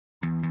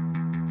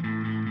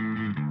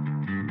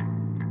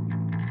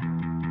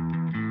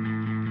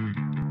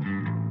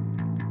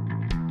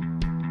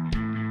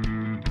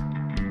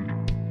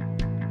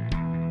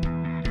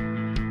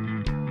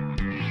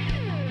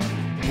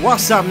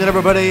What's happening,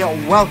 everybody?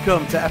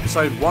 Welcome to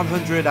episode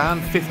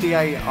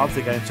 158 of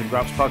the Games and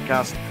Graps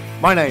podcast.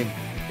 My name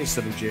is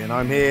Sunny G, and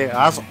I'm here,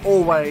 as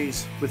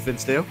always, with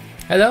Vince Steele.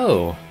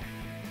 Hello.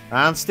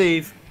 And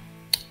Steve.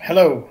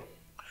 Hello.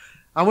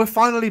 And we're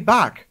finally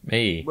back.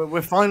 Me.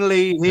 We're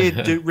finally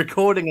here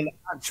recording an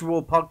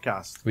actual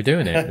podcast. We're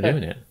doing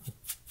it.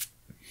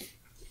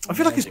 I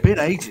feel like it's been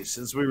ages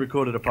since we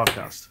recorded a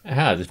podcast. It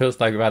has. It feels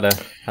like we've had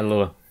a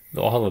little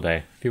holiday,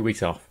 a few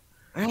weeks off.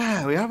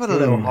 Yeah, we have had a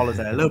little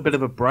holiday, a little bit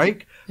of a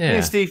break. Yeah. Me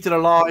and Steve did a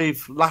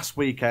live last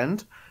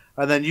weekend,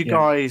 and then you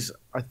guys,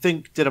 I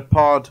think, did a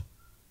pod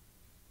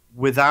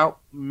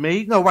without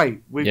me. No,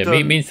 wait. Me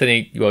and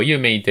Sunny, well, you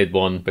and me did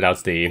one without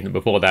Steve, and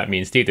before that, me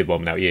and Steve did one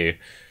without you.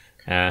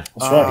 That's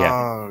right.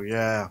 Oh,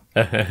 yeah.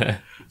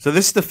 So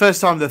this is the first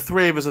time the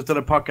three of us have done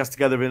a podcast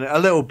together in a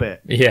little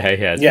bit. Yeah,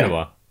 it's been a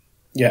while.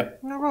 Yeah.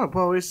 All right,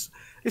 well, it's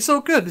all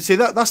good. See,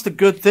 that's the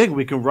good thing.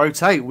 We can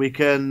rotate. We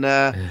can,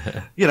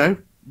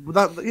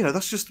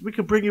 that's just, we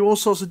can bring you all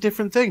sorts of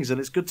different things, and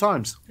it's good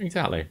times.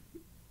 Exactly.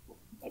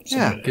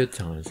 Yeah. Good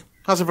times.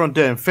 How's everyone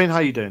doing? Finn, how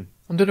you doing?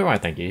 I'm doing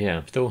alright, thank you.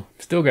 Yeah, still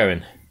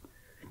going.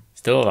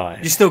 Still alive.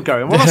 You're still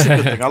going. Well, that's a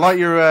good thing. I like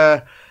your,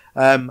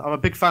 I'm a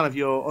big fan of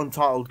your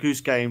Untitled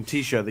Goose Game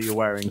t-shirt that you're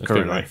wearing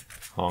currently. Right.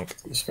 Honk.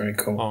 It's very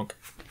cool. Honk.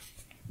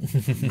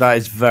 That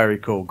is very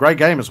cool. Great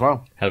game as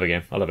well. Hell of a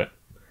game. I love it.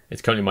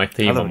 It's currently my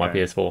theme on my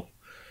PS4.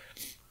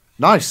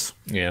 Nice.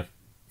 Yeah.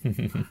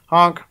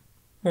 Honk.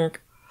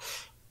 Honk.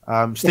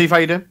 Steve, how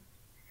you doing?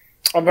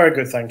 I'm very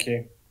good, thank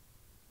you.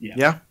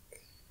 Yeah.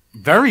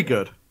 Very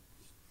good.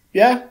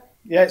 Yeah,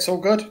 it's all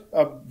good.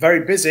 I'm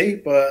very busy,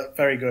 but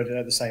very good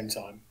at the same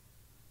time.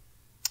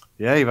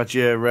 Yeah, you've had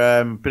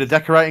your bit of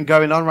decorating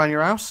going on around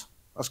your house.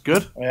 That's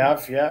good. I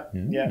have, yeah.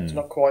 Yeah, it's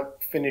not quite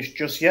finished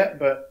just yet,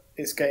 but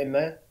it's getting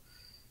there.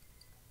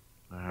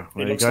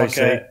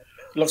 It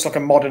looks like a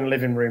modern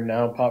living room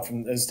now, apart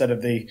from instead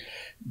of the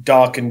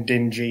dark and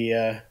dingy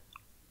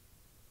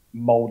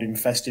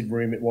mold-infested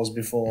room it was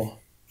before.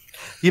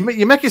 You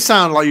make it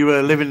sound like you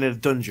were living in a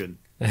dungeon.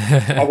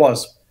 I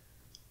was.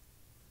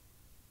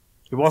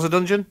 It was a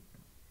dungeon?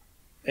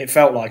 It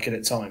felt like it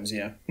at times,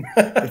 yeah.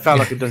 It felt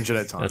like a dungeon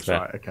at times. That's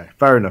Right, okay.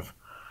 Fair enough.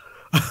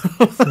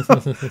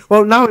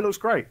 Well, now it looks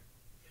great.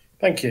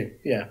 Thank you.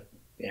 Yeah,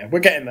 we're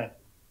getting there.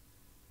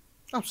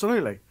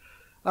 Absolutely.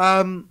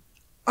 I don't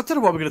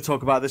know what we're going to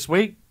talk about this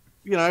week.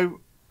 We'll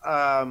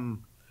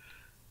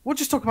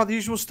just talk about the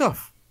usual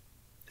stuff.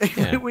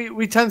 Yeah.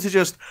 we tend to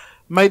just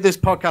make this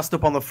podcast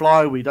up on the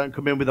fly. We don't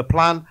come in with a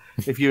plan.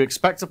 If you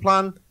expect a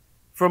plan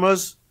from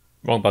us,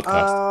 Wrong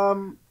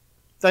podcast.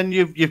 then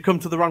you've come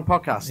to the wrong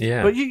podcast.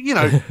 Yeah. But you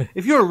know,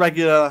 if you're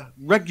a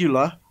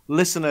regular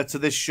listener to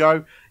this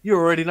show, you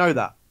already know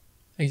that.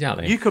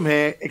 Exactly. You come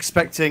here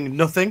expecting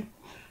nothing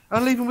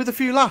and leaving with a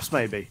few laughs,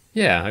 maybe.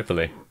 Yeah,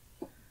 hopefully.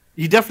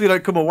 You definitely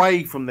don't come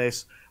away from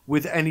this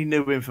with any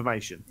new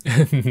information.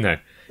 No.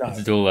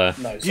 It's all.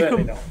 No,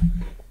 certainly not.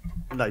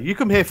 No, you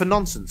come here for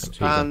nonsense,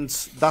 and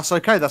that's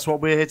okay. That's what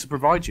we're here to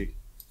provide you.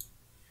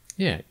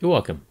 Yeah, you're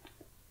welcome.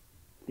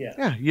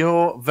 Yeah,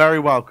 you're very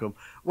welcome.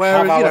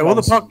 Whereas,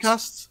 other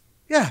podcasts,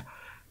 other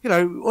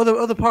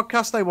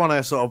podcasts, they want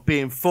to sort of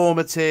be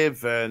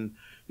informative and,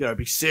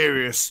 be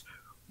serious,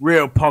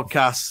 real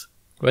podcasts.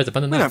 Where's the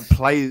fun in We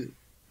that?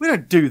 We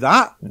don't do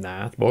that.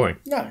 Nah, it's boring.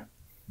 No.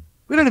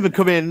 We don't even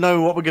come in and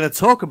know what we're going to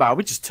talk about.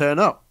 We just turn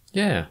up.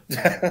 Yeah.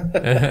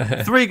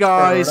 Three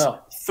guys,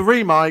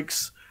 three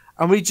mics,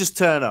 and we just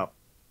turn up.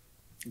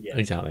 Yeah.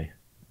 Exactly.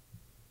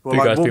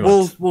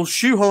 We'll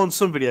shoehorn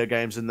some video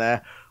games in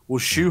there. We'll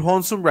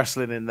shoehorn some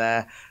wrestling in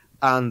there.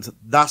 And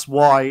that's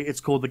why it's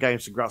called the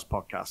Games and Graps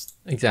podcast.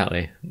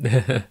 Exactly.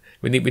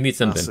 we need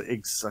something. That's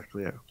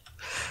exactly it.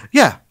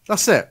 Yeah,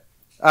 that's it.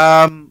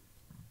 You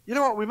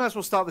know what? We might as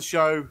well start the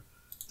show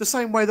the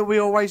same way that we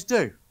always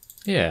do.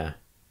 Yeah.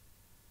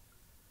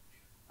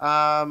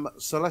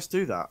 So let's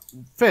do that.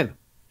 Finn.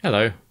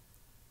 Hello.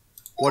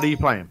 What are you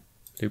playing?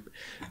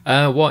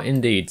 What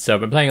indeed? So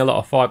I've been playing a lot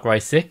of Far Cry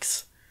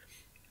 6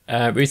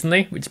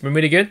 recently, which has been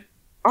really good.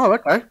 Oh,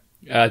 okay.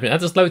 It's been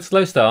had a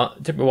slow start.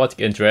 It took me a while to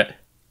get into it.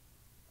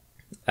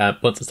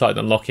 Once I started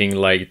unlocking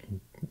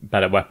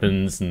better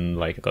weapons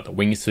and I got the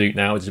wingsuit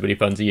now, which is really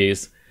fun to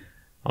use.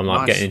 I'm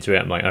getting into it.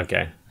 I'm like,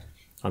 okay,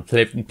 I'm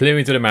clearing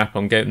through the map.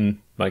 I'm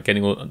getting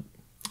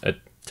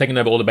taking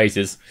over all the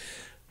bases,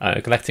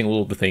 collecting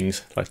all the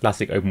things like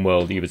classic open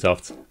world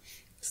Ubisoft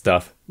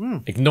stuff.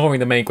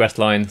 Ignoring the main quest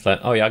line. It's like,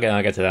 oh yeah,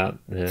 I'll get to that.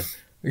 Yeah.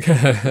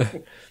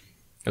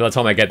 By the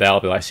time I get there, I'll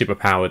be super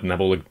powered and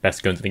have all the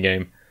best guns in the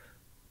game.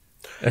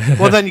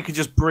 Well, then you can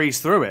just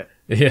breeze through it.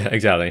 Yeah,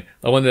 exactly.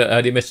 One of the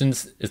early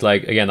missions is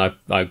again, I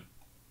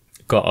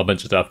got a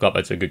bunch of stuff, got a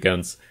bunch of good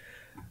guns.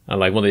 And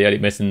one of the early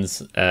missions,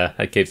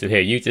 that Gabe said, here,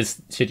 use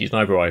this shitty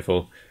sniper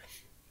rifle.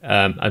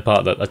 And as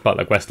part of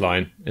the quest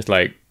line, it's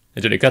during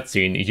a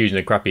cutscene, he's using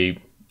a crappy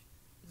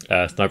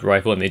sniper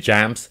rifle and it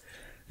jams.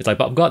 It's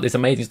but I've got this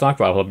amazing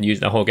sniper rifle I've been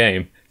using the whole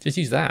game. Just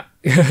use that.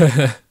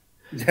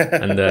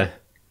 And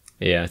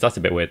yeah, so that's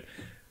a bit weird.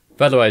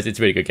 But otherwise, it's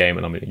a really good game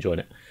and I'm really enjoying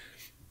it.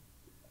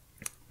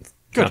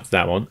 Good. That's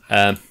that one.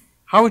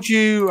 How would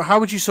you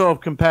sort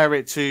of compare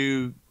it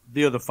to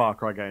the other Far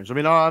Cry games? I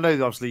mean, I know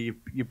obviously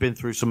you've been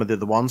through some of the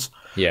other ones.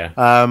 Yeah.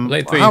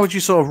 How would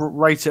you sort of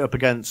rate it up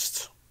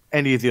against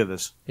any of the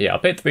others? Yeah, I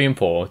played 3 and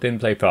 4. Didn't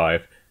play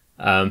 5.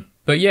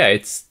 But yeah,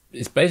 it's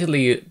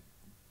basically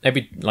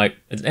it's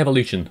an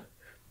evolution,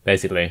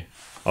 basically,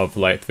 of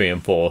like 3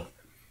 and 4.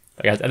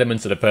 Like, it has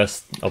elements of the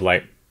first of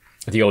like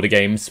the older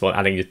games while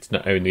adding its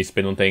own new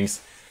spin on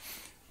things.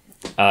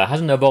 It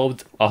hasn't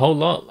evolved a whole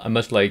lot, and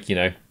much like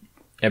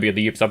every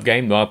other Ubisoft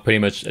game, they are pretty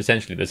much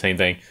essentially the same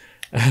thing.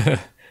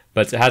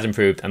 But it has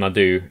improved, and I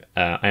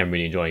am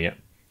really enjoying it.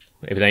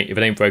 If it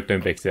ain't broke,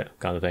 don't fix it,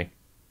 kind of thing.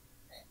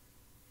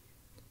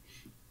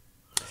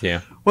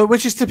 Yeah. Well,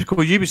 which is typical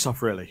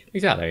Ubisoft, really.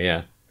 Exactly.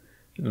 Yeah.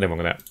 Nothing wrong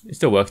with that. It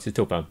still works. It's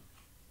still fun.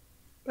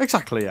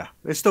 Exactly. Yeah.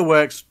 It still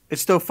works.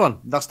 It's still fun.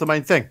 That's the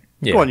main thing.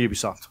 Yeah. Go on,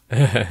 Ubisoft.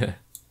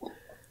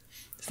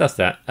 So that's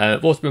that.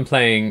 I've also been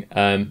playing.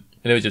 I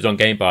know it's on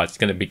Game Pass. It's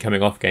going to be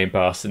coming off Game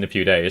Pass in a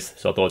few days,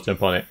 so I thought I'd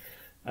jump on it.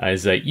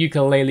 Is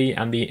Yooka-Laylee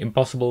and the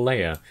Impossible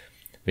Layer,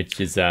 which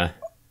is which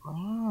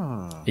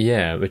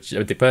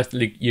the first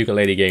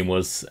Yooka-Laylee game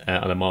was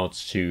on a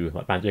march to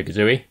like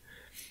Banjo-Kazooie,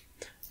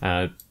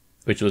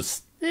 which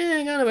was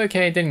kind of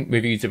okay. It didn't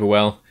review super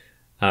well,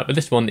 but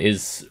this one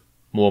is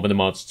more of an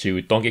homage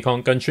to Donkey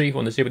Kong Country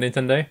on the Super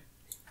Nintendo.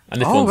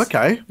 And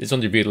this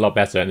one's reviewed a lot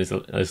better, and it's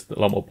a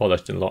lot more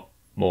polished and a lot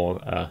more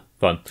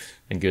fun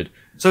and good.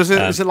 So is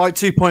it like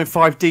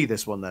 2.5D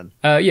this one then?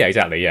 Yeah,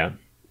 exactly. Yeah.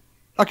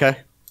 Okay.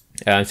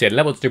 So yeah,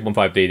 level's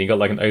 2.5D, and you got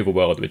like an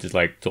overworld which is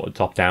like sort of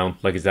top down,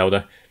 like a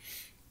Zelda,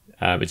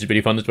 which is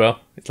really fun as well.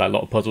 It's like a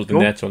lot of puzzles in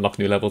there to unlock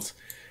new levels.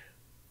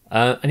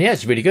 And yeah,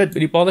 it's really good,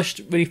 really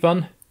polished, really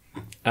fun.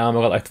 I've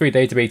got like 3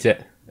 days to beat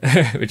it,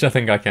 which I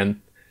think I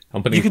can.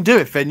 You can do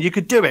it, Finn. You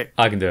could do it.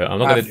 I can do it. I'm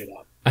not going to.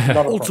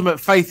 Ultimate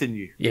faith in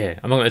you. Yeah,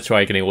 I'm not going to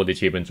try getting all the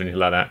achievements or anything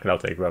like that, because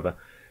that'll take forever.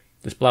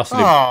 Just blast through.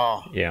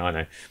 Yeah, I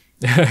know.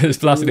 Just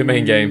blast through the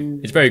main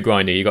game. It's very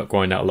grindy. You got to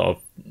grind out a lot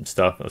of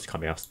stuff. That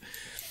can't be asked.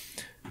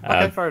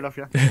 Okay, fair enough.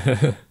 Yeah. So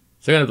I'm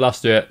going to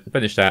blast through it.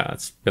 Finish that.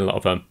 That's been a lot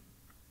of fun.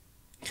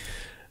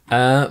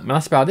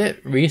 That's about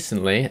it.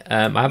 Recently,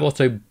 I have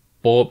also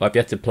bought, but I've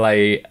yet to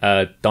play,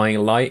 Dying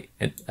Light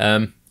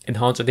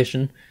Enhanced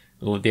Edition,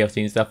 all the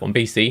DLC and stuff on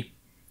PC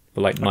for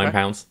like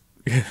 £9.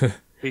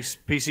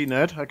 PC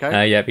nerd,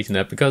 okay. Yeah, PC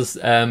nerd, because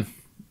I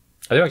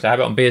do actually have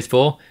it on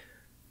PS4,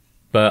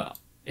 but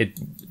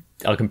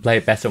I can play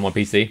it better on my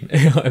PC,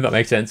 if that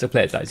makes sense. I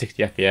play it at like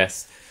 60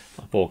 FPS,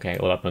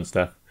 4K, all that fun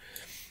stuff.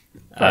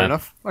 Fair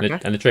enough. Okay.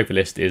 And the trophy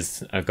list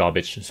is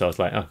garbage, so I was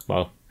like, oh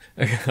well,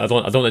 I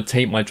don't want to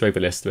taint my trophy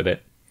list with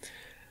it.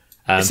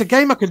 It's a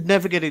game I could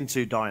never get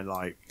into, Dying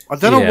Light. I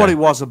don't know what it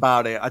was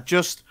about it.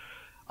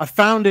 I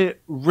found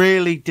it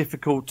really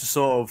difficult to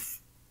sort of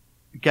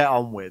get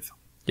on with.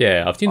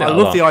 Yeah, I've seen that. I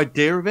love the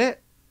idea of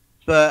it,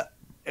 but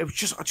it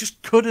was I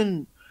just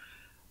couldn't.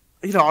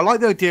 I like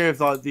the idea of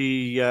like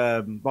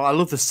I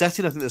love the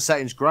setting. I think the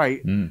setting's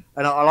great, and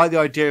I like the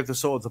idea of the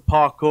sort of the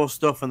parkour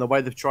stuff and the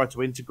way they've tried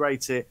to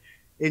integrate it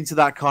into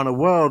that kind of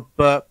world.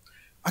 But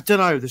I don't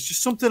know. There's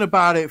just something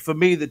about it for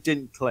me that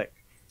didn't click.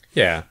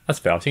 Yeah, that's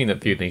fair. I've seen a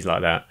few things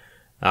like that.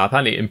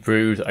 Apparently, it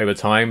improved over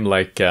time.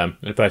 Like when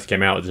it first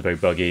came out, it was very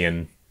buggy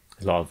and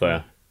there's a lot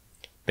of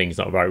things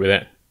not right with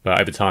it. But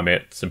over time,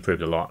 it's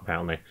improved a lot,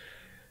 apparently.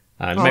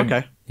 And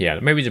okay. Yeah,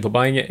 the main reason for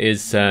buying it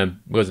is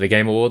because of the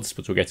Game Awards,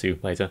 which we'll get to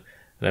later. And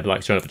they've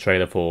like shown up a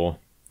trailer for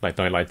like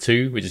Dying Light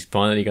 2, which is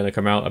finally going to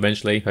come out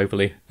eventually,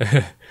 hopefully.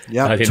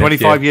 Yeah,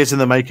 25 years in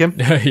the making.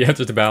 Yeah,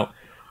 just about.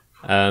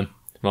 I'm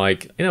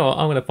going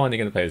to finally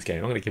going to play this game.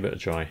 I'm going to give it a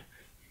try.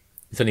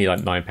 It's only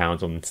like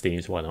 £9 on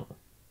Steam, so why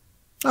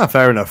not?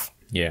 Fair enough.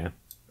 Yeah.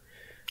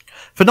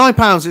 For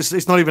 £9,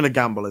 it's not even a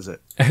gamble, is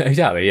it?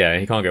 Exactly, yeah.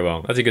 You can't go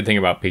wrong. That's a good thing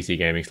about PC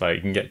gaming. It's like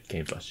you can get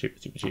games like super,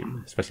 super cheap,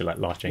 especially like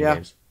last-gen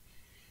games.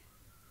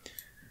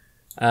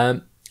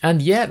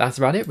 And yeah, that's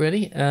about it,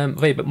 really. I've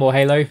played a bit more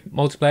Halo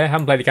multiplayer.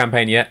 Haven't played the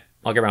campaign yet.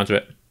 I'll get around to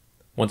it.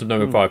 Once I'm done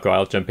with Far Cry,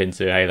 I'll jump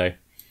into Halo.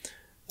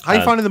 How are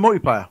you finding the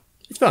multiplayer?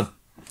 It's fun.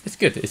 It's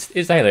good. It's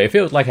Halo. It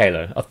feels like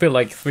Halo. I feel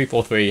like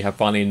 343 have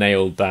finally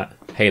nailed that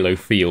Halo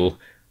feel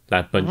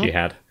that Bungie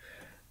had.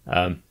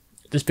 It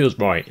just feels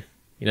right.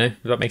 Does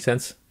that make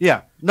sense?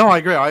 Yeah. No, I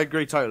agree. I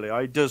agree totally.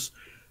 It does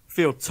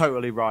feel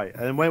totally right.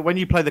 And when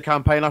you play the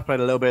campaign, I played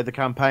a little bit of the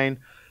campaign.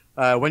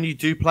 When you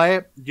do play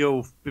it,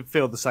 you'll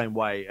feel the same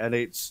way. And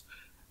it's,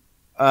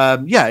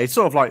 it's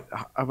sort of like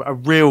a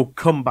real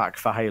comeback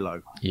for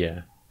Halo.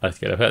 Yeah, that's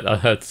good. I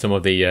heard some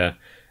of the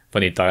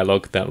funny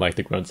dialogue that like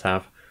the grunts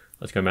have.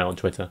 That's going out on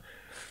Twitter.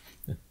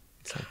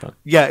 It's like fun.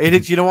 Yeah, it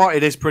is. You know what?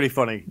 It is pretty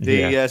funny.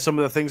 Some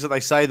of the things that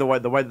they say, the way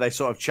that they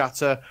sort of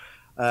chatter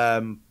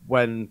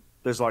when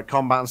there's like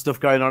combat and stuff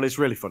going on, it's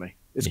really funny.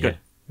 It's good.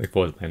 Look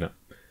forward to playing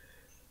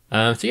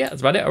that. So yeah,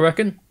 that's about it, I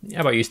reckon.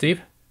 How about you,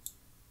 Steve?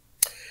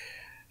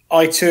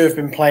 I too have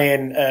been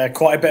playing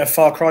quite a bit of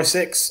Far Cry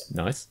 6.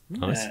 Nice.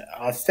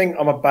 I think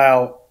I'm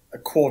about a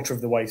quarter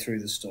of the way through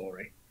the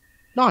story.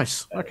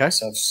 Nice. Okay.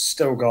 So I've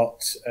still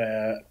got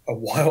a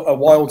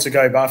while to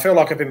go, but I feel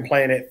like I've been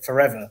playing it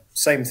forever.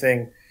 Same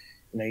thing,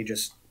 you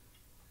just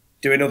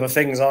doing other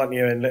things, aren't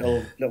you? And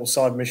little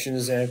side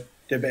missions. Do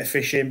a bit of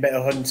fishing, bit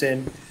of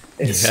hunting.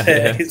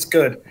 It's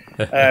good,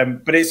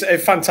 but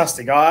it's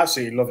fantastic. I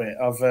absolutely love it.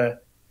 I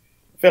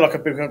feel like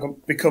I've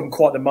become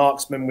quite the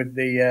marksman with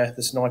the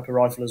sniper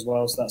rifle as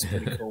well. So that's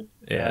pretty cool.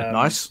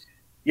 Nice.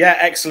 Yeah,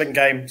 excellent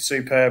game,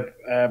 superb.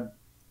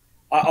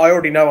 I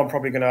already know I'm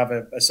probably going to have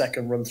a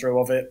second run through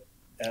of it.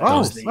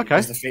 Okay.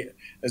 As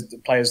the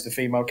play as the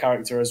female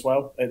character as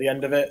well at the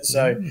end of it.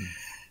 So,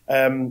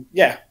 I've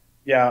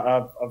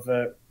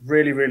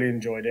really, really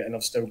enjoyed it, and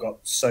I've still got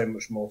so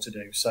much more to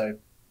do. So,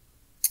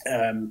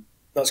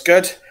 that's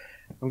good.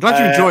 I'm glad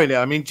you're enjoying it.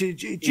 I mean, do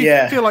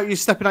you feel like you're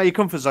stepping out of your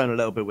comfort zone a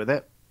little bit with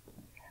it?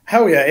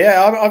 Hell yeah,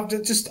 yeah.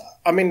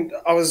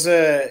 I was.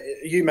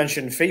 You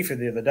mentioned FIFA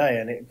the other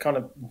day, and it kind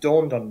of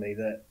dawned on me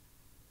that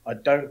I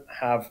don't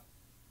have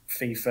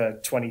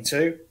FIFA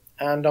 22,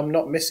 and I'm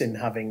not missing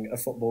having a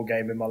football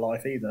game in my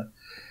life either.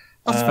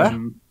 That's fair.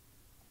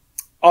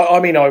 I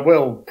mean, I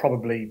will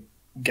probably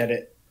get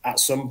it at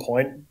some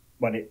point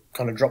when it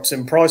kind of drops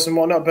in price and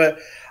whatnot. But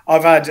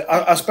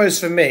I suppose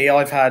for me,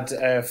 I've had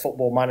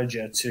Football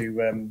Manager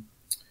to,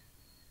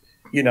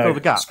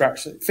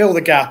 fill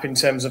the gap in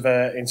terms of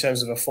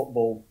a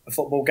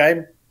football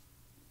game.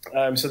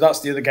 So that's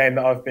the other game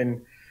that I've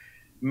been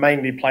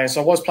mainly playing.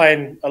 So I was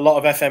playing a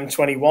lot of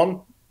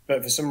FM21.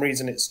 But for some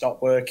reason it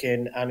stopped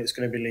working, and it's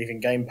going to be leaving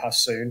Game Pass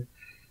soon.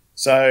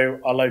 So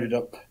I loaded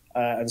up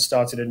and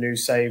started a new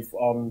save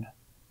on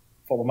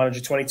Football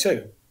Manager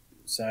 22.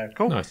 So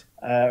cool. Nice.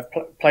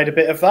 Played a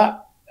bit of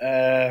that.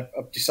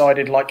 I've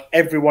decided, like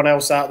everyone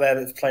else out there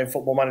that's playing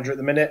Football Manager at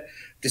the minute,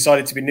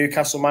 decided to be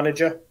Newcastle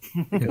manager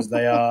because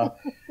they are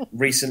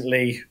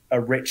recently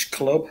a rich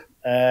club.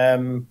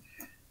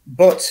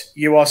 But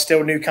you are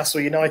still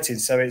Newcastle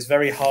United, so it's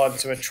very hard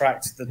to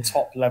attract the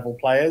top level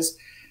players.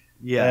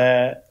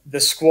 Yeah, the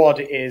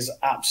squad is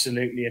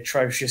absolutely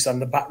atrocious,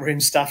 and the backroom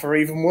staff are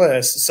even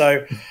worse.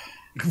 So,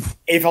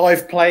 if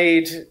I've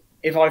played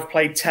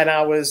 10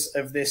 hours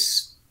of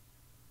this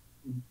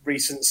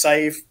recent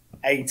save,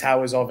 8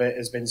 hours of it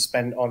has been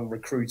spent on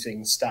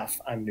recruiting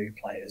staff and new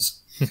players.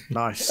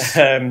 Nice.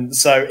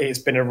 So it's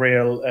been a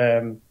real.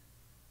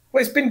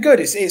 It's been good.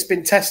 It's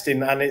been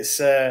testing, and it's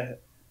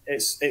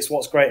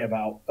what's great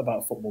about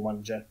Football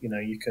Manager.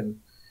 You can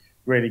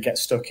really get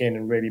stuck in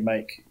and really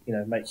make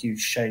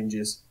huge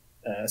changes.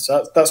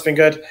 So that's been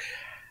good.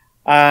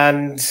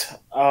 And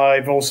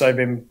I've also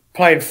been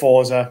playing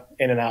Forza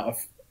in and out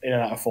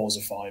of Forza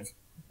 5.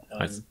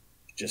 Nice.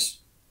 Just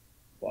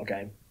what a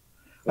game.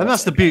 And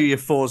that's the beauty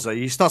of Forza.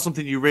 You start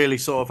something you really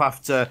sort of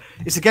have to.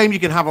 It's a game you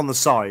can have on the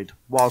side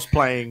whilst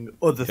playing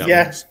other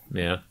things.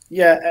 Yeah.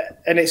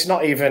 And it's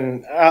not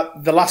even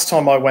the last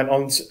time I went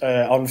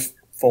on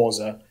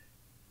Forza,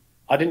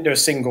 I didn't do a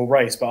single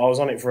race, but I was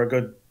on it for a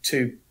good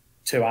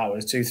 3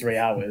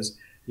 hours.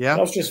 Yeah, I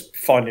was just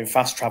finding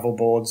fast travel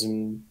boards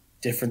and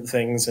different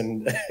things,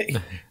 and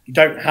you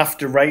don't have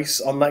to race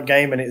on that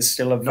game, and it's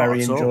still a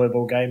very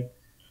enjoyable game.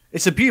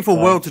 It's a beautiful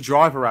world to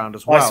drive around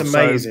as well. It's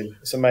amazing. So,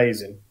 it's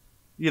amazing.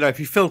 If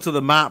you filter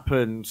the map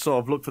and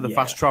sort of look for the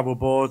fast travel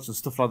boards and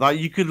stuff like that,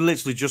 you could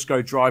literally just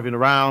go driving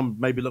around,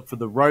 maybe look for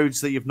the roads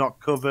that you've not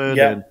covered.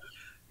 Yeah. And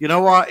you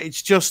know what?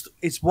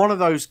 It's one of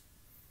those.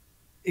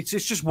 It's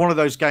just one of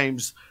those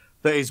games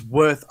that is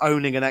worth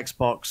owning an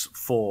Xbox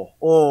for,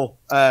 or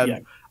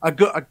a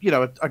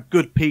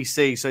good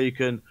PC, so you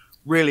can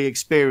really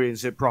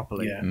experience it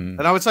properly. Yeah.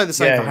 And I would say the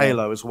same for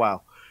Halo as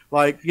well.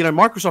 Like,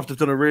 Microsoft have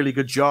done a really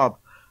good job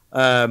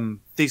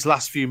these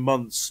last few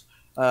months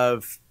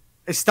of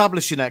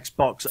establishing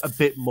Xbox a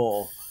bit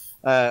more,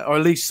 or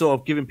at least sort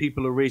of giving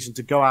people a reason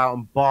to go out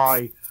and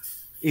buy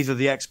either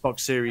the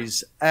Xbox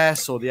Series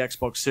S or the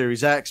Xbox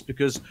Series X,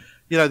 because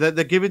they're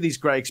giving these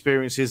great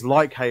experiences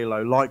like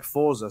Halo, like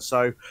Forza.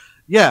 So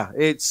yeah,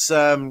 it's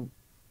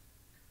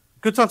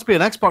good time to be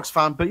an Xbox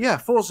fan. But yeah,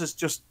 Forza's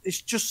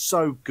just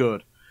so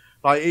good.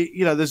 Like,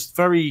 there's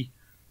very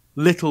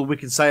little we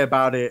can say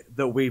about it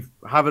that we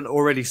haven't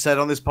already said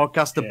on this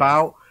podcast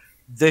about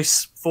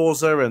this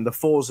Forza and the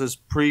Forza's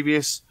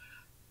previous.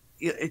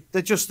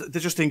 They're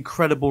just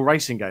incredible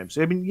racing games.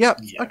 I mean,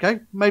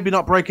 okay, maybe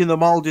not breaking the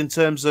mold in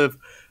terms of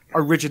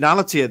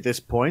originality at this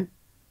point,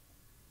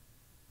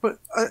 but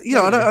I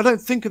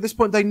don't think at this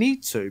point they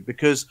need to,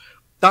 because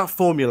that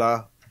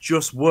formula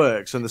just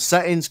works, and the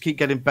settings keep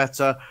getting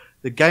better,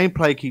 the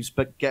gameplay keeps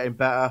getting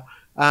better,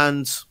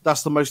 and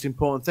that's the most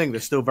important thing.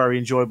 They're still very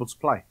enjoyable to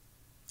play.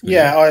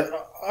 Yeah,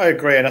 I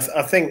agree, and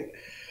I think,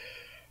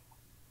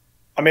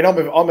 I'm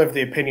of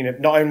the opinion that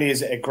not only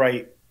is it a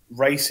great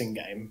racing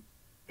game,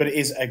 but it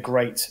is a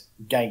great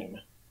game.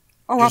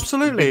 Oh,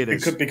 absolutely, it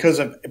is because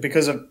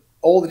of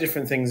all the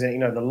different things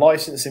that, the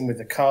licensing with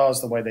the cars,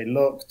 the way they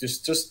look,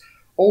 just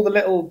all the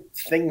little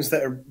things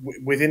that are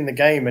within the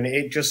game, and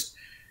it just.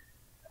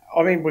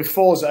 With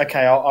Forza,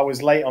 okay, I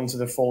was late onto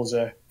the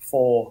Forza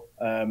 4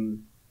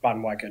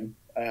 bandwagon,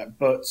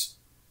 but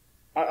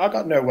I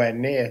got nowhere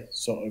near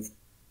sort of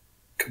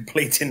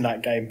completing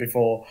that game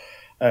before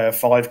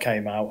 5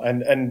 came out.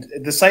 And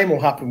the same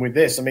will happen with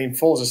this.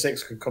 Forza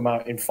 6 could come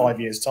out in 5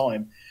 years'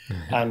 time,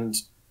 and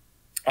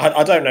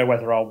I don't know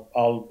whether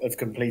I'll have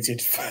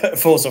completed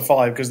Forza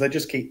 5 because they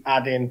just keep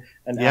adding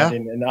and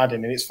adding and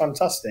adding, and it's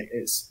fantastic.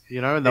 It's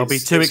and there'll be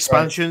 2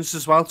 expansions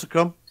as well to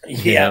come.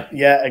 Yeah,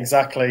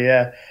 exactly.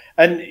 Yeah,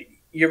 and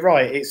you're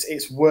right.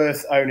 It's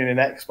worth owning an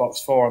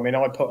Xbox for. I mean,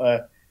 I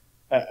put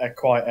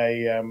quite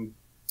a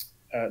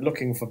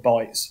looking for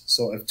bites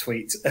sort of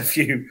tweet a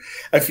few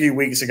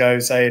weeks ago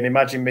saying,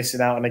 imagine missing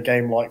out on a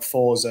game like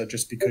Forza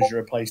just because you're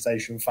a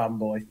PlayStation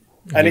fanboy,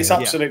 and it's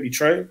absolutely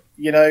true.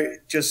 There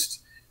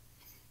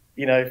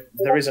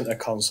isn't a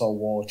console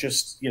war.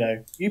 Just,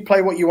 you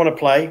play what you want to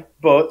play,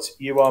 but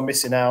you are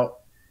missing out.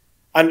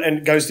 And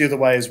it goes the other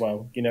way as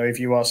well. If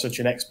you are such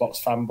an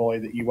Xbox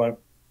fanboy that you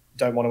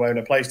don't want to own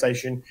a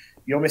PlayStation,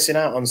 you're missing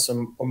out on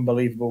some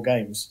unbelievable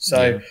games.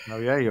 So,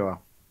 you are.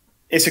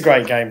 It's a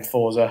great game,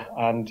 Forza,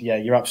 and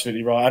you're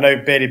absolutely right. I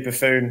know Bearded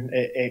Buffoon.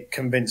 It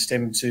convinced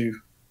him to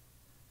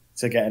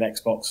get an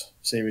Xbox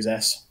Series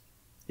S.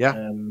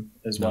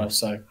 As well.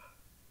 So,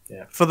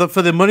 for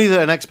the money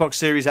that an Xbox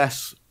Series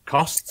S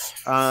costs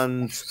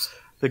and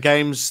the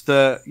games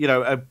that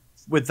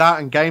with that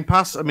and Game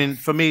Pass, I mean,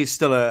 for me, it's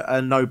still a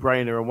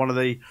no-brainer and one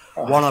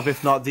of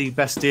if not the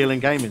best deal in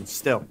gaming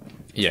still.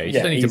 Yeah, you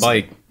just don't need to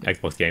buy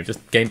Xbox games.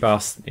 Just Game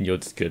Pass, and you're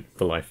just good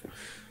for life.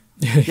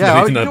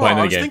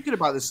 I was thinking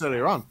about this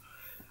earlier on.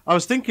 I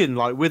was thinking,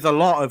 like, with a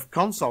lot of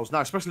consoles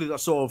now, especially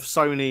that sort of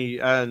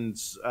Sony and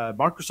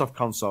Microsoft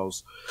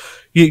consoles,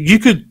 you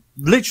could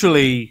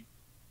literally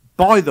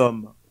buy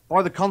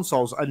the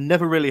consoles and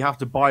never really have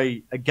to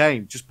buy a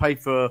game. Just pay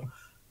for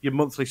your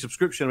monthly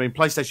subscription. I mean,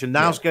 PlayStation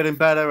Now's getting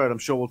better, and I'm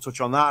sure we'll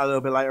touch on that a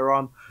little bit later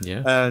on.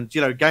 Yeah. And,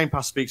 Game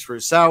Pass speaks for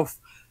itself.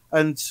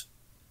 And,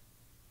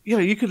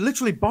 you could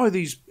literally buy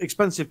these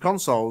expensive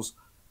consoles,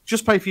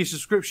 just pay for your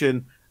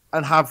subscription,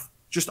 and have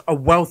just a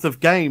wealth of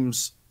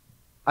games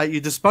at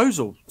your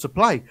disposal to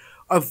play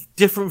of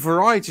different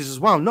varieties as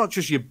well. Not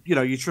just your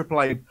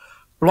AAA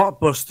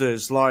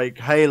blockbusters like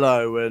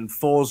Halo and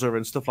Forza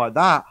and stuff like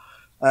that.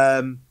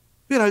 The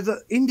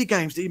indie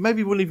games that you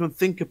maybe wouldn't even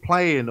think of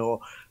playing, or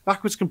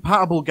backwards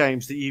compatible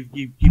games that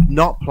you've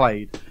not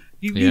played.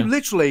 You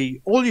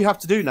literally, all you have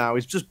to do now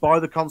is just buy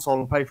the console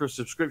and pay for a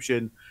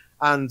subscription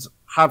and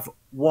have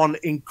one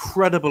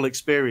incredible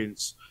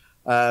experience,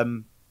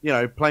 playing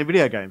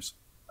video games.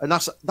 And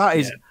that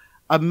is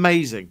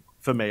amazing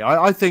for me.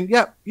 I think,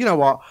 you know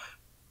what,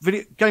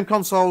 video game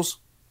consoles,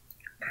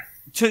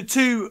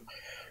 to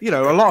a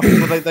lot of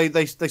people,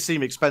 they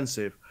seem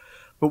expensive.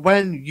 But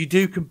when you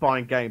do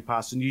combine Game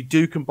Pass and you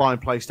do combine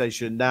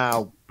PlayStation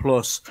Now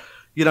Plus,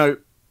 it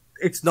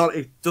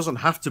doesn't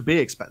have to be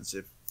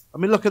expensive. I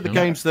mean, look at the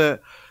games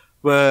that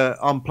were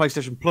on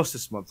PlayStation Plus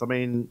this month. I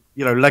mean,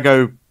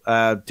 Lego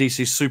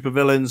DC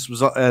Supervillains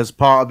was as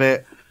part of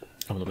it.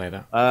 I want to play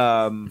that.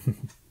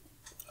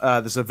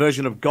 There's a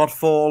version of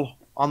Godfall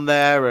on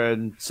there,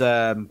 and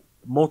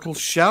Mortal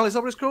Shell, is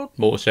that what it's called?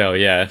 Mortal Shell,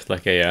 yeah. It's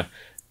like a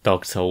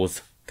Dark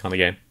Souls kind of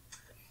game.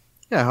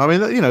 Yeah, I mean,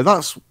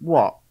 that's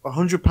what,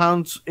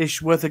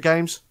 £100-ish worth of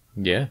games?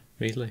 Yeah,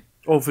 easily.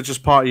 All for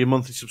just part of your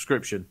monthly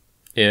subscription.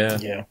 Yeah.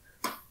 Yeah.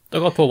 The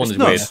Godfall one is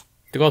weird.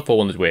 The Godfall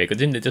one is weird, because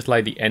didn't it just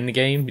like the end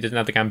game? It doesn't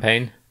have the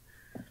campaign?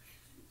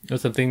 Or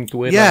something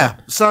weird like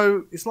that?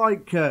 So it's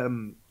like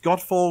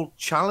Godfall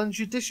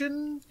Challenge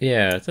Edition?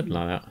 Yeah, something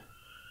like that.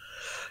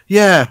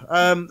 Yeah,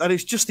 and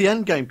it's just the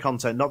end game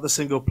content, not the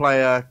single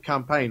player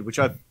campaign, which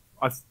I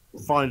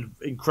find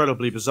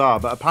incredibly bizarre.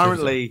 But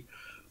apparently,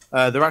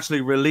 they're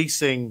actually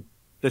releasing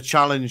the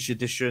Challenge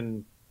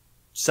Edition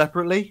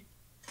separately.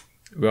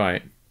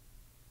 Right.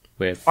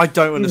 Weird. I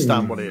don't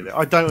understand what it is.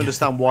 I don't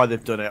understand why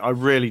they've done it. I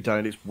really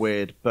don't. It's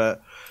weird,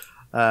 but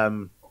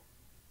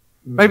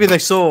maybe they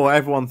saw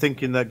everyone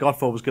thinking that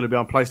Godfall was going to be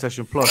on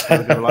PlayStation Plus,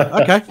 and they were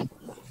like, "Okay,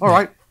 all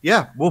right,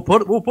 yeah, we'll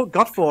put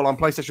Godfall on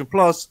PlayStation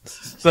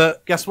Plus."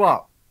 But guess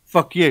what?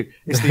 Fuck you.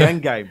 It's the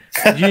end game.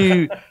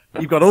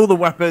 You've got all the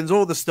weapons,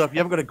 all the stuff. You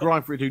haven't got to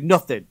grind for it to do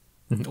nothing.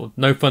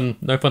 No fun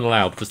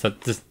allowed.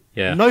 Just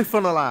yeah. No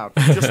fun allowed.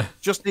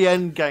 Just the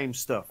end game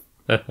stuff.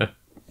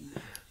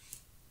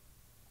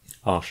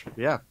 Harsh.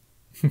 Yeah.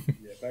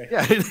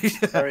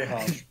 Very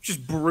harsh.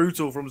 Just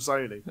brutal from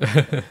Sony.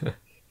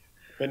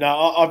 But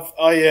no,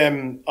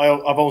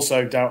 I've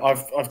also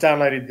I've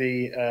downloaded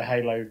the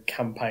Halo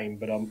campaign,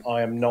 but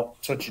I am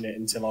not touching it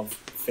until I've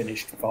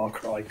finished Far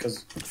Cry,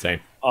 because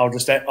same. I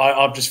just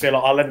feel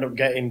like I'll end up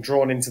getting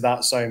drawn into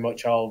that so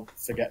much I'll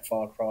forget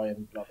Far Cry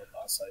and blah blah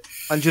blah. So,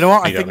 and you know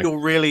what? I think you'll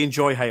really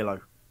enjoy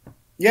Halo.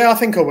 Yeah, I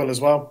think I will as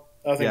well.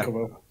 I think I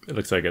will. It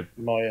looks so good.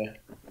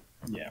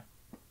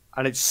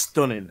 And it's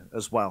stunning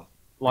as well.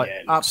 Like,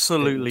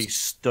 absolutely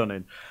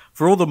stunning.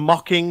 For all the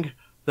mocking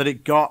that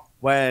it got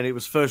when it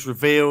was first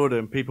revealed,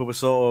 and people were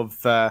sort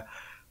of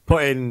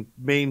putting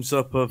memes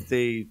up of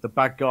the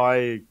bad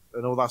guy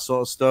and all that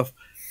sort of stuff.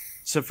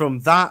 So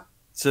from that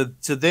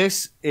to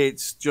this,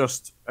 it's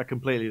just a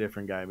completely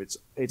different game.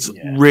 It's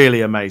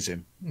really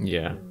amazing.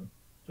 Yeah.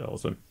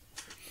 Awesome.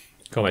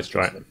 Can't wait to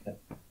try it.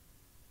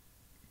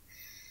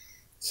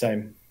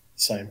 Same.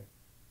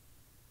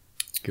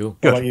 Cool.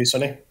 What about you,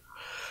 Sonny?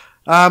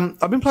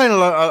 I've been playing a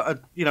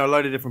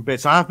load of different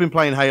bits. I have been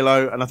playing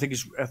Halo, and I think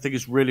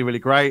it's really, really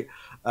great.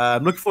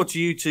 I'm looking forward to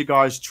you two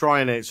guys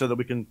trying it so that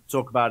we can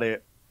talk about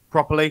it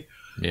properly.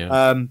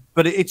 Yeah.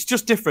 But it's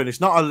just different.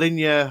 It's not a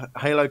linear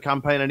Halo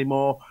campaign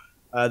anymore.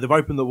 They've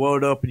opened the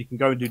world up, and you can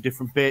go and do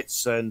different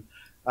bits, and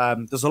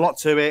there's a lot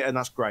to it, and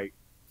that's great.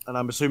 And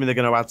I'm assuming they're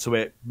going to add to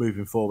it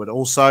moving forward.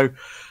 Also,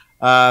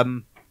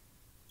 I've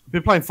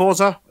been playing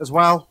Forza as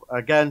well.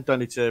 Again, don't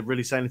need to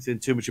really say anything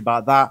too much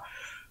about that.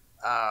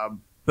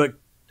 But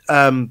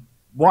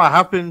what I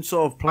have been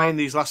sort of playing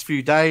these last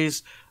few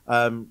days,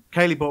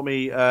 Kaylee bought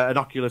me an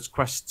Oculus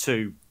Quest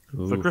 2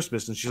 for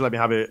Christmas, and she's let me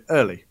have it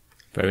early.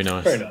 Very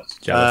nice. Very nice.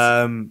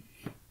 Jealous.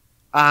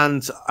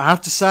 And I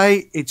have to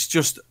say, it's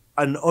just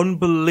an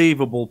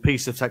unbelievable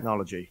piece of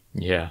technology.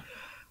 Yeah.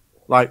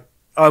 Like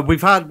we were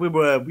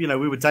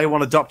day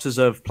one adopters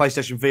of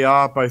PlayStation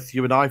VR, both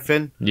you and I,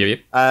 Finn. Yep.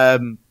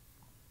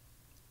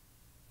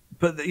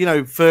 But you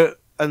know, for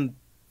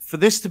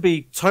this to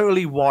be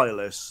totally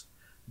wireless,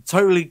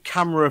 totally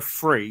camera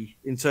free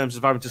in terms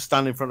of having to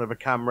stand in front of a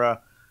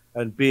camera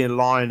and be in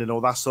line and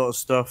all that sort of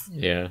stuff.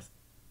 Yeah.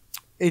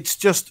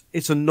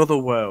 It's another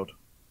world.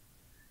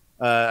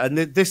 And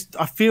this,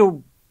 I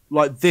feel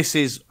like this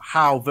is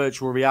how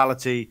virtual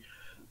reality,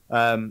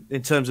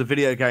 in terms of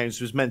video games,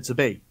 was meant to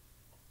be.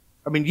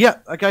 I mean, yeah,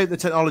 okay, the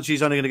technology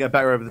is only going to get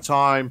better over the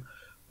time,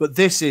 but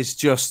this is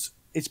just,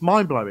 it's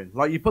mind blowing.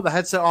 Like, you put the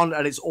headset on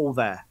and it's all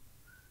there.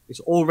 It's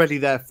already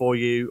there for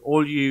you.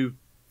 All you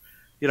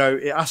know,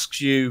 it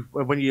asks you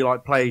when you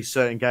like play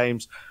certain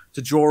games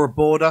to draw a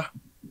border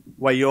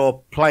where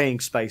your playing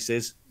space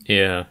is.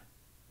 Yeah.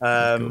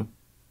 Cool.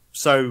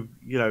 So,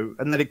 you know,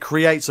 and then it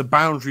creates a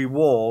boundary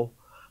wall,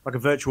 like a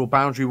virtual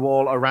boundary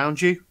wall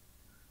around you,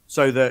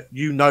 so that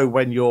you know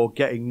when you're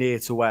getting near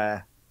to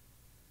where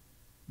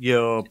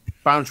your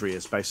boundary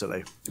is,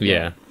 basically.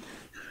 Yeah.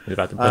 They're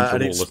about to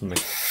punch a wall or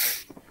something.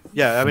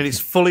 Yeah, I mean, it's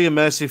fully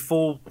immersive,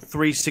 full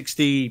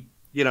 360,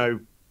 you know,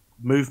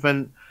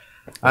 movement,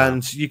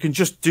 and you can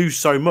just do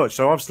so much.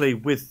 So obviously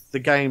with the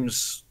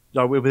games,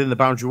 like within the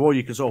boundary wall,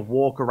 you can sort of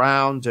walk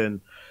around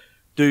and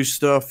do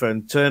stuff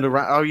and turn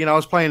around. Oh, you know, I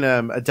was playing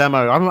a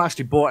demo. I haven't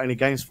actually bought any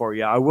games for it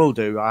yet. I will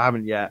do. I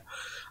haven't yet.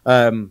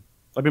 I've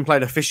been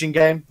playing a fishing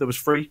game that was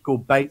free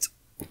called Bait.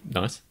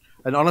 Nice.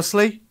 And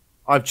honestly,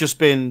 I've just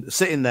been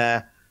sitting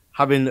there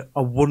having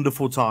a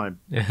wonderful time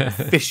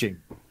fishing.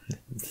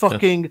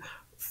 Fucking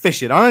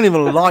fishing. I don't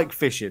even like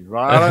fishing,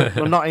 right?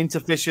 I'm not into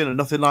fishing or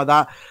nothing like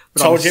that.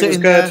 But Told you it was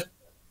good.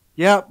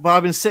 Yeah, but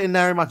I've been sitting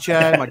there in my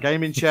chair, my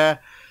gaming chair,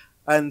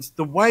 and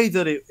the way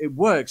that it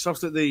works,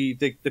 obviously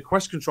the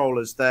Quest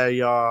controllers,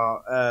 they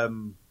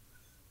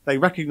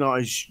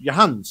recognise your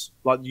hands,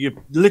 like you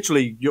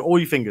literally all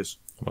your fingers.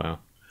 Wow.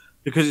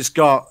 Because it's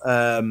got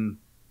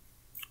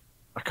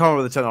I can't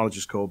remember what the technology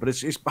is called, but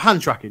it's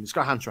hand tracking. It's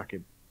got hand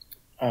tracking.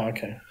 Oh,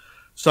 okay.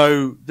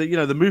 So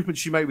the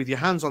movements you make with your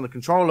hands on the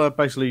controller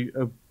basically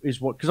is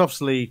what, because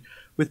obviously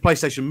with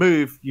PlayStation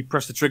Move you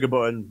press the trigger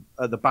button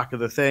at the back of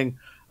the thing,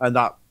 and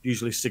that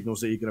usually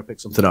signals that you're going to pick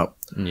something up.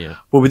 Yeah.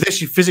 But with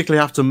this, you physically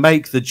have to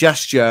make the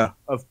gesture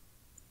of,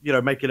 you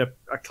know, making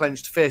a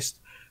clenched fist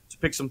to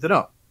pick something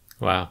up.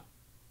 Wow,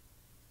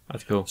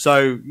 that's cool.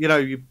 So you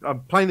know,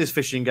 I'm playing this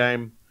fishing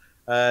game,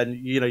 and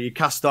you know, you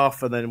cast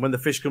off, and then when the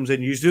fish comes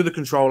in, you use the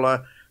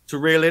controller to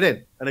reel it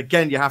in, and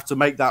again, you have to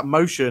make that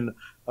motion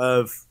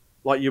of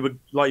like you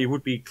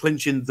would be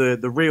clinching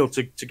the reel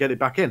to get it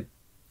back in.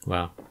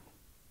 Wow.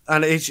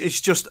 And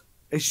it's just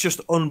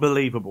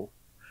unbelievable.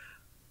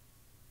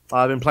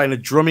 I've been playing a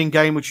drumming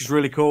game, which is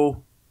really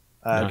cool.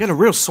 Nice. Getting a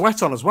real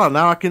sweat on as well.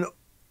 Now I can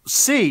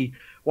see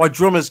why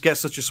drummers get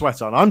such a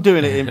sweat on. I'm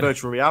doing it in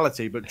virtual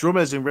reality, but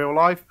drummers in real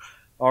life,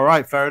 all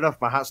right, fair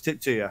enough. My hat's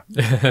tipped to you.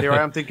 Here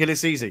I am thinking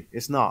it's easy.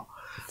 It's not.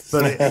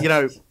 But, you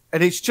know,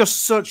 and it's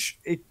just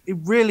it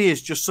really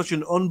is just such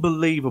an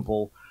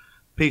unbelievable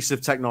piece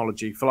of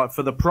technology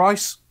for the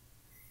price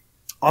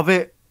of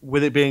it,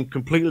 with it being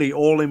completely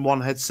all in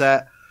one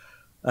headset,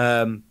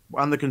 and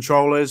the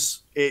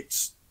controllers.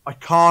 I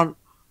can't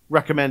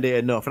recommend it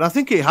enough, and I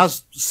think it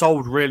has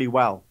sold really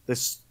well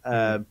this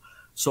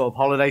sort of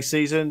holiday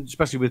season,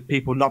 especially with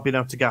people not being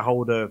able to get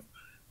hold of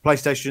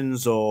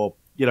PlayStations or,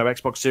 you know,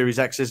 Xbox Series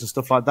X's and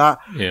stuff like that.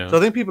 Yeah. So I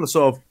think people have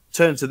sort of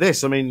turned to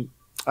this. I mean,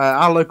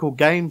 our local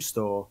game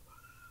store,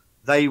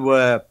 they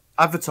were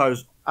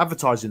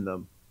advertising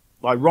them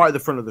like right at the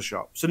front of the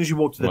shop. As soon as you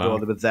walked to the door,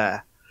 they were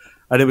there,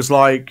 and it was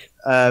like,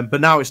 but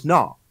now it's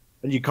not,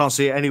 and you can't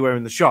see it anywhere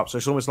in the shop. So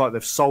it's almost like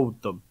they've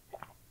sold them.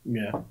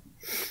 Yeah.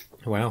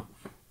 Wow.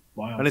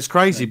 And it's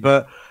crazy,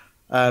 but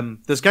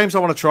there's games I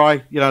want to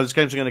try. You know, there's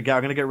games I'm going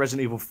to get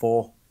Resident Evil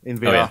 4 in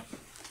VR. Oh, yeah.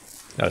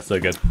 That's so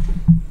good.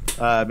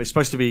 It's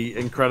supposed to be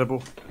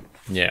incredible.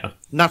 Yeah.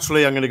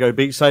 Naturally, I'm going to go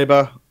Beat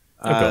Saber.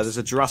 There's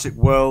a Jurassic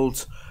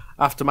World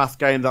Aftermath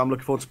game that I'm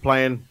looking forward to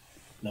playing.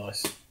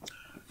 Nice.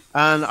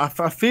 And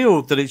I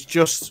feel that it's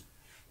just...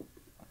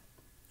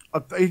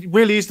 It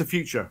really is the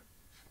future.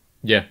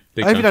 Yeah.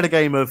 I even had a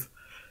game of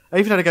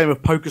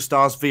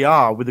PokerStars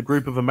VR with a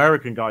group of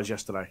American guys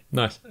yesterday.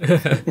 Nice.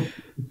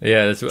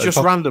 Yeah. Just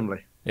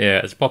randomly. Yeah,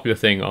 it's a popular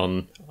thing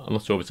on. I'm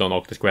not sure if it's on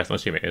Oculus Quest. I'm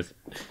assuming it is.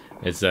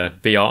 It's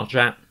VR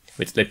chat,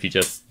 which literally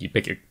just you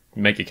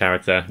make a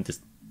character, and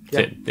just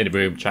sit in a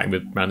room chatting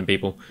with random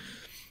people.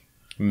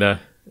 And,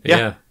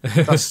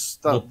 that's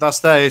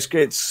there.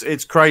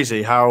 It's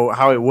crazy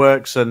how it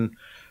works, and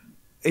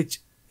it's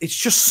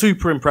just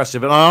super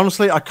impressive. And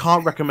I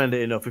can't recommend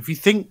it enough. If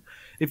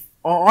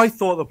I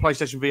thought the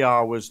PlayStation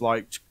VR was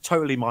like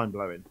totally mind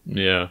blowing,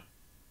 yeah.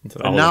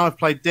 And now I've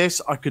played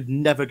this, I could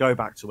never go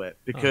back to it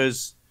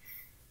because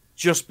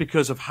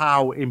of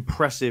how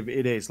impressive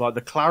it is. Like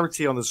the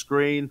clarity on the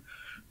screen,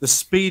 the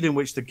speed in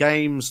which the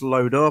games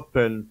load up,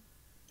 and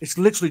it's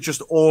literally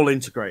just all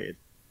integrated.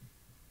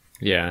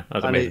 Yeah,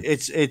 that's amazing.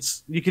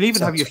 It's you can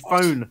even have your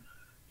phone.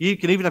 You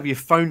can even have your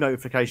phone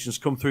notifications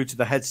come through to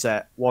the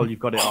headset while you've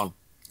got it on.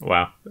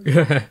 Wow,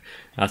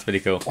 that's pretty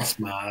cool. That's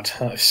mad.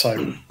 That's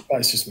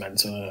just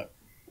mental.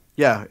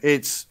 Yeah,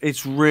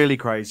 it's really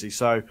crazy.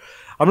 So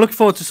I'm looking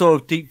forward to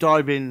sort of deep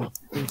diving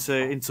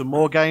into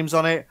more games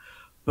on it,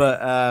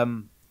 but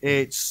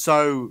it's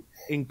so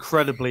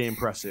incredibly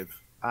impressive,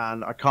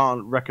 and I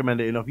can't recommend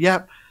it enough.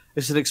 Yeah,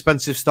 it's an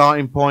expensive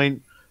starting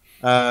point,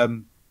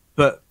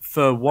 but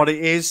for what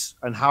it is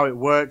and how it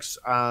works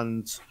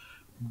and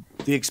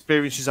the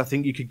experiences I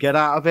think you could get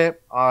out of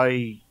it,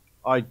 I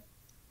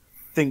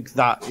think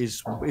that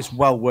is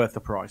well worth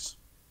the price.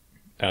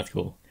 That's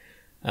cool.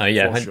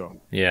 Yeah, sure.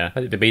 Yeah. I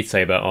think the Beat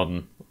Saber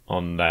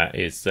on that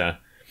is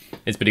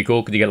it's pretty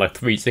cool because you get like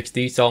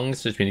 360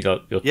 songs, just when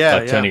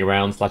you're turning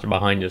around, slashing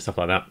behind you, stuff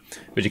like that,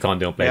 which you can't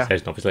do on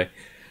PlayStation, obviously.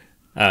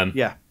 So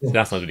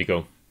that sounds really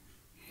cool.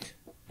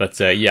 But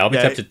I'll be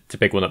tempted to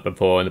pick one up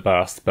before in the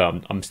past,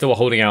 but I'm still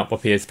holding out for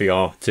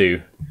PSVR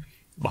 2.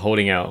 I'm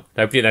holding out.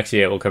 Hopefully next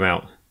year it will come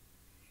out.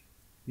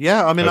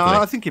 Yeah, I mean,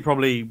 I think it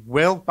probably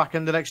will back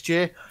end of next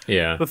year.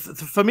 Yeah. But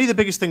for me, the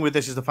biggest thing with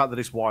this is the fact that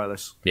it's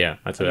wireless. Yeah,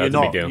 that's a big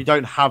deal. You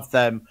don't have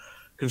them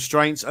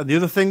constraints. And the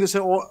other thing that's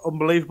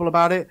unbelievable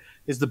about it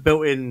is the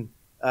built-in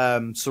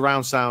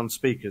surround sound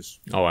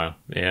speakers. Oh, wow.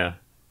 Yeah.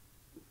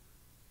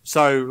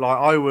 So, like,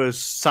 I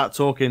was sat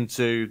talking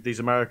to these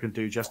American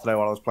dudes yesterday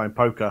while I was playing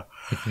poker.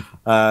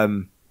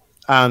 And,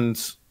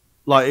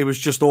 like, it was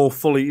just all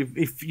fully...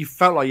 If you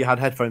felt like you had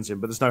headphones in,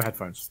 but there's no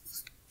headphones.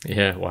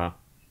 Yeah, wow.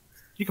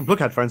 You can plug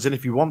headphones in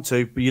if you want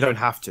to, but you don't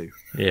have to.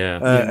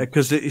 Yeah.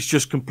 Because it's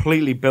just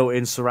completely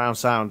built-in surround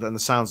sound, and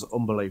the sound's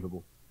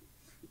unbelievable.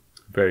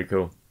 Very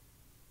cool.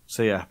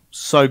 So, yeah,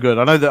 so good.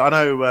 I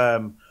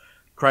know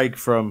Craig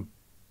from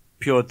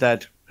Pure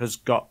Dead has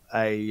got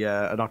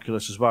an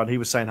Oculus as well, and he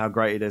was saying how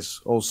great it is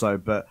also.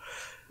 But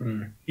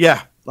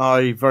yeah,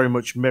 I very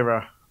much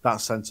mirror that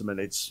sentiment.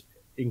 It's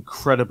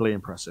incredibly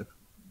impressive.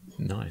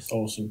 Nice.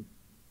 Awesome.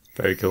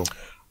 Very cool.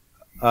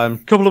 A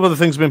couple of other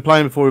things I've been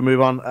playing before we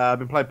move on. I've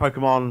been playing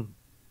Pokemon,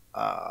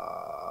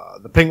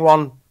 the pink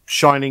one,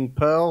 Shining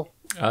Pearl.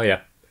 Oh,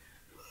 yeah.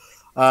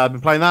 I've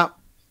been playing that.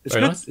 It's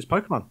very good. Nice. It's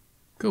Pokemon.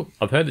 Cool.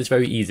 I've heard it's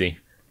very easy.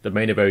 They've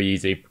made it very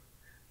easy.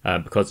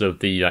 Because of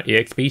the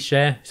EXP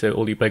share, so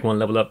all your Pokemon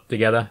level up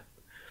together.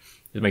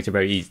 It makes it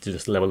very easy to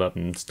just level up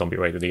and stomp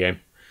your way through the game.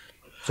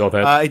 So I've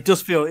heard. It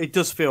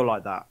does feel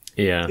like that.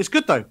 Yeah, it's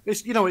good though.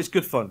 It's it's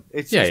good fun.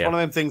 It's one of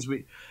them things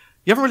you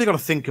haven't really got to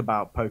think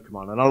about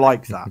Pokemon, and I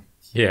like that.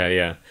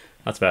 yeah,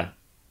 that's fair.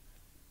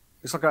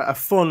 It's like a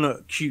fun,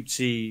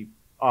 cutesy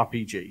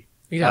RPG.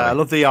 Yeah, I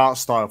love the art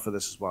style for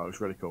this as well.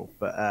 It's really cool.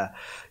 But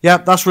yeah,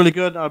 that's really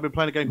good. I've been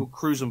playing a game called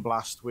Cruise and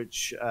Blast,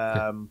 which.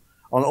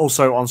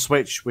 Also on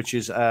Switch, which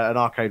is an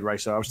arcade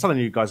racer. I was telling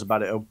you guys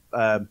about it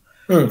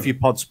a few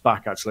pods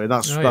back, actually. And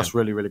that's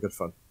really, really good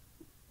fun.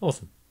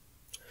 Awesome.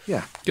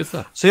 Yeah. Good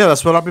stuff. So, yeah,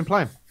 that's what I've been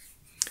playing.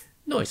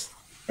 Nice.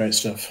 Great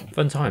stuff.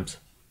 Fun times.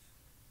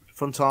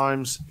 Fun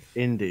times,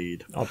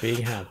 indeed. I'll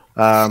be had.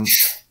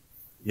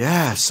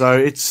 Yeah, so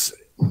it's...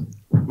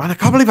 Man, I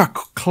can't believe how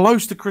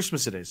close to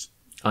Christmas it is.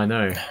 I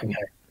know.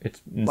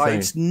 It's insane. Like,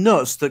 it's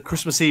nuts that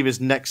Christmas Eve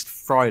is next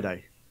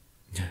Friday.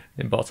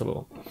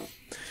 Impossible.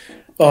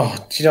 Oh,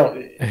 do you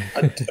know?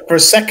 For a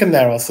second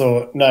there, I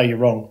thought, no, you're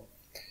wrong,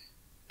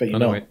 but you're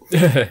not.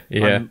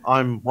 Yeah,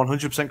 I'm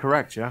 100%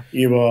 correct. Yeah,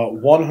 you are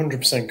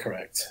 100%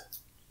 correct.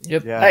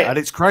 Yep. Yeah, and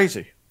it's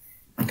crazy.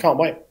 Can't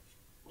wait.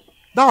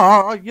 No,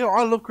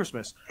 I love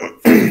Christmas.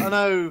 I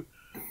know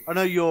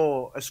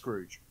you're a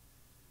Scrooge.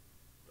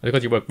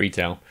 Because you work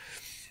retail.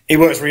 He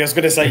works retail. I was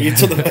going to say, you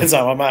took the words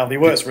out of my mouth. He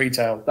works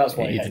retail. That's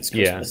why he hates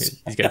Christmas. Yeah,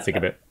 he's getting sick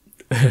of it.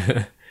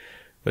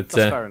 But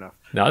that's fair enough.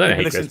 No, I don't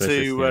hate Christmas. I've been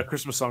listening to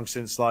Christmas songs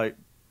since like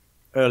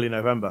early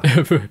November.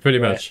 Pretty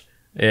much.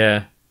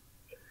 Yeah.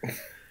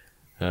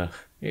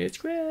 It's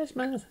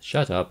Christmas.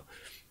 Shut up.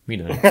 We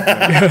know.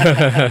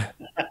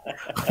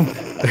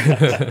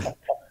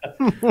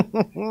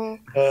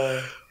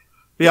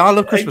 Yeah, I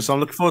love Christmas. I'm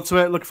looking forward to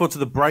it. Looking forward to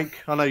the break.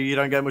 I know you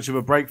don't get much of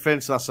a break,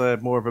 Vince. That's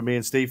more of a me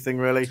and Steve thing,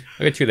 really.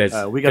 I get 2 days.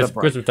 We get a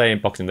break. Christmas Day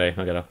and Boxing Day.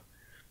 I get off.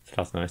 So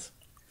that's nice.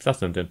 So that's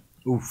something.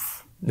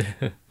 Oof.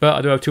 But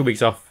I do have 2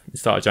 weeks off.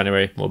 Start of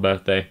January, more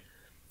birthday.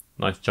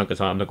 Nice chunk of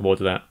time. I'm looking forward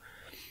to that.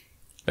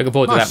 Looking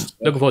forward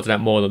to that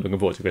more than looking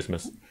forward to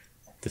Christmas.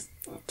 Just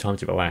time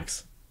to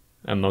relax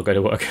and not go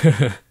to work.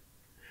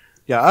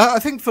 Yeah, I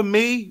think for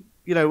me,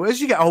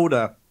 as you get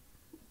older,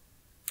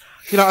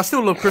 I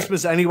still love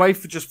Christmas anyway,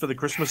 for the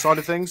Christmas side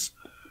of things.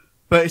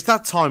 But it's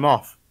that time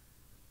off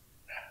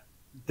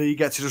that you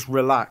get to just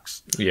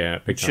relax,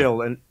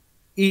 chill, and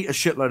eat a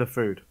shitload of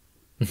food.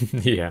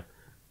 Yeah.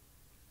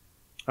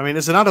 I mean,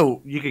 as an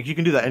adult, you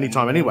can do that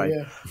anytime anyway.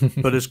 Yeah.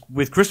 But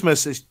with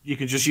Christmas, you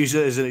can just use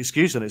it as an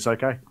excuse, and it's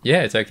okay.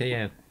 Yeah, it's okay.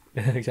 Yeah,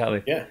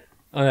 exactly. Yeah.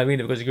 Oh, I mean,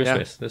 because of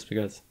Christmas. That's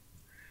because.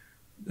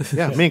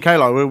 Yeah, me and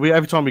Kayla, we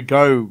every time we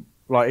go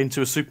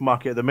into a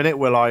supermarket at the minute,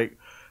 we're like,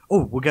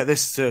 oh, we'll get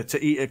this to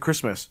eat at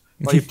Christmas.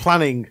 Like you're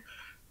planning,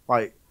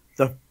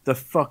 the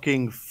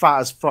fucking fat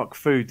as fuck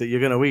food that you're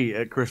going to eat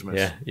at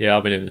Christmas. Yeah,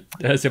 I've been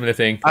in a similar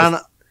thing. And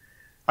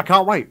I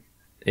can't wait.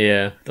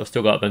 Yeah, I've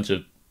still got a bunch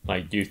of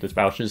useless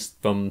vouchers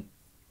from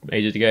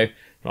ages ago.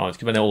 Oh, it's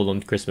spend it all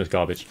on Christmas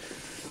garbage.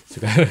 So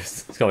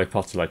it's got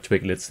pots of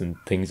Twiglets and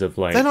things of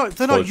They're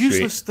not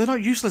useless. They're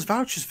not useless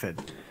vouchers, Finn.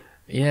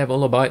 Yeah, but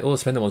all I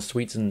spend them on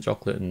sweets and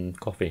chocolate and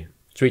coffee.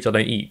 Sweets I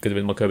don't eat because I'm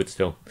in my cupboard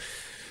still.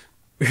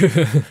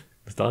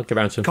 I'll get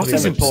around to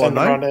coffee's important,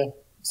 though.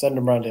 Send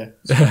them around here.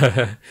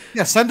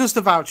 Yeah, send us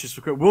the vouchers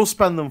for We'll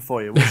spend them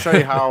for you. We'll show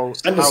you how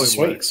send us the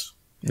sweets.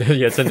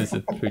 Yeah, send us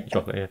the sweet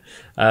chocolate.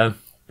 Yeah,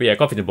 but yeah,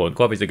 coffee's important.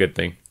 Coffee's a good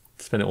thing.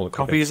 Spend it all on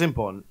coffee. Coffee is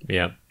important.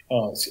 Yeah.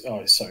 Oh,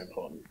 it's so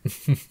important.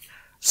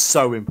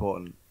 So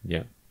important.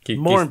 Yeah.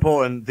 More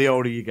important the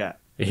older you get.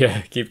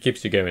 Yeah,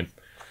 keeps you going.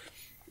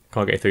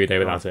 Can't get through your day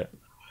without it.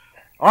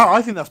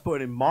 I think that's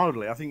putting it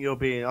mildly. I think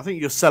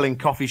you're selling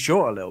coffee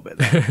short a little bit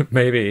there.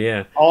 Maybe,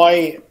 yeah.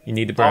 You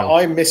need the brown.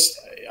 I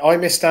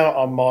missed out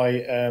on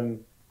my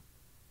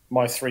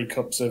my 3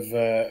 cups of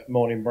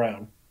morning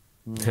brown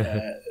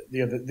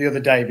the other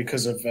day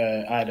because of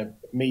I had a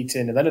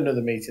meeting and then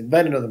another meeting,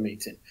 then another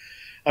meeting,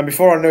 and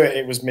before I knew it,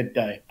 it was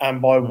midday.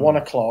 And by 1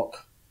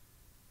 o'clock,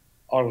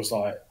 I was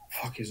like,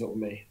 "Fuck is up with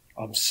me?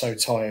 I'm so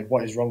tired.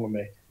 What is wrong with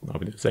me?" I'll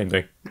be doing the same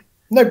thing.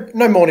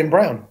 No morning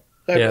brown.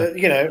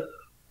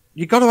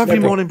 You got to have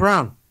your morning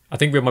brown. I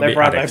think we might be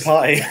brown, addicts. no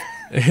party.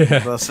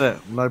 That's it.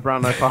 No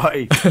brown, no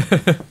party.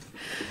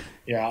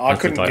 Yeah, I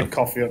couldn't give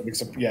coffee up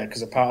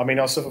because I mean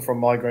I suffer from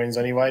migraines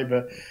anyway,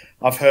 but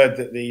I've heard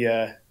that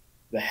the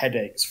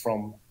headaches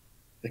from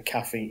the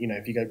caffeine,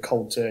 if you go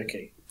cold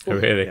turkey. Oh,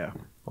 really? Yeah.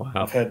 Wow.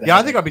 I've heard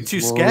I think I'd be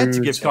too scared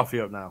to give coffee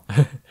up now.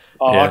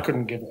 I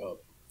couldn't give it up.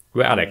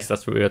 We're addicts.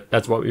 That's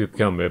what we've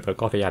become. We're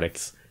coffee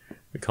addicts.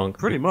 We can't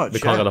pretty much. We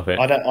can't get off it.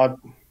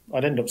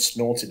 I'd end up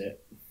snorting it.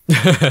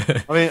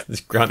 I mean,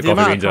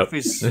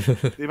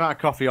 the amount of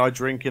coffee I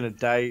drink in a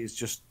day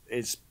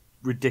it's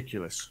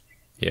ridiculous.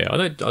 Yeah,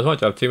 I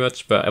don't have too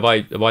much, but if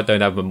I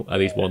don't have at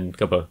least 1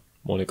 cup of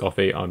morning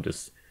coffee, I'm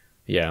just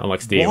I'm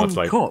like Steve.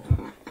 One cup.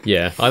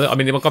 Yeah, I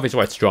mean my coffee's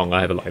quite strong.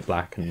 I have it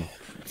black and.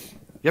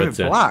 You have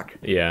it black.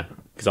 Yeah,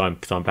 because I'm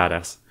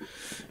badass.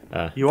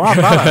 You are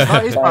badass.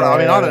 That is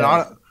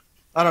badass.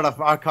 I mean,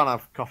 I can't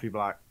have coffee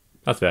black.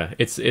 That's fair.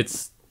 It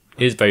is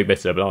very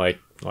bitter, but I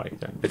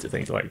like bitter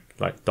things like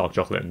dark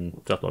chocolate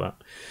and stuff like that.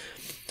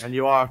 And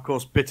you are, of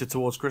course, bitter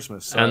towards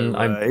Christmas. So, and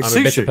I'm a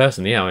bitter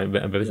person. Yeah, I'm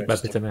a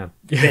bitter man.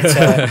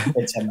 Bitter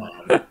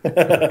man.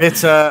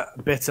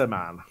 bitter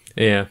man.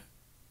 Yeah.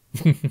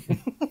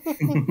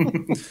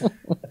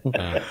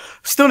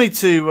 Still need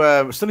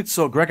to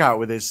sort Greg out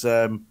with his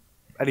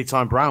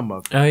Anytime Brown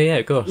mug. Oh yeah,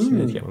 of course. You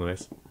need to get one of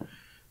those.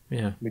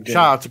 Yeah.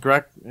 Shout out to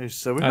Greg.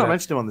 We've not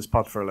mentioned him on this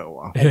pod for a little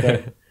while. Hi,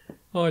 Dad.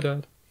 Hi,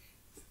 Dad.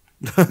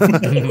 Hi.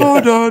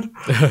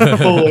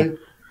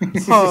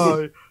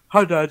 Hi.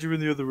 Hi, Dad. You're in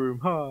the other room.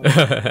 Hi.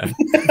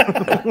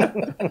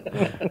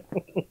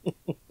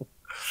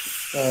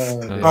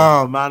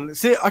 Oh man,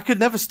 see, I could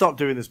never stop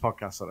doing this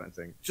podcast. I don't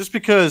think, just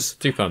because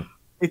too fun.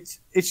 It's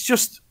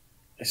just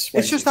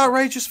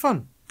outrageous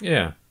fun.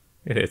 Yeah,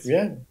 it is.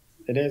 Yeah,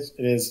 it is.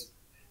 It is.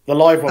 The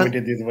live one we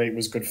did the other week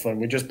was good fun.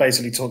 We just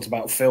basically talked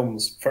about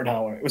films for an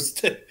hour. It was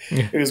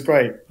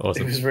great.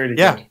 Awesome. It was really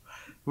good.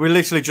 We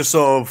literally just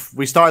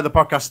we started the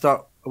podcast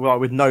up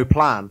with no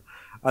plan,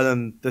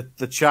 and then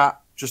the chat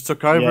just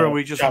took over and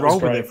we just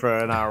rolled with it for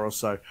an hour or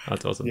so.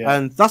 That's awesome. Yeah.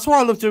 And that's why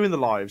I love doing the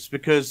lives,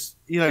 because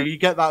you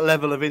get that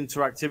level of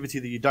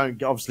interactivity that you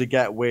don't obviously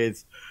get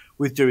with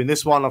doing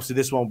this one. Obviously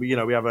this one, we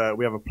have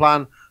a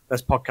plan.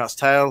 There's Podcast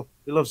Tail.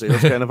 He loves it. He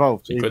loves getting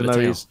involved, even though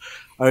he's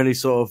only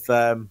sort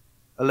of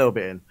a little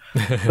bit in.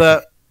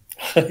 But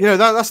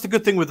that's the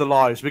good thing with the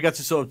lives. We get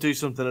to sort of do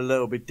something a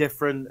little bit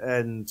different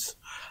and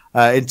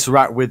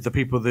interact with the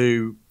people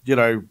who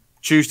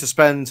choose to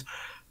spend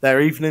their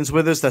evenings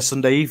with us, their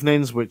Sunday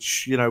evenings,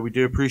 which we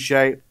do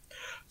appreciate.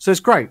 So it's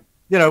great.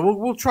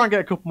 We'll try and get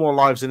a couple more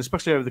lives in,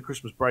 especially over the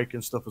Christmas break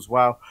and stuff as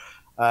well.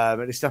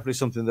 And it's definitely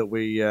something that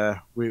we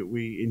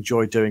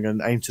enjoy doing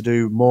and aim to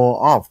do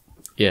more of.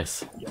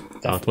 Yes,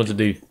 I want to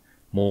do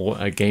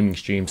more gaming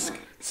streams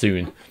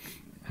soon.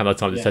 Haven't had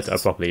time to set it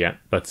up properly yet,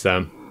 but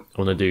I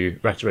want to do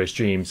retro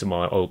streams of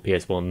my old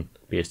PS1,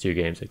 PS2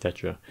 games,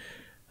 etc.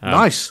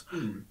 Nice.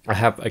 I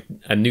have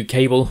a new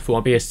cable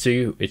for my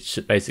PS2, which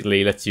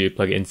basically lets you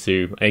plug it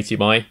into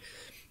HDMI,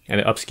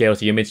 and it upscales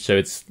the image so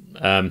it's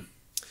a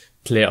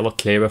lot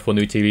clearer for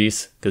new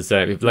TVs. Because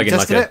if you plug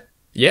in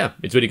Yeah,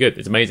 it's really good.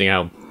 It's amazing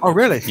how. Oh,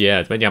 really? Yeah,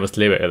 it's amazing how much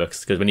clearer it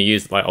looks. Because when you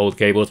use like old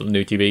cables on the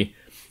new TV,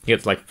 it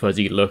gets like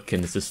fuzzy look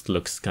and it just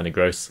looks kind of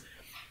gross.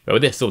 But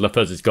with this, all the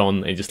fuzz is gone,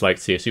 and you just like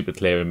see a super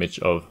clear image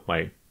of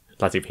like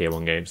classic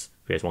PS1 games.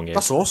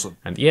 That's awesome.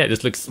 And yeah, it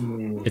just looks.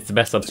 It's the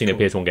best I've seen a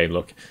PS1 game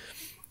look.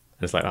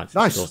 And it's like that.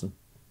 Nice. Awesome.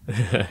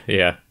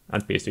 Yeah,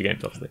 and PS2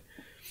 games obviously.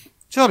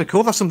 So that'd be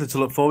cool. That's something to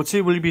look forward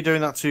to. Will you be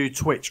doing that to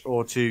Twitch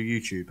or to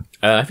YouTube?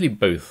 Actually,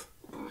 both.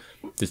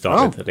 To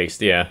start with, at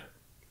least. Yeah.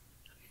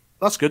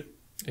 That's good.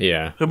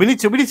 Yeah. So we need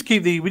to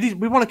keep we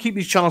want to keep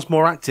these channels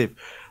more active.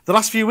 The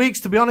last few weeks,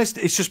 to be honest,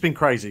 it's just been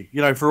crazy.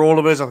 You know, for all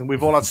of us, I think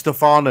we've all had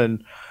stuff on,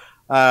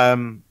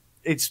 and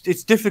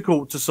it's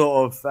difficult to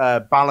sort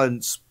of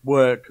balance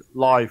work,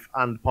 life,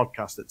 and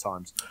podcast at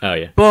times. Oh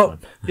yeah. But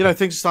you know,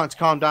 things are starting to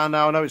calm down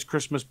now. I know it's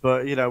Christmas,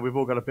 but you know, we've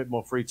all got a bit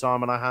more free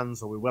time on our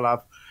hands, or we will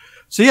have.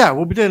 So yeah,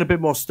 we'll be doing a bit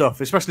more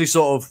stuff, especially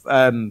sort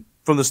of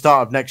from the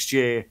start of next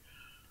year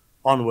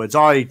onwards.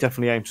 I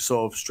definitely aim to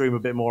sort of stream a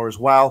bit more as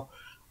well.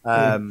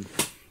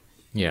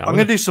 Yeah, I'm going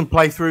to do some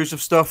playthroughs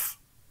of stuff,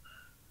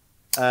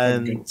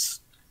 and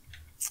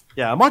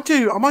yeah, I might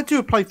do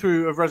a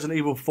playthrough of Resident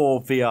Evil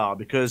 4 VR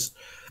because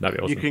that'd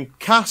be awesome. You can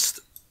cast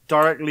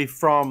directly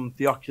from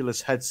the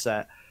Oculus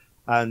headset,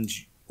 and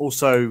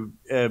also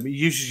it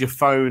uses your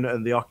phone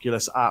and the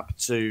Oculus app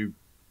to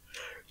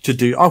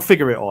do. I'll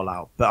figure it all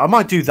out, but I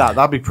might do that.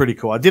 That'd be pretty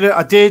cool. I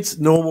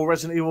did normal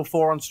Resident Evil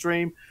 4 on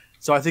stream,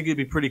 so I think it'd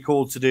be pretty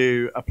cool to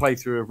do a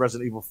playthrough of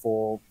Resident Evil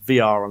 4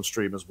 VR on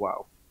stream as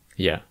well.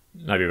 Yeah,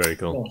 that'd be very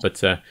cool.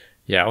 But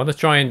yeah, I want to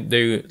try and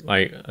do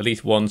like at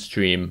least one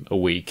stream a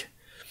week.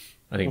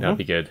 I think that'd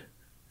be good.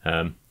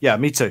 Yeah,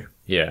 me too.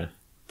 Yeah.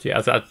 So yeah,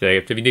 I'd say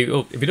if we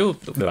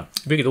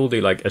could all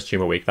do like a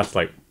stream a week, that's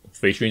like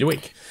 3 streams a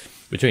week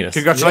between us.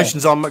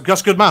 Congratulations on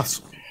that's good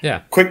maths.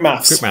 Yeah. Quick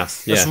maths.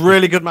 Yeah. That's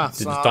really good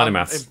maths.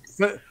 Dynamaths.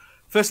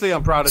 Firstly,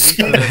 I'm proud of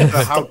you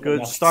for how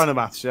good Steiner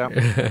maths. Yeah.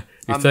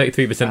 It's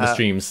 33% of the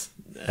streams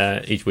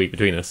each week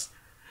between us.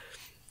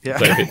 Yeah.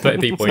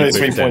 33 points.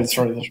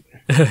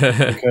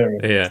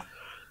 Yeah.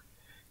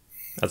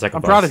 That's like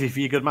I'm proud of you for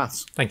your good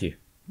maths. Thank you.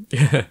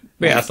 Yeah,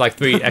 that's like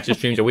 3 extra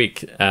streams a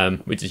week,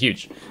 which is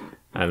huge.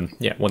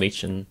 Yeah, 1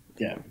 each, and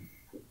yeah.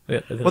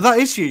 Well, that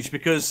is huge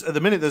because at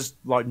the minute there's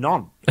like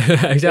none.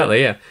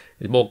 Exactly. Yeah,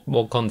 there's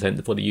more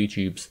content for the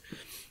YouTubes.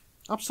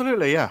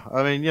 Absolutely. Yeah.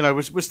 I mean, you know,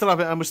 we're still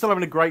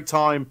having a great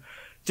time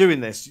doing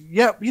this.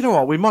 Yeah. You know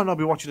what? We might not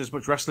be watching as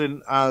much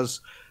wrestling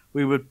as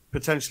we would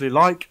potentially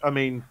like. I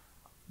mean,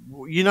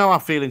 you know our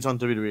feelings on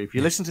WWE. If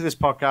you listen to this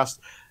podcast,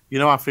 you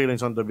know our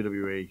feelings on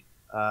WWE.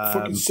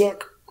 Fucking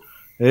suck.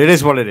 It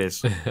is what it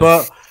is.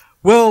 But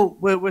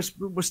we're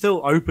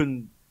still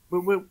open.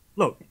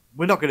 Look,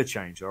 we're not going to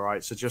change. All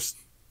right. So just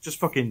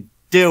fucking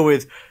deal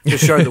with the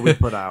show that we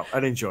put out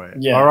and enjoy it.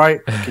 Yeah. All right.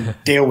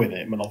 Deal with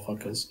it,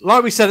 motherfuckers.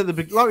 Like we said at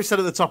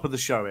the top of the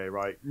show here,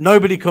 right?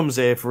 Nobody comes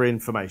here for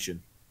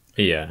information.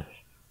 Yeah.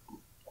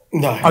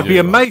 No. I'd be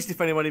amazed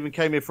if anyone even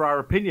came here for our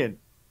opinion.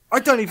 I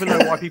don't even know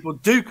why people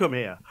do come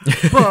here,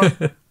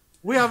 but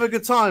we have a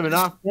good time, and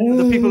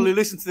the people who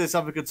listen to this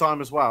have a good time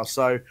as well.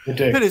 So,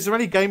 Phil, is there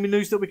any gaming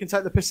news that we can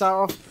take the piss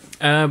out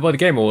of? Well, the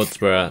Game Awards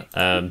were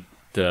a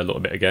little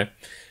bit ago.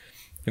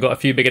 We've got a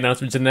few big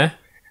announcements in there.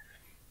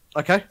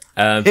 Okay.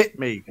 Hit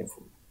me.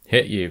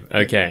 Hit you.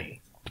 Okay.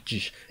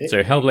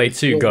 So Hellblade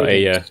 2 got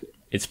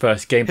its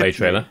first gameplay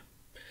trailer,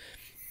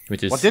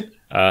 which is what did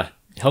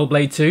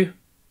Hellblade 2,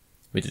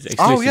 which is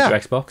exclusive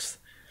to Xbox.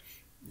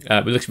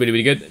 It looks really,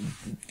 really good.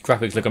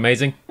 Graphics look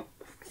amazing.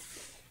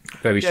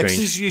 Very strange.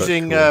 It's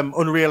using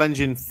cool. Unreal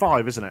Engine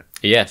 5, isn't it?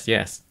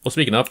 Yes. Well,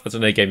 speaking of, that's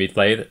another game we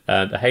played.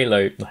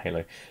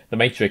 The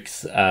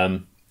Matrix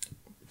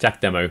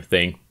Jack demo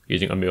thing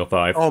using Unreal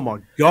 5. Oh my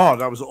god,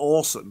 that was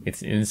awesome!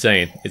 It's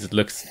insane.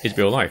 It's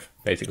real life,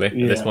 basically, at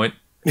this point.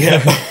 Yeah.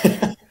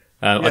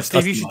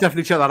 Steve, you should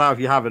definitely check that out if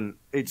you haven't.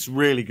 It's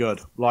really good.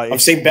 Like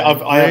I've seen,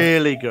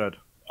 really good.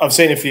 I've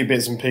seen a few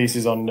bits and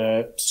pieces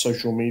on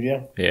social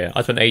media. Yeah,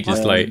 I spent ages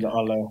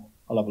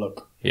I'll have a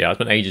look. Yeah, I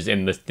spent ages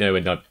in this,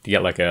 when you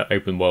get like an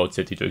open world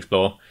city to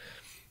explore.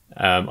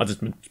 I just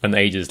spent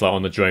ages like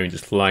on the drone,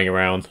 just flying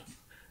around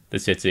the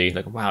city.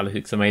 Like, wow, this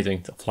looks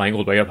amazing! Flying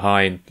all the way up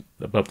high and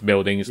above the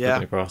buildings,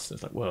 looking across.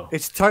 It's like, whoa!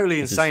 It's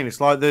totally insane.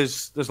 It's like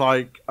there's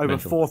like over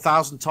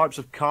 4,000 types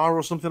of car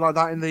or something like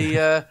that in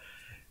the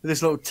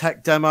this little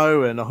tech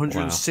demo, and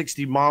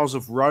 160 miles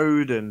of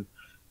road, and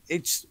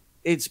it's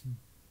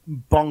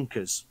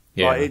bonkers.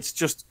 Yeah. Like, it's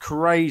just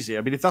crazy.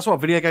 I mean, if that's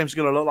what video games are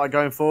going to look like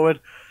going forward,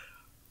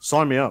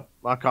 sign me up.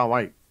 I can't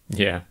wait.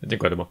 Yeah, it's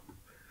incredible.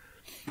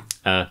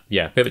 Yeah,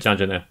 bit of a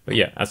challenge in there, but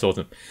yeah, that's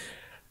awesome.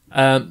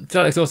 So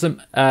that's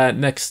awesome.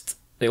 Next,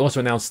 they also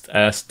announced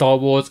Star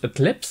Wars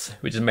Eclipse,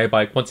 which is made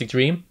by Quantic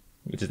Dream,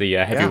 which is the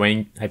Heavy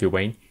Rain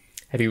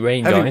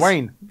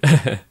guys.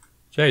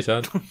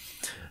 Jason.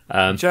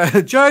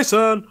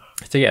 Jason.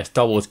 So yeah,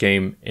 Star Wars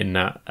game in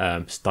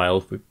that style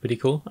would be pretty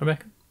cool, I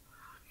reckon.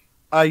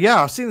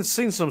 Yeah, I've seen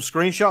some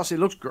screenshots. It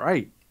looks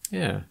great.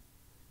 Yeah,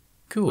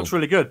 cool. Looks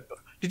really good.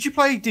 Did you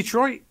play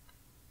Detroit?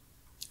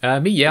 I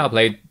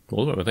played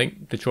all of them. I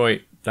think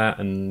Detroit, that,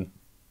 and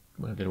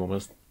whatever the other one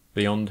was,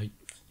 Beyond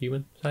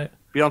Human. Say it.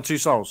 Beyond Two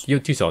Souls.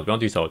 Beyond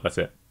Two Souls. That's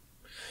it.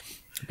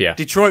 Yeah.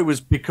 Detroit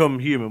was Become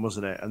Human,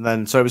 wasn't it? And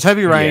then so it was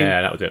Heavy Rain.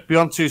 Yeah, that was it.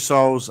 Beyond Two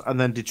Souls, and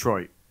then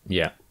Detroit.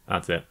 Yeah,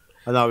 that's it.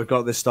 And now we've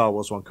got this Star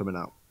Wars one coming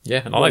out.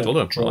 Yeah, and I liked all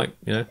of them. I like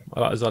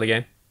the Zelda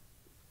game.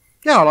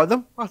 Yeah, I like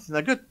them. I think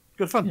they're good.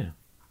 Good fun. Yeah.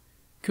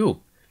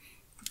 Cool.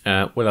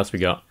 What else we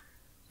got?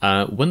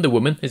 Wonder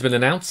Woman has been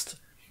announced.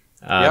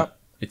 Yep.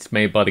 It's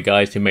made by the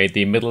guys who made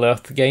the Middle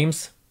Earth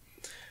games.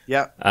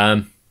 Yeah.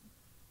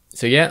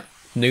 So yeah,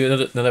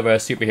 another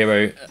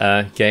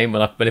superhero game.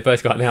 When it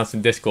first got announced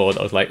in Discord,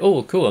 I was like,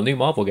 "Oh, cool, a new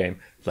Marvel game."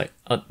 It's like,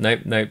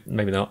 no,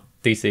 maybe not.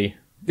 DC.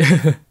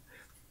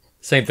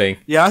 Same thing.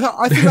 Yeah,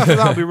 I think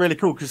that would be really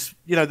cool because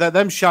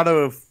them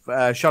Shadow of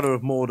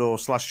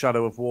Mordor /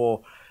 Shadow of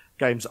War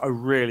games are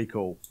really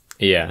cool.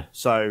 Yeah.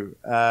 So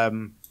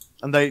and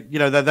they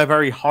they're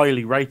very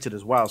highly rated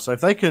as well. So if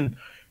they can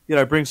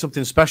bring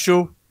something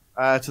special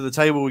to the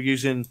table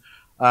using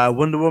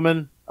Wonder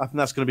Woman, I think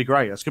that's going to be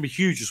great. It's going to be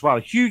huge as well.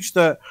 Huge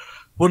that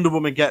Wonder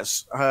Woman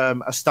gets a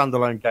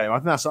standalone game.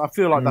 I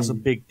feel like that's a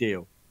big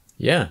deal.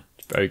 Yeah,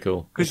 it's very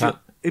cool. Because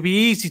it'd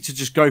be easy to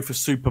just go for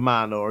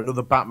Superman or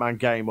another Batman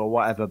game or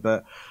whatever,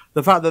 but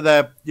the fact that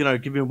they're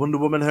giving Wonder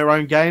Woman her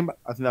own game,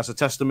 I think that's a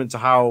testament to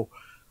how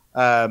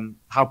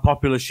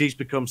popular she's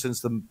become since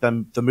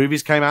the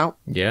movies came out.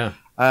 Yeah,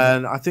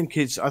 and I think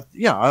I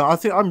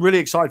think I'm really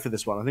excited for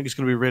this one. I think it's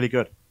going to be really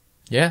good.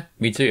 Yeah,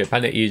 me too.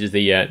 Apparently it uses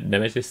the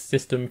Nemesis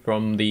system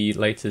from the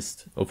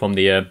latest, or from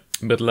the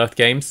Middle Earth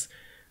games,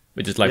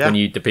 which is like when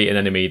you defeat an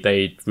enemy,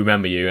 they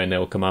remember you and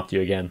they'll come after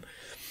you again.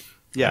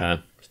 Yeah.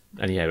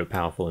 And yeah, we're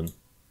powerful, and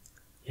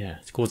yeah,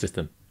 it's a cool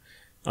system.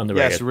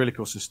 Underrated. Yeah, it's a really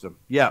cool system.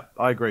 Yeah,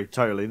 I agree,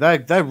 totally.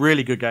 They're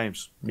really good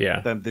games. Yeah.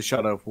 The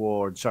Shadow of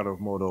War and Shadow of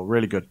Mordor,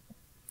 really good.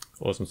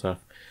 Awesome stuff.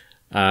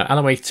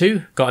 Alan Wake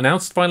 2 got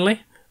announced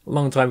finally, a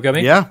long time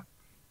coming. Yeah.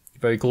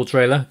 Very cool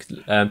trailer.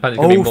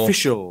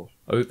 Official.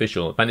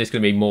 Apparently it's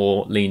going to be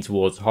more lean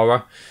towards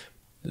horror,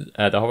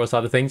 the horror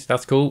side of things.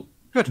 That's cool.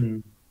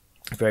 Good.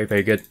 Very,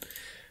 very good.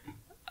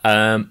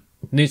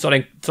 New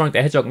Sonic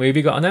the Hedgehog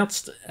movie got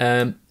announced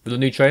with a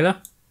new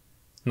trailer.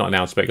 Not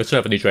announced, but it got straight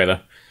up a new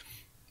trailer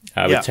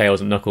with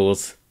Tails and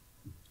Knuckles.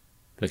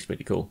 Looks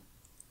pretty cool.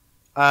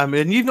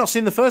 And you've not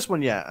seen the first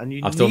one yet,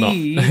 and I've still not.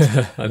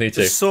 I need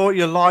to sort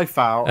your life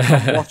out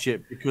and watch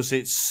it because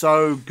it's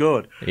so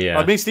good.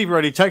 Yeah. Me and Steve were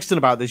already texting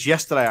about this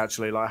yesterday,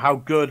 actually, like how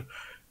good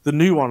the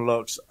new one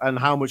looks and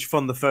how much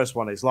fun the first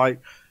one is.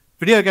 Like,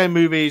 video game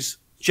movies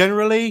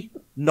generally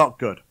not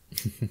good.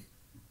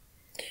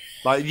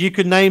 Like, you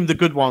could name the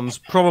good ones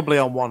probably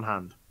on one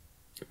hand.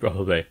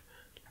 Probably.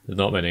 There's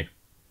not many.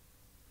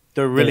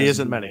 There really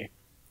isn't many.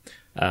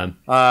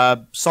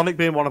 Sonic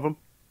being one of them.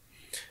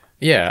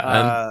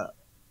 Yeah.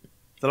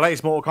 The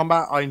latest Mortal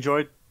Kombat I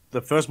enjoyed. The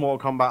first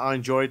Mortal Kombat I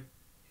enjoyed.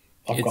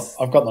 I've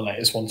got the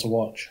latest one to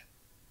watch.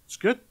 It's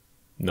good.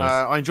 Nice.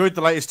 I enjoyed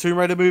the latest Tomb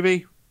Raider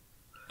movie.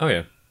 Oh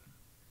yeah.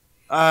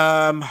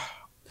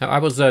 I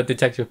was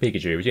Detective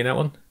Pikachu. Was you in that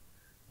one?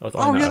 That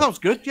was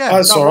good. Yeah,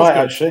 that's all right.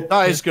 Actually,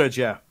 that is good.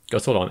 Yeah.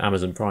 Got sold on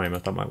Amazon Prime. I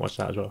thought I might watch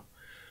that as well.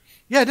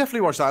 Yeah,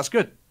 definitely watch that. It's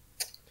good.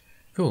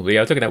 Cool. Yeah,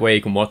 I was looking at where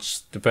you can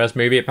watch the first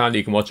movie. Apparently,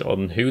 you can watch it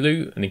on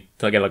Hulu, and you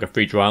can get like a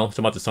free trial.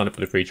 So I might have to sign up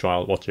for the free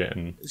trial, watch it,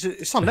 and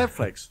it's on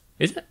Netflix.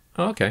 Is it?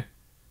 Oh, okay.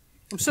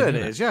 I'm certain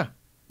it is. Yeah.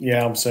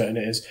 Yeah, I'm certain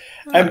it is.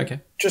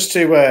 Okay. Just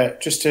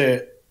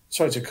to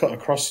sorry to cut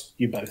across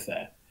you both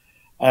there.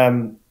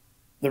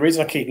 The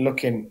reason I keep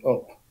looking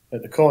up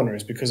at the corner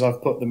is because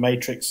I've put the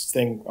Matrix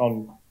thing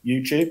on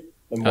YouTube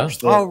and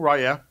watched Oh,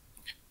 right, yeah.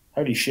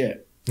 Holy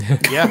shit.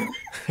 Yeah.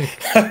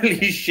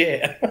 Holy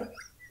shit.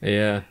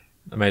 Yeah.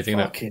 Amazing,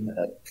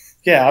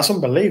 yeah, that's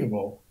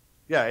unbelievable.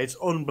 Yeah, it's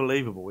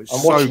unbelievable. It's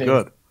so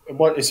good.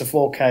 It's a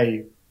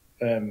 4K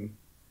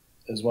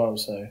as well,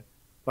 so...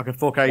 Like a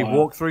 4K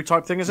walkthrough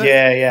type thing, is it?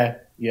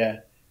 Yeah.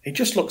 It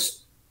just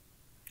looks...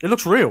 It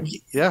looks real.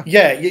 Yeah.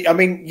 Yeah, I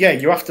mean,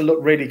 you have to look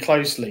really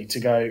closely to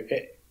go...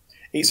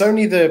 It's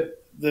only the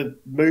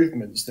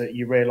movements that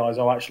you realise,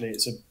 actually,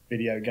 it's a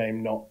video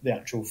game, not the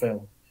actual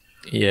film.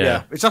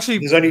 Yeah. It's actually...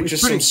 There's only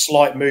just some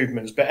slight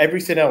movements, but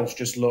everything else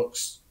just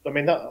looks... I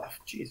mean,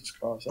 Jesus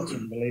Christ, that's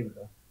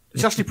unbelievable.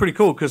 It's actually pretty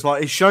cool because,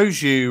 like, it shows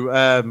you,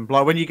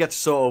 like, when you get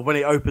to when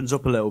it opens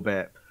up a little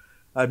bit,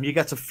 you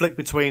get to flick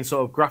between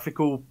sort of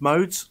graphical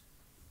modes.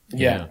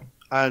 Yeah.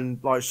 And,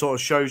 like, sort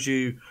of shows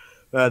you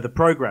the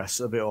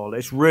progress of it all.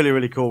 It's really,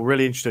 really cool,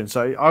 really interesting.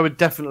 So I would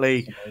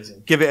definitely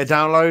give it a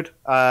download.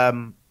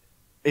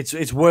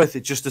 It's worth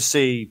it just to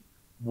see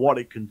what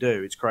it can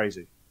do. It's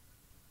crazy.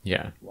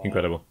 Yeah,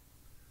 incredible.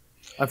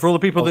 And for all the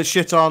people that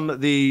shit on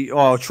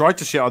tried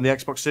to shit on the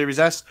Xbox Series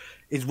S,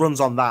 it runs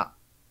on that.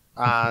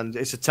 And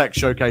it's a tech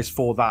showcase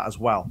for that as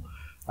well.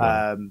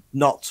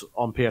 Not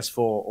on PS4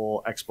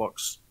 or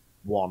Xbox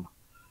One.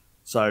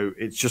 So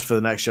it's just for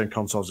the next gen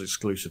consoles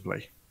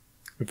exclusively.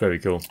 Very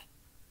cool.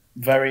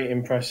 Very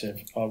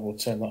impressive. I will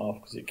turn that off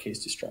because it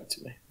keeps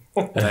distracting me.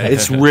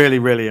 It's really,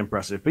 really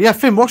impressive. But yeah,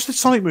 Finn, watch the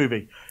Sonic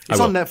movie. It's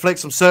on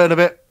Netflix, I'm certain of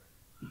it.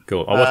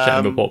 Cool. I'll watch it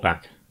and report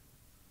back.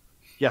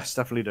 Yes,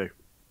 definitely do.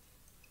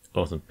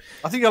 Awesome.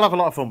 I think you'll have a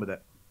lot of fun with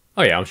it.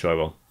 Oh yeah, I'm sure I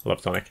will. I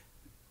love Sonic.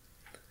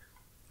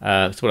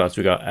 So what else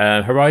we got?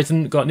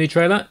 Horizon got a new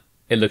trailer.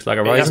 It looks like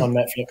Horizon. It's on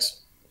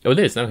Netflix. Oh, it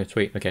is? Okay,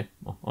 sweet. Okay,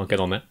 I'll get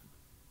on that.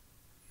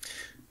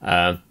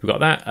 We've got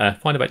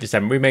that. Final Fantasy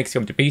 7 Remake's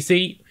coming to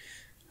PC.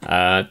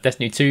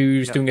 Destiny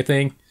 2's doing a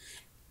thing.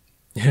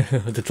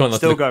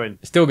 Still going.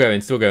 Still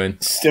going.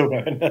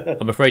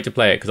 I'm afraid to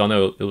play it because I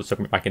know it'll suck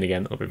me back in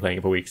again. I've been playing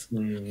it for weeks.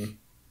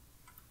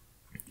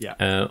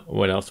 Yeah.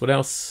 What else?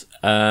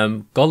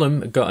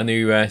 Gollum got a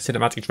new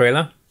cinematic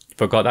trailer.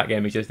 Forgot that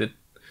game existed.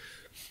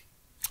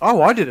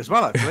 Oh, I did as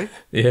well, actually.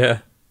 Yeah.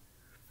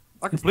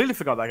 I completely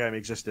forgot that game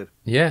existed.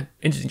 Yeah,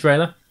 interesting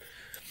trailer.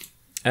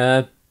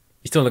 It's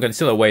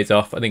still a ways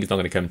off. I think it's not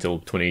going to come until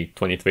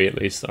 2023 at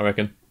least, I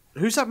reckon.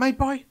 Who's that made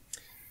by?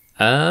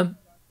 I'm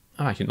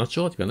actually not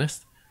sure, to be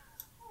honest.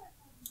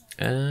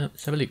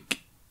 Let's have a look.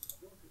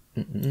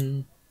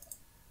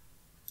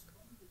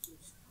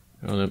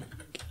 Hold on.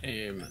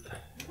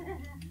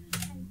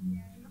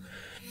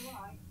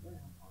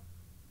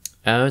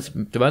 It's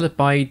developed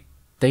by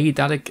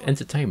Daedalic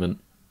Entertainment.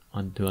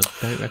 I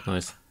don't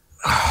recognise.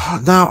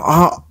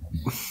 Now,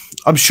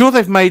 I'm sure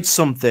they've made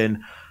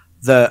something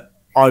that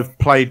I've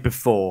played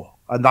before,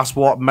 and that's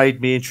what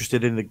made me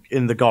interested in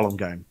the Gollum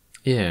game.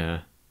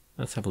 Yeah,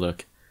 let's have a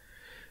look.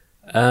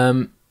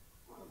 Look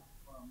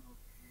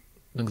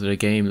at the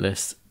game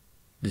list.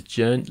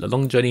 The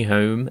Long Journey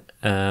Home,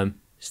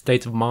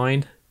 State of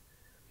Mind,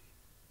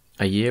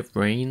 A Year of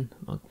Rain.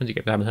 When did you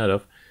get that? I haven't heard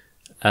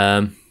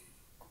of.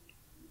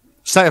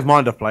 State of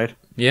Mind I've played.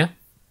 Yeah?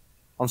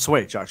 On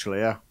Switch, actually,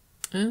 yeah.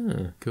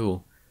 Ah,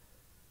 cool.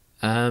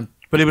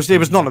 But it was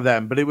none of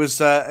them, but it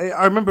was,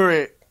 I remember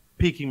it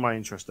piquing my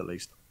interest at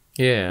least.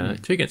 Yeah,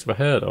 two games I've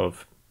heard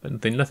of,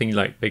 but nothing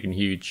like big and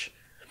huge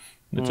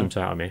that jumps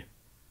out at me.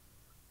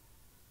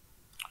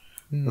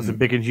 Nothing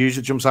big and huge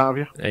that jumps out of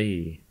you?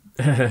 Hey.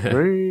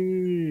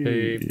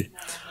 Hey.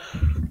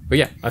 But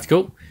yeah, that's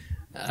cool.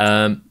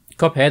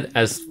 Cuphead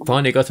has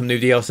finally got some new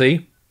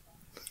DLC.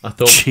 I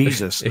thought,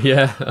 Jesus.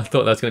 Yeah, I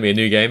thought that's going to be a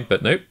new game,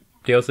 but nope,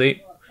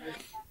 DLC.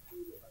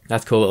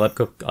 That's cool. I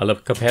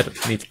love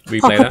Cuphead. Need to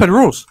replay that. Cuphead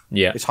rules.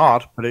 Yeah, it's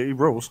hard, but it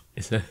rules.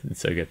 It's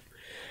so good.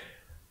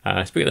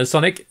 Speaking of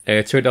Sonic,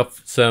 showed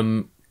off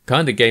some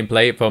kind of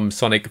gameplay from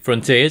Sonic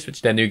Frontiers, which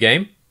is their new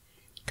game,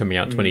 coming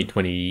out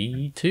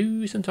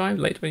 2022 sometime,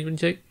 late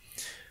 2022.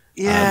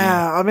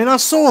 Yeah, I mean, I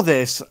saw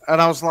this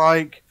and I was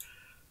like,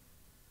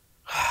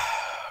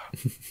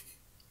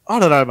 I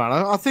don't know, man.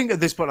 I think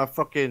at this point I've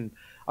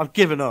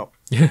given up.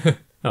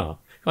 Oh,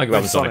 I give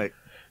up on Sonic.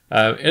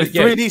 With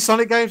 3D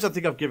Sonic games, I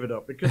think I've given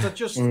up because they're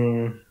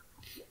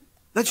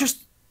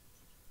just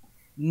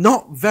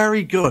not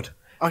very good.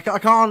 I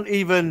can't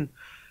even,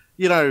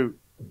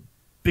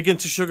 begin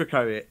to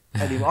sugarcoat it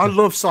anymore. I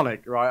love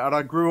Sonic, right? And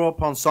I grew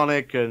up on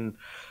Sonic and,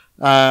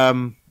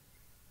 all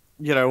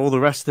the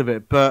rest of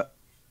it. But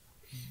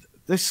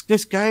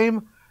this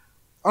game,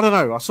 I don't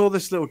know. I saw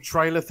this little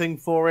trailer thing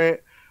for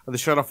it, and they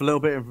showed off a little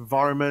bit of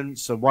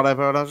environments and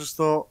whatever, and I just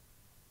thought,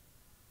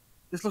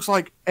 this looks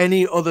like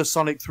any other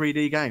Sonic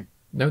 3D game.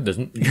 No, it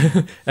doesn't.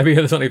 Every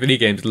other Sonic 3D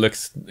game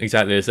looks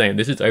exactly the same.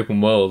 This is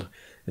open world.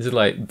 This is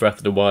like Breath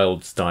of the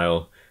Wild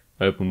style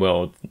open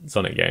world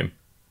Sonic game.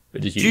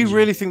 But just Do you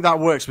really think that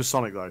works with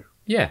Sonic, though?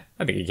 Yeah,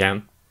 I think you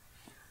can.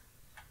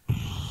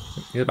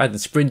 You imagine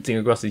sprinting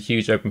across a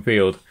huge open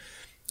field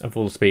at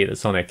full speed at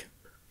Sonic.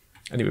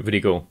 I think it would be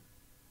pretty cool.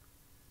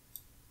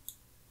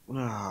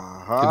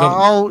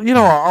 I'll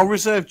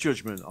reserve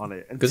judgment on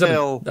it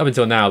until... Up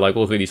until now, like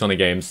all 3D Sonic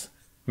games,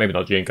 maybe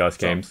not Dreamcast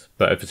games,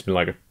 but if it's been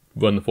like a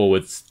run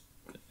forwards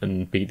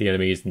and beat the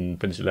enemies and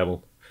finish the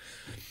level.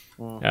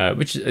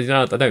 Which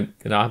I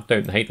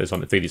don't hate those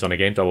 3D Sonic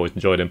games. I've always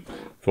enjoyed them.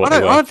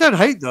 I don't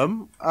hate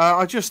them.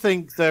 I just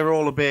think they're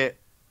all a bit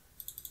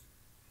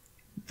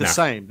the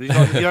same. You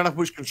don't have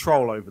much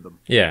control over them.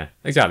 Yeah,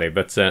 exactly.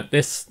 But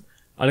this,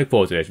 I look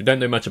forward to this. We don't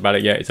know much about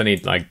it yet. It's only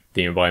like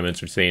the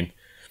environments we've seen.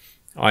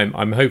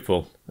 I'm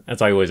hopeful,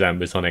 as I always am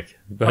with Sonic.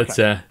 But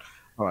all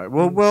right.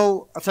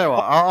 Well, I'll tell you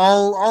what.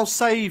 I'll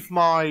save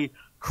my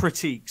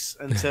critiques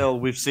until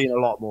we've seen a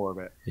lot more of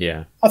it.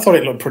 Yeah, I thought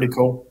it looked pretty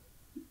cool.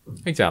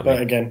 Exactly.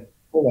 But again,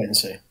 we'll wait and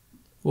see.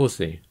 We'll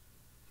see.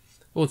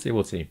 What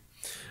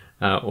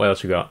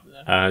else we got?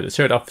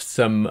 Showed off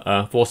some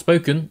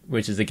Forspoken,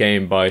 which is a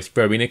game by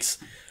Square Enix.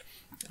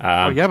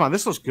 Yeah, man,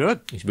 this looks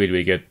good. It's really,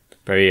 really good.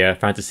 Very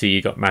fantasy.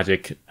 You got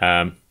magic.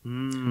 Stuff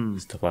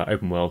like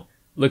open world.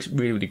 Looks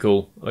really, really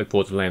cool. I look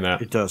forward to playing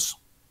that. It does.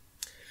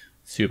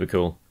 Super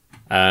cool.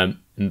 And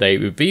they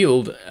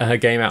revealed a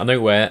game out of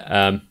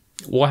nowhere,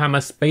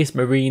 Warhammer Space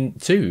Marine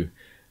 2.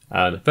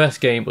 The first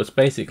game was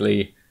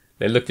basically,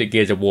 they looked at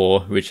Gears of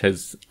War, which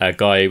has a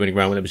guy running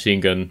around with a machine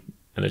gun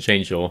and a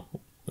chainsaw,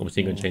 or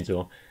machine gun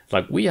chainsaw. It's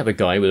like, we have a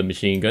guy with a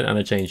machine gun and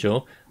a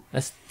chainsaw.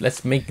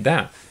 Let's make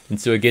that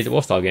into a Gears of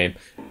War style game.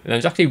 And it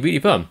was actually really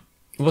fun.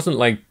 It wasn't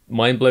like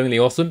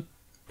mind-blowingly awesome,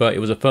 but it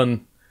was a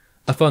fun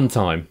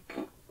time.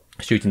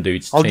 Shooting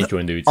dudes,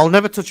 chainsawing dudes. I'll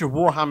never touch a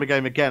Warhammer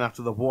game again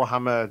after the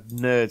Warhammer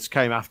nerds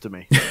came after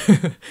me.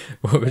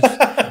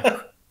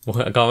 What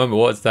I can't remember.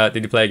 What's that?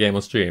 Did you play a game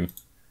on stream?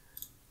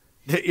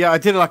 Yeah, I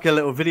did like a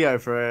little video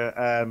for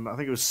I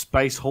think it was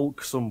Space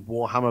Hulk, some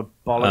Warhammer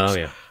bollocks. Oh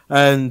yeah.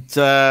 And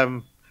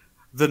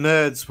the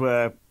nerds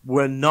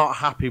were not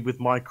happy with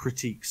my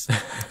critiques.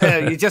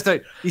 You just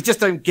don't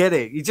get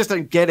it. You just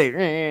don't get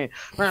it.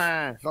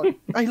 Like,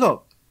 hey,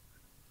 look,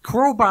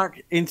 crawl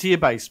back into your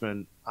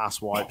basement,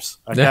 ass wipes.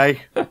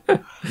 Okay,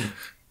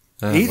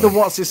 eat the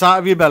what's it's out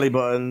of your belly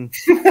button.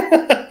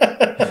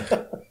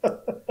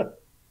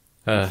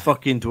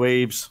 Fucking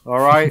dweebs. All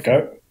right,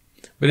 go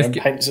and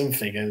paint some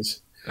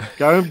figures.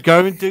 Go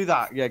and do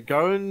that. Yeah,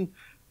 go and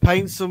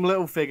paint some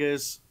little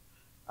figures,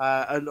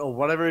 or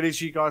whatever it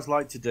is you guys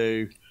like to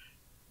do.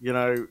 You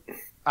know,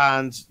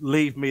 and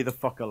leave me the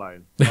fuck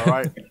alone. All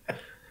right.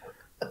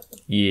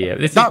 Yeah,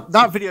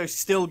 that video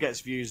still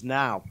gets views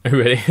now.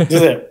 Really? Does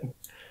it?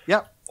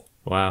 Yep.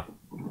 Wow.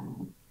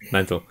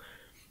 Mental.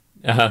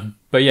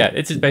 But yeah,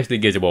 it's just basically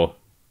Gears of War,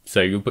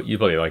 so you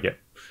probably like it.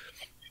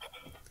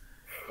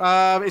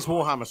 It's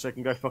Warhammer, so it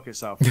can go fuck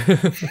itself.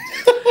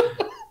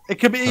 It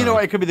could be, you know,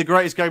 what, it could be the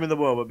greatest game in the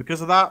world, but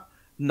because of that,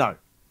 no,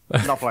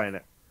 not playing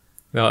it.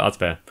 No, that's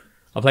fair.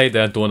 I played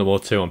Dawn of War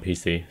 2 on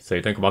PC,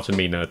 so don't come after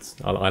me, nerds.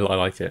 I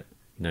liked it.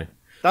 You know.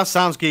 That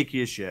sounds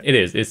geeky as shit. It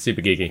is. It's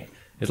super geeky.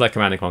 It's like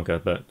Command & Conquer,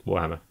 but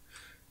Warhammer.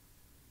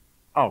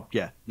 Oh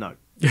yeah, no.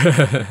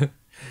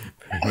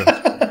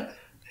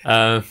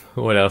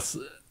 What else?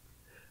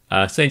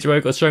 Saints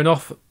Row got shown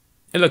off.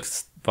 It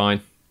looks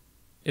fine.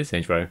 It's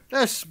Saints Row.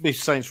 Yes, be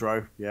Saints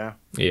Row. Yeah.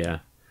 Yeah.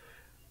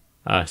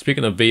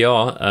 Speaking of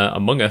VR,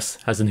 Among Us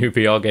has a new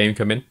VR game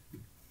coming.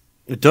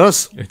 It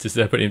does. It's just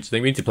pretty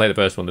interesting. We need to play the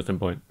first one at some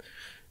point.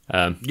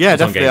 Yeah,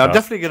 definitely.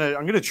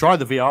 I'm gonna try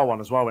the VR one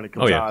as well when it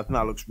comes out. I think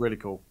that looks really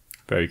cool.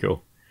 Very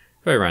cool.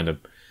 Very random,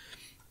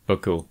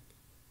 but cool.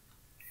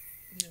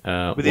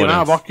 With the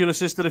amount of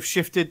Oculuses that have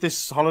shifted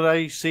this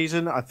holiday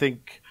season, I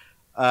think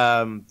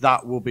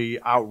that will be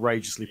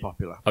outrageously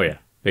popular. Oh yeah,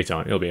 big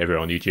time. It'll be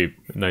everywhere on YouTube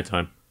in no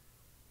time.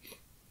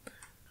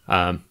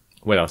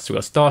 What else? We've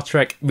got Star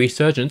Trek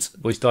Resurgence.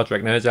 All Star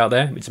Trek nerds out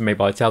there. It's made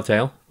by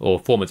Telltale, or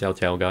former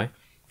Telltale guys.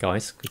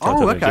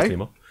 Oh, okay.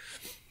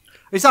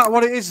 Is that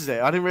what it is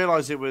it? I didn't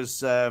realise it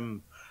was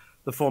the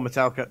former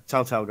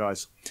Telltale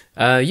guys.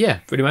 Yeah,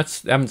 pretty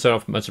much. I haven't said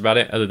off much about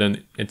it, other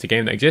than it's a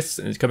game that exists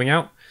and it's coming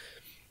out.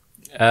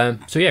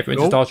 So yeah, if you're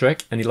into Star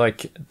Trek and you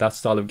like that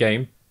style of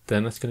game,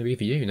 then that's going to be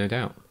for you, no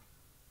doubt.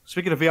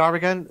 Speaking of VR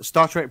again,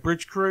 Star Trek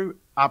Bridge Crew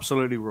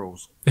absolutely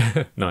rules.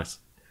 Nice.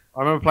 I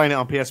remember playing it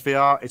on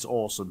PSVR. It's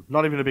awesome.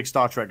 Not even a big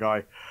Star Trek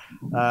guy,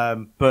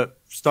 but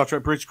Star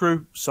Trek Bridge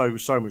Crew, so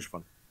much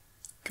fun.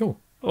 Cool.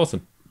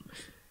 Awesome.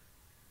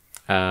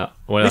 At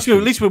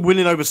least we're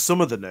winning over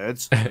some of the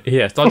nerds.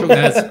 Yeah, Star Trek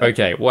nerds,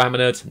 okay. Warhammer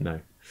nerds, no.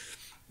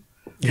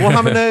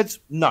 Warhammer nerds,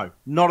 no,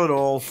 not at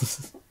all.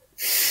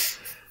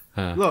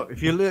 Look,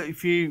 if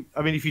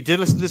you did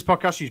listen to this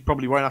podcast, you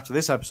probably won't after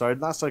this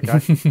episode. And that's okay,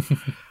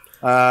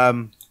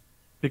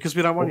 because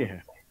we don't want you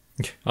here.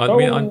 I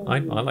mean, I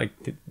like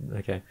it.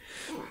 Okay.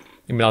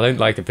 I mean, I don't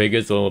like the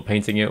figures or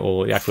painting it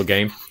or the actual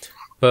game,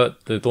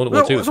 but the Dawn of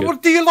War 2 was good.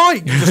 What do you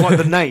like? You just like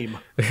the name.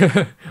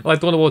 Like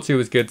Dawn of War 2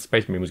 was good.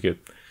 Space Marine was good.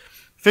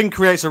 Finn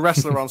creates a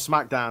wrestler on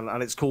SmackDown,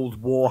 and it's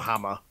called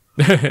Warhammer,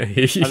 and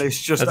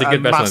it's just a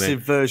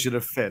massive version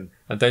of Finn.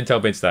 And don't tell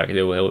Vince that;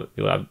 he'll just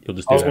do that.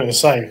 I was going to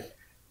say,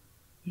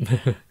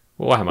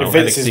 Warhammer. If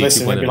Vince is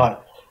listening, he'll be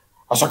like,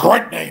 "That's a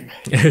great name,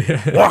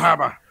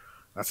 Warhammer.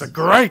 That's a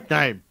great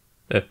name."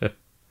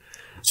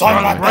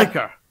 Sign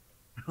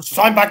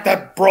back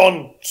that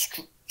Braun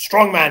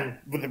strongman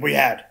that we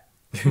had.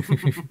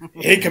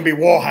 He can be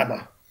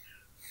Warhammer.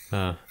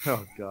 Oh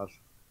God!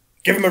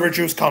 Give him a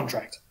reduced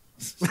contract.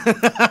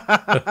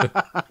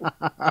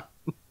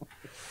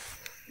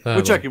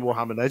 We're checking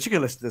Warhammer nerds. You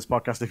can listen to this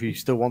podcast if you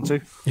still want to.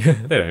 They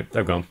don't.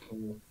 They've gone.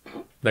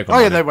 They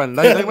went.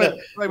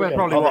 They went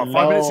probably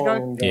 5 minutes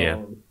ago.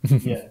 Yeah.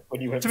 Yeah.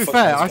 When you went to be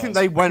fair, I think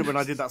they went when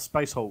I did that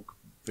Space Hulk.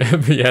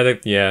 They've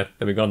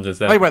been gone since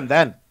then. They went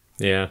then.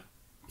 Yeah.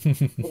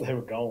 They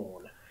were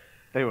gone.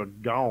 They were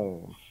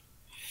gone.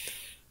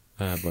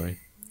 Ah, boy.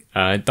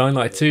 Dying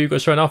Light 2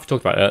 got shown off.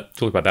 Talked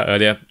about that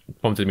earlier.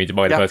 Prompted me to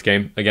buy the first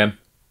game again.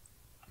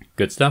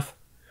 Good stuff.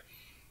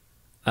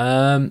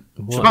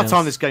 It's about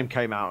time this game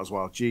came out as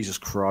well. Jesus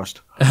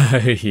Christ.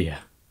 Yeah.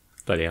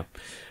 Bloody hell.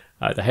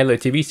 The Halo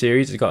TV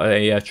series has got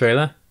a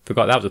trailer.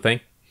 Forgot that was a thing.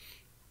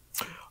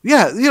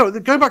 Yeah,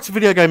 going back to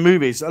video game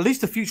movies, at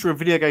least the future of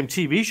video game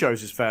TV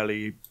shows is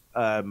fairly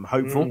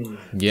hopeful.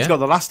 Yeah. You've got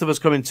The Last of Us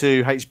coming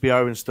to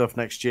HBO and stuff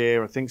next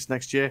year. I think it's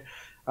next year.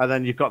 And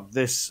then you've got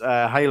this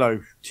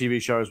Halo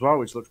TV show as well,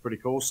 which looks pretty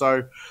cool.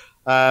 So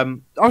I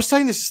was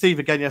saying this to Steve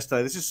again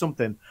yesterday. This is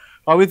something,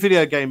 like with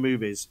video game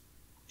movies,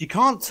 you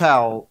can't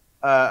tell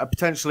a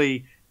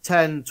potentially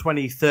 10,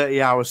 20,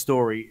 30-hour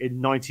story in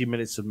 90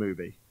 minutes of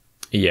movie.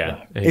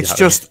 Yeah. Exactly. It's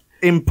just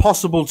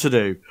impossible to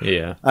do.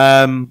 Yeah.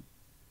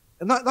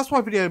 And that's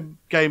why video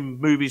game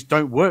movies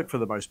don't work for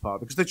the most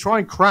part, because they try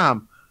and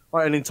cram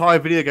an entire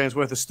video game's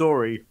worth of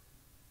story,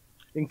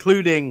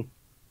 including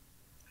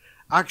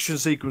action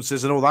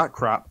sequences and all that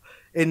crap,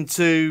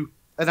 into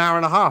an hour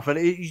and a half, and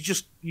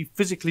you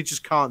physically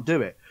just can't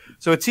do it.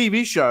 So a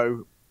TV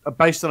show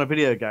based on a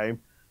video game,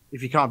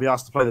 if you can't be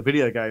asked to play the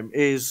video game,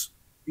 is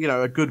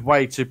a good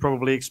way to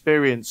probably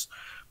experience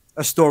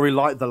a story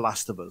like The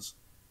Last of Us.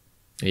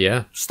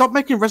 Yeah. Stop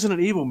making Resident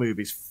Evil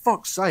movies.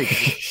 Fuck's sake.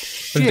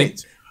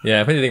 Shit.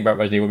 Yeah, funny thing about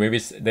Resident Evil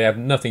movies, they have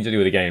nothing to do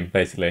with the game,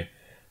 basically.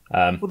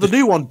 Well, the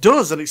new one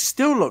does, and it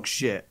still looks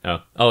shit.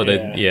 That one,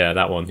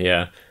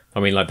 yeah. I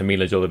mean, like the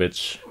Mila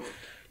Jovovich,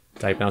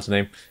 how you pronounce the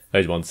name?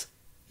 Those ones.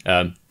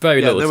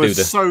 Very little to do with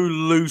it. So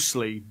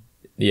loosely.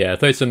 Yeah,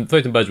 throw some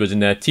buzzwords in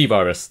there.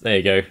 T-Virus, there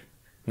you go.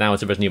 Now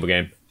it's a Resident Evil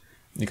game.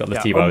 You got the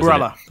T-Virus.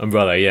 Umbrella.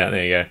 Umbrella, yeah,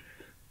 there you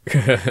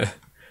go.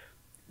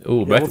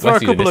 Ooh, we'll throw a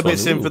couple of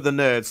bits in for the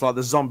nerds, like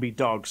the zombie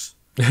dogs.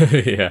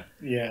 Yeah.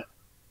 Yeah.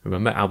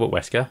 Remember Albert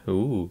Wesker?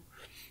 Ooh.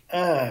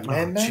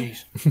 Remember? Oh,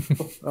 jeez.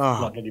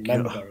 Not really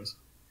remember those.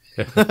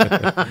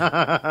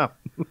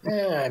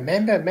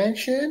 Remember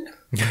mention?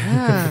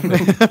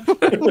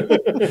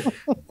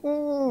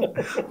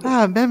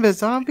 Remember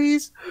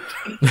zombies?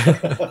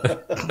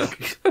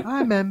 I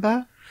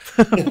remember.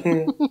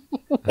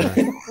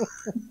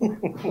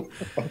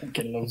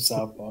 Getting a little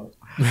South Park.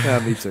 Yeah,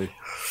 me too.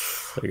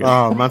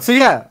 Oh man, so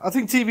yeah, I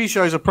think TV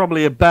shows are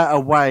probably a better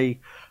way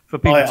for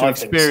people to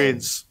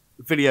experience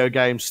video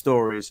game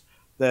stories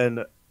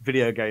than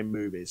video game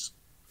movies.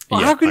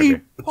 But how can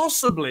you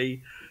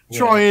possibly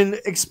try and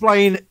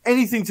explain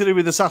anything to do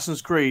with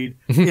Assassin's Creed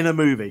in a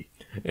movie?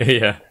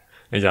 Yeah,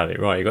 exactly.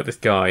 Right, you got this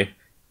guy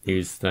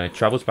who's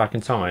travels back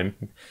in time,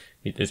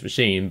 this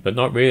machine, but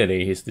not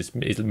really. His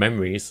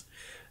memories.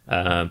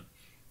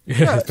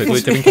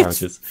 Different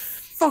characters.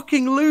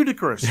 Fucking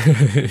ludicrous.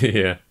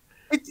 Yeah.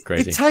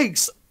 Crazy. It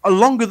takes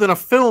longer than a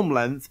film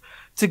length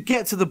to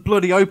get to the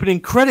bloody opening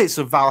credits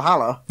of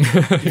Valhalla.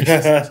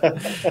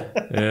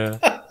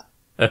 Yeah.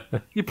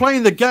 You're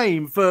playing the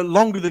game for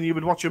longer than you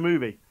would watch a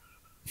movie.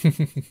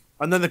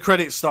 And then the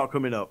credits start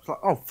coming up. It's like,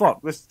 oh,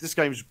 fuck, this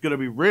game's going to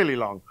be really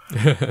long.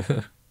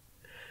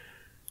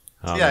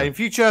 In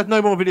future,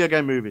 no more video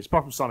game movies,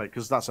 apart from Sonic,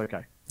 because that's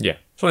okay. Yeah.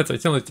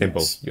 It's only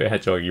simple. You're a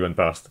hedgehog, you run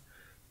fast.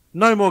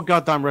 No more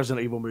goddamn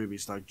Resident Evil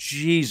movies, though.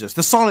 Jesus.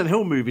 The Silent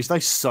Hill movies, they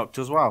sucked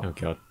as well. Oh,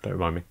 God. Don't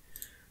remind me.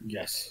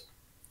 Yes.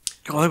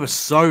 God, they were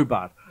so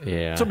bad.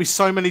 Yeah. It took me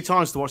so many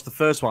times to watch the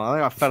first one. I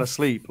think I fell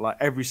asleep like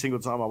every single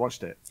time I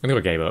watched it. I think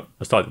I gave up.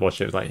 I started to watch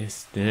it. It was like,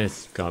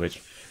 it's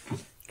garbage.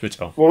 Switch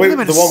off. Well,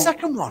 the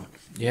second one.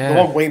 Yeah.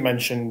 The one we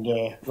mentioned,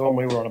 the one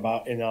we were on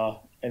about in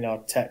our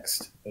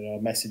text, in our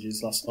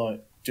messages last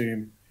night,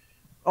 Doom.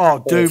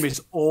 Oh, Doom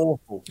is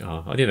awful.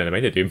 Oh, I didn't know they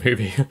made a Doom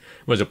movie.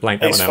 Was a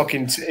blank that one out.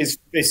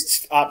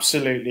 It's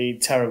absolutely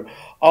terrible.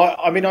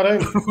 I mean, I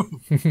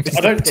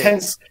don't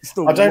tend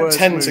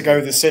to go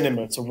to the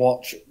cinema to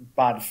watch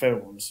bad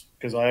films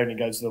because I only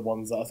go to the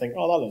ones that I think,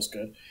 oh, that looks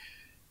good.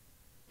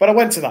 But I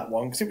went to that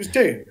one because it was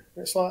Doom.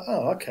 It's like,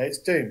 oh, okay, it's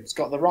Doom. It's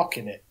got The Rock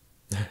in it.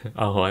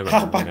 Oh, I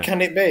how bad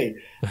can it be?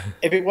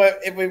 If it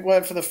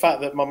weren't for the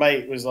fact that my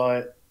mate was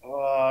like,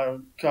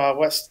 God,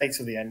 let's stay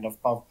till the end.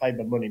 I've paid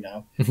my money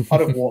now.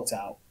 I'd have walked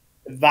out.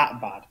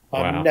 That bad.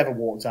 I've never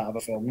walked out of a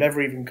film.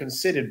 Never even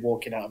considered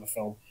walking out of a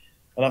film.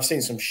 And I've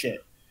seen some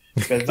shit.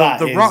 But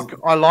the Rock,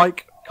 I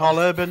like. Carl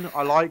Urban,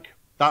 I like.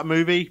 That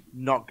movie,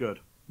 not good.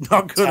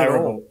 Not good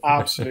terrible. At all.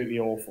 Absolutely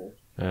awful.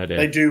 Oh,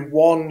 they do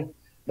one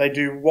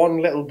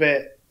little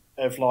bit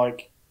of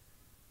like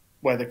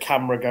where the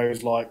camera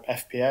goes like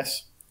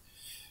FPS.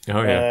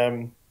 Oh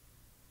yeah.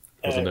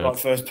 Like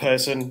first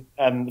person,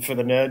 and for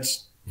the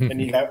nerds.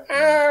 And you go,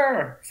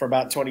 for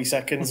about 20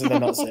 seconds, and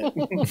then that's it.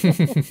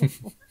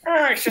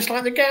 It's just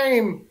like the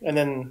game. And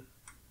then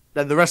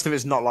the rest of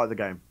it's not like the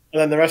game.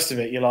 And then the rest of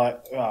it, you're like,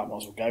 I might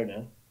as well go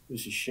now.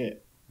 This is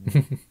shit.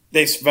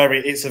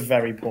 It's a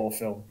very poor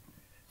film.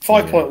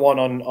 5.1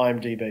 on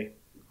IMDb.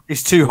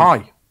 It's too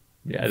high.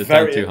 Yeah, it's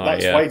too high.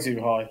 That's way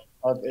too high.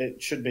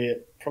 It should be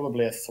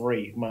probably a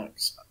 3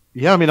 max.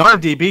 Yeah, I mean,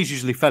 IMDb is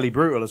usually fairly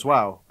brutal as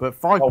well, but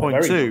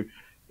 5.2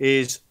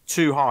 is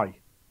too high.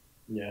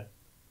 Yeah.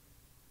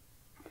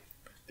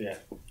 Yeah.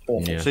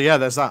 Awful. Yeah. So yeah,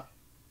 there's that.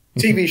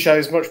 TV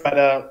shows much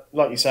better.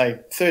 Like you say,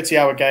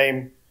 30-hour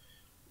game,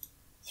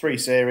 3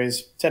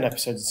 series, 10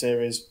 episodes a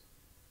series,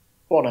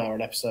 1 hour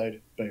an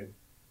episode. Boom.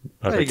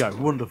 Perfect. There you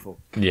go. Wonderful.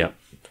 Yeah.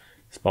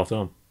 Spot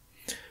on.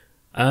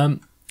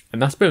 And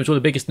that's pretty much all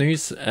the biggest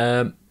news.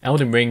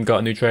 Elden Ring got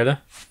a new trailer.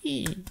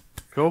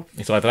 Cool.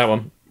 Excited for that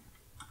one.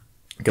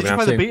 Did you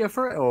play the beta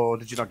for it, or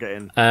did you not get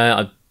in?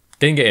 I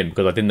didn't get in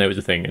because I didn't know it was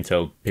a thing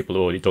until people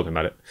were already talking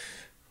about it.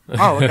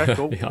 Oh, okay,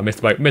 cool. I missed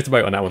a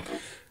boat on that one.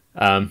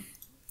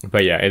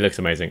 But yeah, it looks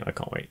amazing. I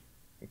can't wait.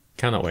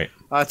 Cannot wait.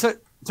 Tell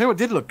you what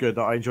did look good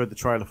that I enjoyed the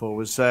trailer for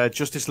was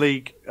Justice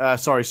League.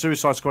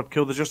 Suicide Squad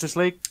killed the Justice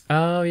League.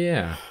 Oh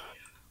yeah.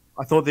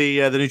 I thought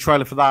the new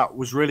trailer for that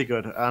was really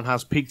good and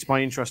has piqued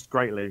my interest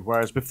greatly.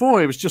 Whereas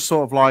before it was just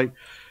sort of like,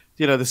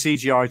 the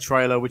CGI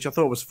trailer, which I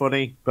thought was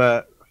funny,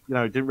 but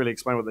didn't really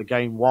explain what the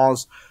game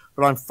was.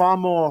 But I'm far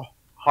more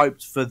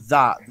hyped for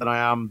that than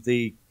I am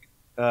the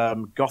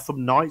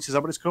Gotham Knights. Is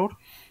that what it's called?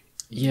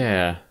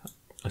 Yeah,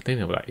 I don't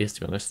know what that is,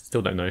 to be honest.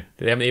 Still don't know.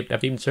 They haven't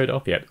even showed it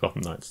off yet, the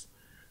Gotham Knights.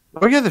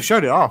 Oh yeah, they've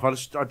showed it off.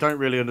 I don't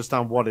really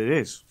understand what it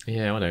is.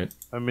 Yeah, I don't.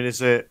 I mean,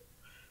 is it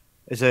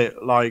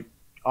like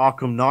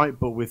Arkham Knight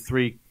but with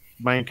 3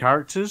 main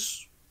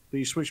characters that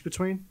you switch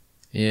between?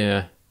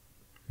 Yeah,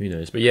 who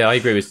knows? But yeah, I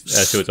agree with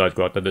Suicide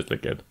Squad. That does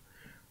look good.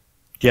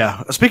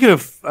 Yeah. Speaking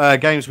of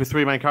games with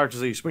 3 main characters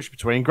that you switch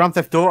between, Grand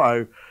Theft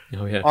Auto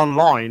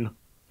Online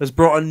has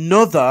brought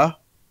another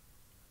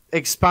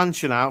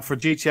expansion out for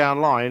GTA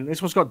Online.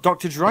 This one's got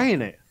Dr. Dre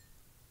in it.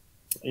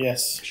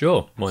 Yes.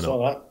 Sure, why not?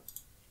 Saw that.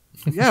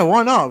 Yeah,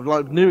 why not?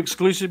 Like new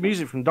exclusive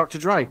music from Dr.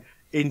 Dre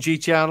in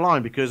GTA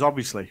Online, because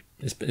obviously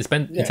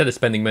instead of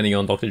spending money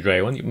on Dr.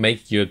 Dre, why don't you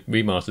make your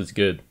remasters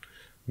good?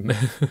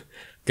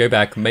 Go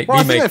back, remake them.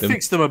 I think they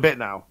fixed them a bit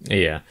now.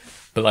 Yeah,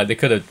 but like they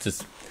could have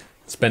just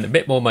spent a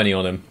bit more money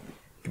on them,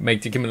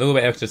 give them a little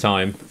bit extra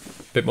time,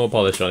 a bit more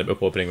polish on it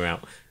before putting them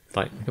out. It's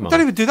like, come on.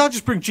 Don't even do that.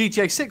 Just bring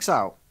GTA 6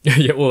 out.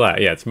 Yeah, all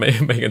that. Yeah, to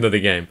make another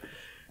game.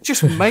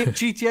 Just make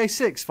GTA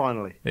 6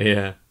 finally.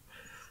 Yeah,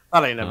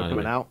 that ain't never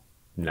coming out.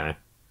 No.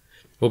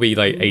 We'll be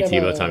like 80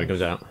 by the time it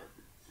comes out.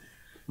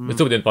 We're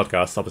still doing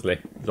podcasts, obviously.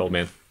 It's old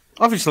man.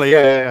 Obviously,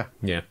 yeah.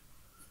 Yeah.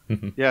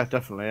 Yeah,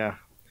 definitely, yeah.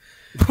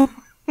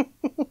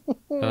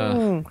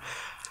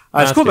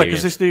 It's cool though,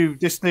 because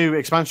this new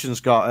expansion's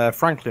got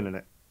Franklin in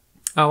it.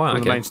 Oh wow!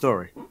 The main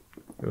story.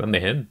 Remember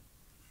him?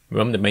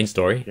 Remember the main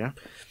story? Yeah.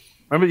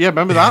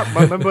 Remember that?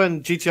 Remember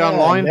when GTA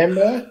Online?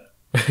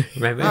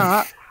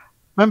 Remember?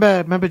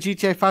 Remember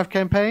GTA 5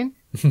 campaign?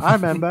 I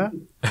remember.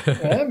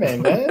 I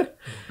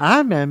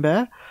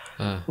remember.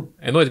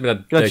 It always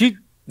been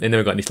they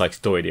never got any like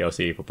story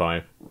DLC for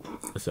 5.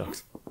 That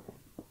sucks.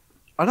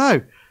 I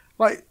know,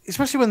 like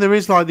especially when there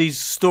is like these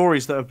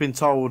stories that have been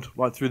told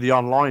like through the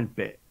online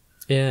bit.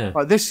 Yeah,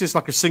 like this is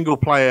like a single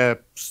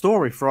player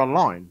story for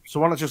online. So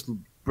why not just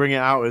bring it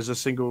out as a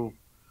single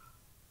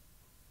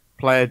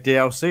player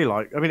DLC?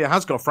 Like, I mean, it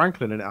has got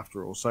Franklin in it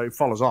after all, so it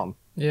follows on.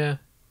 Yeah.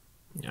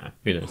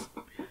 Who knows?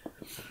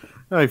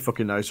 No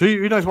fucking knows.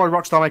 Who knows why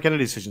Rockstar make any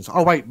decisions?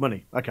 Oh wait,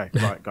 money. Okay,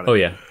 right, got it. Oh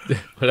yeah,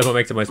 whatever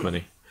makes the most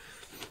money.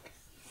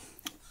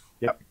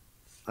 Yep.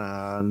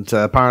 And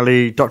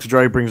apparently, Dr.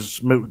 Dre brings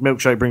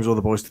milkshake brings all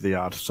the boys to the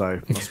yard.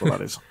 So that's what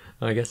that is.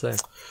 I guess so.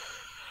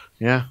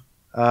 Yeah.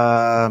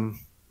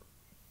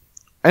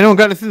 Anyone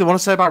got anything they want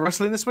to say about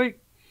wrestling this week?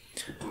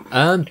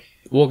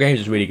 War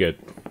Games is really good.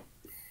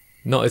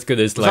 Not as good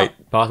as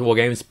past War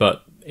Games,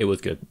 but it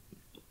was good.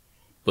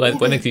 But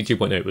NXT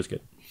 2.0 it was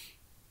good.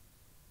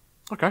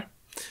 Okay.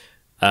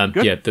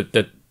 Good. Yeah,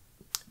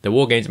 the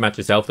War Games match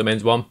itself, the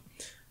men's one.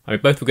 I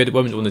mean, both were good. The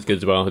women's one is good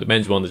as well. The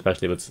men's one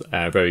especially was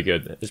very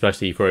good,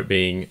 especially for it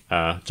being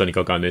Johnny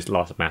Gargano's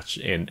last match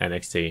in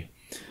NXT.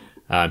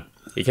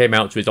 He came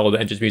out to his old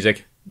entrance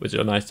music, which was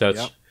a nice touch.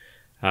 Yep.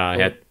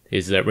 He had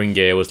his ring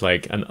gear was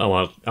like an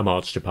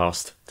homage to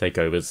past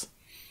takeovers.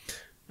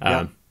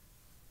 It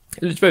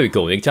was very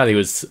cool. You can tell he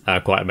was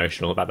quite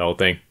emotional about the whole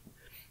thing,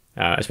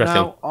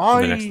 especially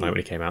on the next night when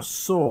he came out. I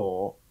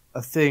saw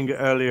a thing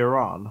earlier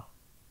on.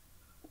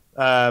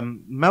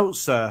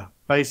 Meltzer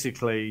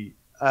basically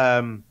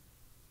has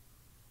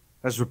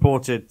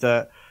reported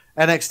that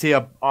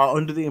NXT are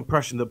under the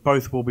impression that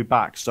both will be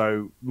back.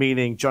 So,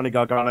 meaning Johnny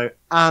Gargano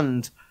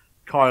and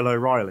Kyle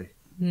O'Reilly.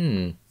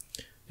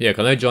 Yeah,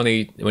 'cause I know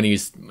Johnny, when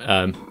he's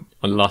on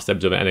the last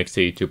episode of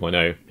NXT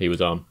 2.0, he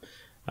was on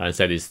and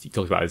said he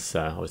talked about his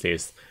obviously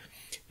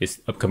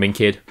his upcoming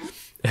kid.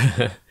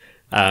 He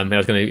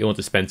wanted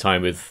to spend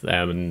time with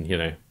them,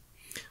 and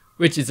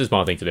which is a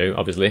smart thing to do,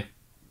 obviously.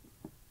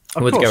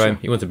 He wants to go home.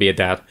 He wants to be a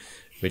dad,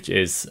 which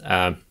is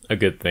a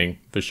good thing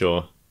for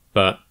sure.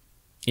 But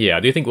yeah, I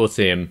do think we'll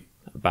see him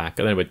back.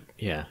 I don't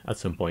know, at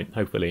some point,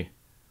 hopefully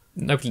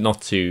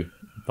not too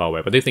far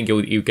away. But I do think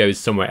he'll go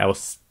somewhere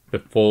else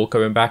before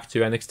coming back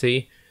to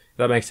NXT. If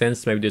that makes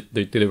sense. Maybe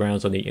do the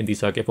rounds on the indie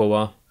circuit for a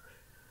while.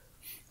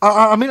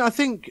 I mean, I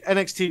think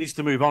NXT needs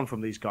to move on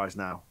from these guys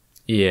now.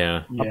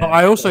 Yeah. But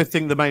I also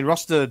think the main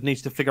roster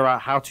needs to figure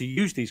out how to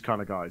use these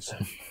kind of guys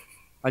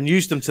and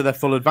use them to their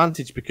full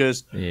advantage,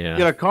 because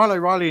Kyle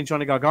O'Reilly and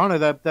Johnny Gargano,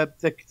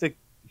 they're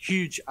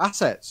huge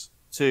assets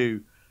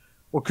to,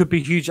 or could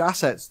be huge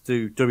assets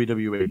to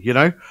WWE.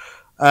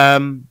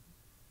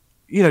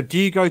 Do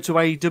you go to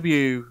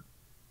AEW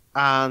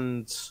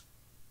and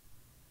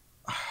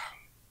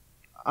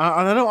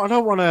I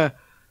don't want to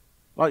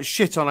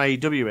shit on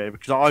AEW here,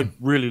 because I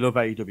really love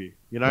AEW.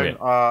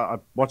 I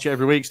watch it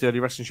every week. It's the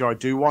only wrestling show I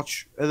do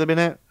watch at the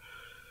minute.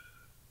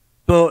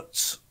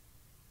 But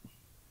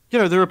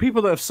there are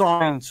people that have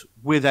signed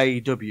with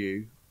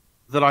AEW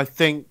that I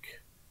think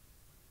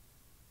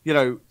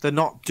they're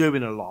not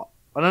doing a lot.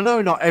 And I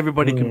know not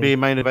everybody can be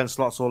in main event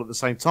slots all at the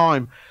same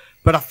time,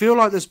 but I feel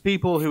like there's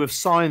people who have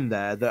signed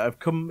there that have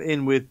come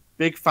in with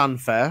big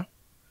fanfare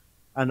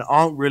and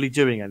aren't really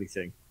doing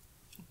anything.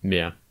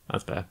 Yeah,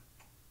 that's fair.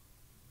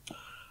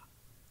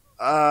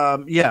 I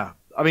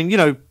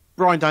mean,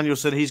 Bryan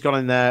Danielson, he's gone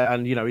in there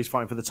and, he's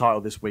fighting for the title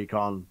this week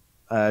on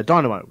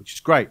Dynamite, which is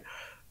great,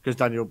 because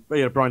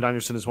Bryan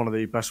Danielson is one of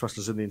the best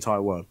wrestlers in the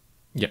entire world.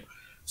 Yeah.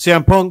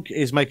 CM Punk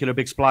is making a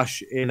big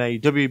splash in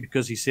AEW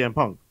because he's CM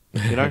Punk,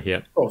 Yeah.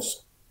 Of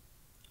course.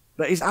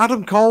 But is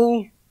Adam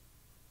Cole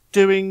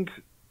doing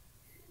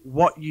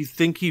what you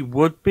think he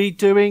would be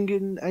doing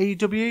in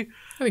AEW?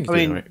 I think he's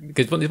doing right.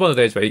 Because it's one of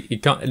those where you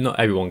can't. Not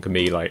everyone can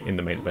be like in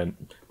the main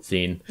event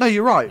scene. No,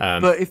 you're right.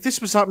 But if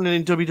this was happening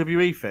in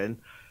WWE, Finn,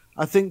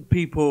 I think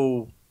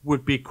people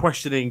would be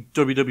questioning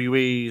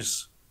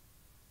WWE's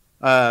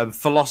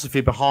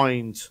philosophy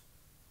behind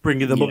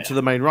bringing them up to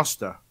the main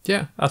roster.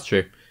 Yeah, that's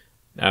true.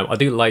 I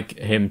do like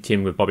him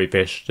teaming with Bobby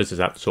Fish, just as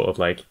that sort of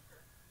like,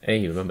 hey,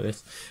 you remember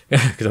this?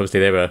 Because obviously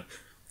they were,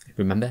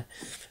 remember?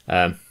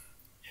 I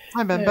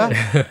remember.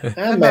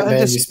 Remember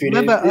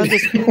Undisputed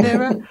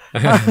Era?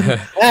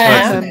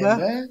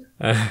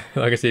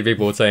 Like I see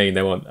people saying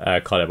they want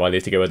Kyle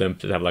O'Reilly to go with them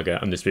to have like an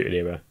Undisputed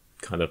Era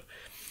kind of.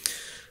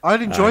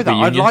 I'd enjoy that.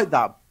 I'd like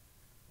that.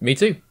 Me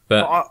too,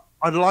 but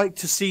I'd like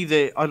to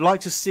see I'd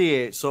like to see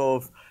it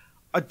sort of.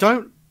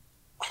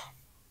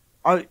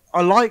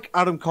 I like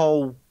Adam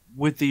Cole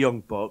with the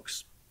Young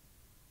Bucks,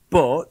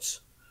 but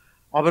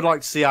I would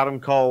like to see Adam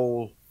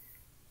Cole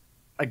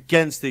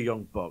against the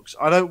Young Bucks.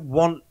 I don't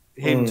want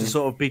him to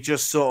sort of be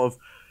just sort of.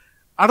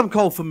 Adam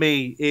Cole for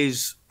me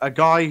is a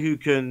guy who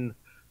can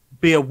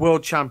be a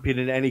world champion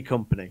in any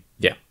company.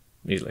 Yeah,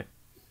 easily.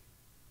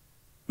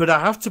 But I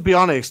have to be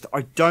honest,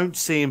 I don't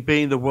see him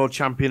being the world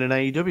champion in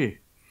AEW.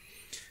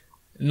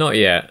 Not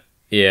yet.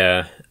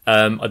 Yeah,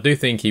 I do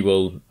think he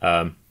will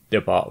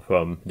depart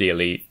from the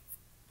Elite.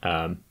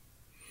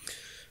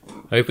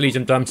 Hopefully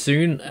sometime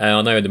soon.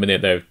 I know in the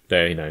minute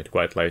they're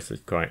quite close.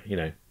 It's quite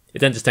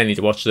it's entertaining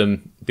to watch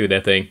them do their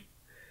thing.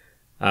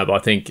 But I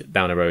think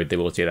down the road they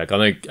will see that. I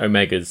know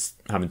Omega's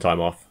having time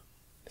off,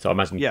 so I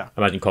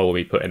imagine Cole will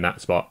be put in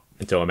that spot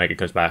until Omega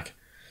comes back,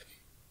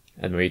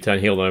 and when we turn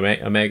heel on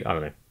Omega. I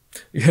don't know.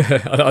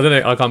 I don't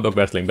know. I can't book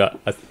wrestling, but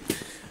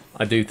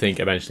I do think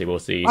eventually we'll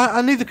see.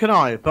 Neither can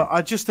I. But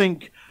I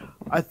think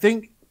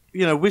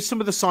with some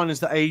of the signings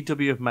that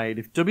AEW have made,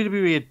 if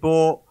WWE had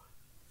brought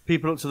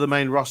people up to the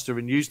main roster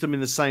and used them in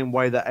the same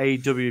way that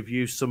AEW have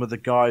used some of the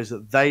guys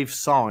that they've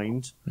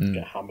signed,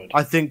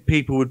 I think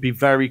people would be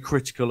very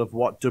critical of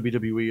what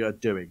WWE are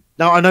doing.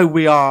 Now, I know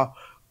we are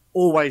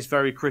always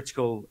very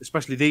critical,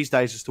 especially these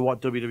days, as to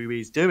what WWE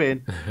is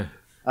doing.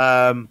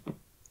 But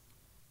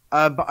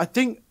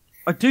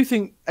I do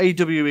think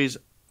AEW is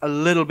a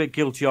little bit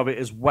guilty of it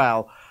as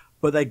well,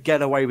 but they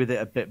get away with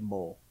it a bit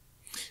more.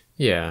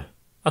 Yeah,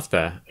 that's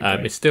fair.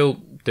 It's still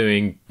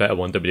doing better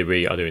than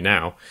WWE are doing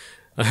now.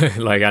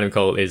 Like Adam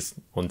Cole is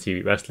on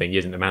TV wrestling, he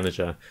isn't a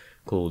manager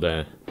called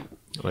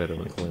whatever I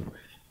want to call him.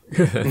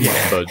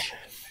 Budge.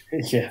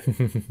 Yeah.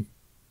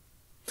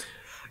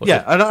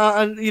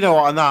 And you know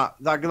what, and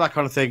that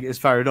kind of thing is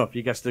fair enough.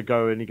 He gets to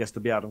go and he gets to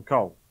be Adam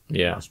Cole.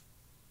 Yeah. That's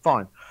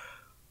fine.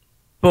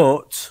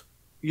 But,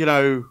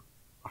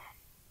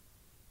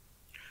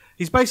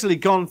 he's basically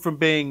gone from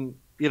being,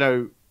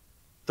 the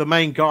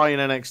main guy in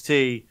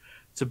NXT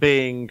to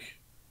being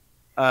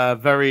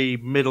very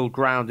middle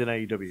ground in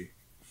AEW.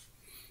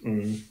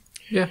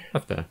 Yeah,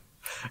 that's fair.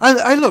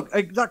 And look,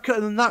 that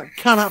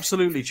can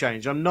absolutely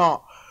change. I'm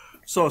not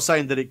sort of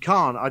saying that it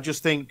can't. I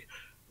just think,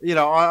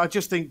 I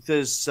just think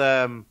there's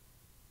a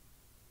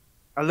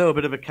little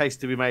bit of a case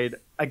to be made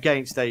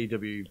against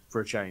AEW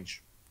for a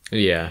change.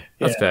 Yeah,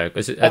 that's fair.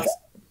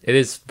 It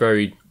is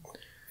very.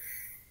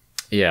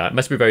 Yeah, it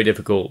must be very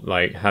difficult,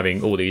 like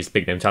having all these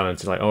big name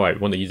talents. It's like, all right,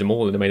 we want to use them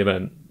all in the main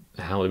event.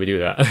 How do we do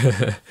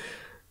that?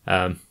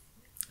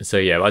 So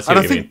yeah, I see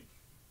what you mean.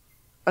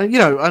 And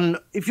and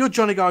if you're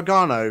Johnny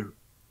Gargano,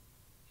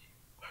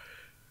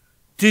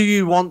 do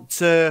you want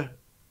to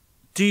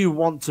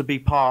be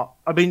part?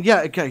 I mean,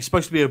 yeah, okay, it's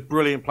supposed to be a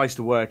brilliant place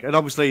to work, and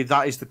obviously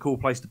that is the cool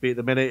place to be at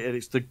the minute, and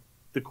it's the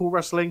cool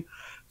wrestling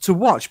to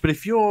watch. But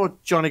if you're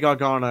Johnny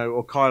Gargano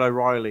or Kyle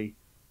O'Reilly,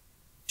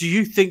 do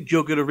you think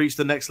you're going to reach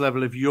the next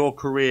level of your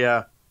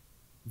career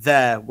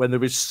there when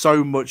there is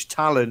so much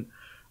talent?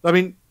 I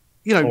mean,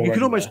 you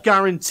can almost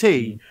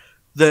guarantee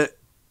that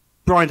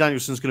Bryan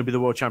Danielson's going to be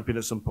the world champion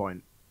at some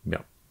point.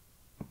 Yeah.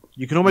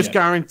 You can almost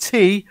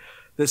guarantee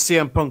that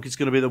CM Punk is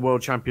going to be the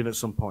world champion at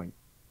some point.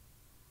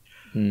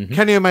 Mm-hmm.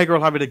 Kenny Omega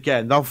will have it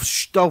again. They'll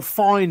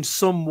find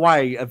some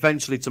way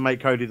eventually to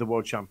make Cody the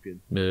world champion.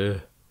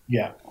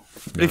 Yeah.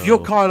 But if you're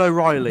Kyle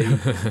O'Reilly,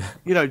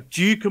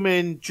 do you come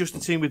in just to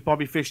team with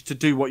Bobby Fish to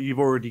do what you've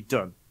already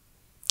done?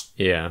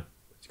 Yeah,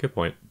 it's a good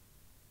point.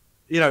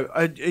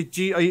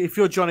 If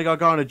you're Johnny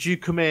Gargano, do you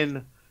come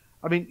in?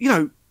 I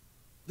mean,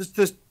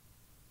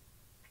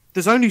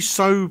 there's only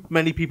so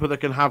many people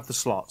that can have the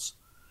slots.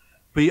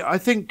 But I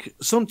think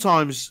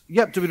sometimes,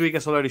 WWE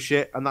gets a load of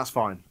shit, and that's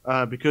fine.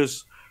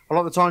 Because a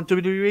lot of the time,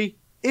 WWE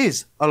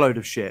is a load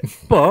of shit.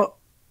 But,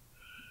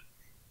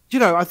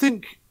 I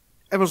think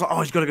everyone's like,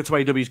 oh, he's got to go to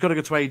AEW, he's got to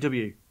go to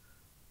AEW.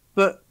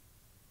 But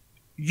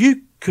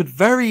you could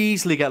very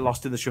easily get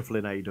lost in the shuffle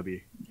in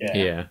AEW.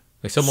 Yeah.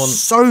 Like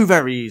so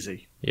very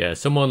easy. Yeah,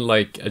 someone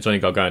like Johnny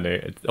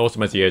Gargano,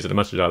 also as he is, as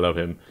much as I love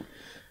him,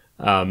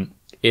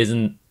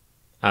 isn't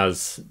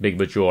as big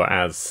of a draw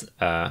as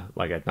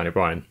like a Daniel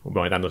Bryan or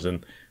Bryan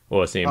Danielson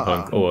or CM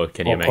Punk or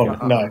Kenny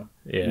Omega.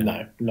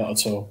 No, not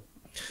at all.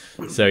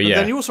 So yeah.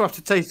 But then you also have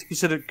to take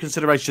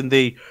consideration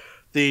the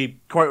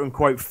quote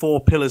unquote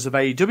 4 pillars of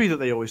AEW that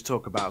they always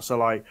talk about. So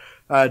like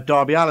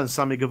Darby Allin,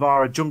 Sammy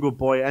Guevara, Jungle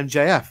Boy,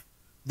 MJF.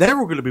 They're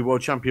all going to be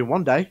world champion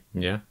one day.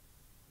 Yeah.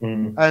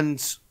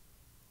 And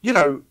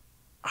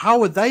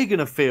how are they going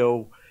to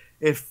feel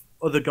if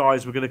other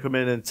guys were going to come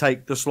in and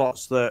take the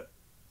slots that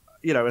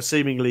are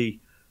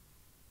seemingly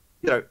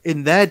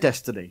in their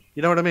destiny?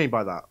 You know what I mean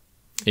by that?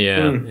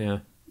 Yeah.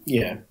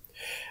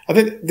 I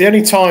think the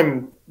only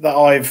time that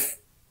I've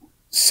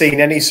seen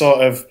any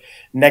sort of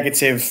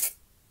negative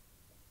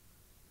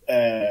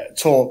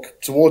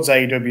talk towards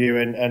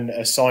AEW and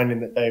a signing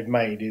that they've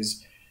made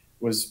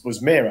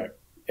was Miro,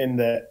 in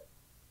that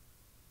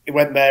he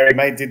went there, he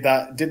did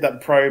that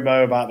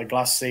promo about the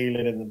glass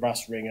ceiling and the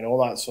brass ring and all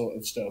that sort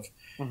of stuff,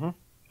 and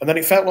then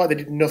it felt like they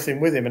did nothing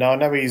with him. And I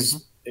know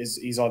he's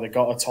either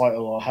got a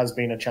title or has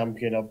been a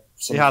champion of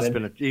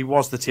something. He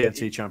was the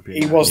TNT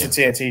champion. He was the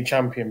TNT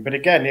champion, but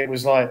again, it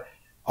was like,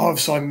 I've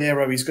signed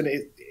Miro. He's going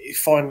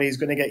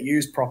to get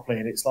used properly,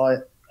 and it's like,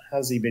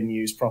 has he been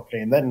used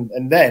properly? And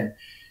then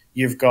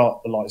you've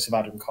got the likes of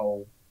Adam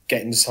Cole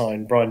getting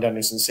signed, Bryan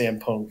Danielson, CM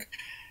Punk,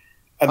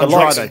 and the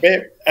likes of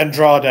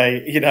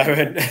Andrade,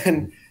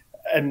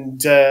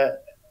 and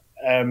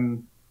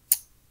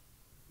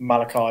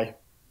Malachi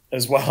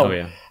as well. Oh,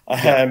 yeah.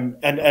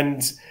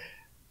 And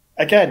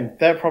again,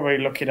 they're probably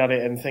looking at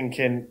it and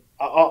thinking,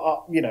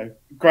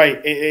 great.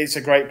 It's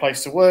a great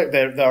place to work.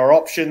 There are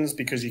options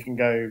because you can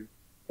go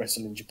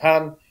wrestle in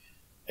Japan.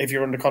 If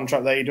you're under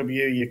contract with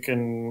AEW, you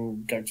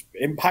can go to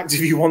Impact if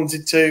you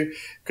wanted to,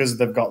 because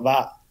they've got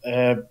that.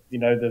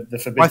 The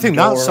forbidden.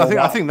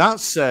 I think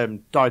that's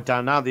died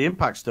down now. The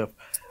Impact stuff.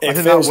 I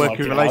think that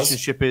working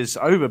relationship is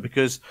over,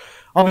 because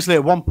obviously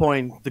at one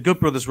point the Good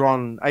Brothers were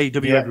on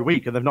AEW every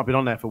week, and they've not been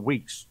on there for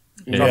weeks.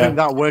 So I think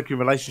that working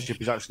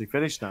relationship is actually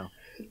finished now.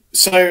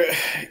 So,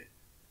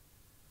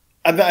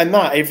 and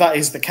that if that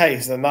is the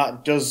case, then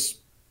that does.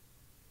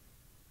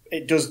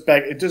 It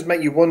does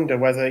make you wonder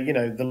whether,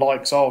 the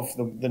likes of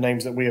the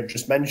names that we have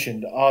just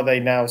mentioned, are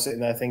they now sitting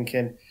there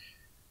thinking,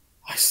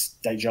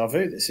 deja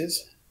vu, this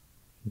is,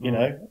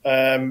 and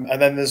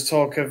then there's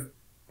talk of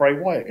Bray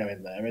Wyatt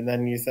going there, and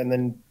then it's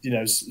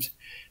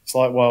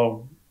like,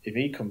 well, if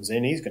he comes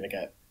in, he's going to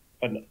get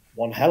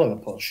one hell of a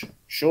push,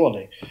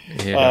 surely.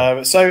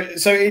 Yeah. So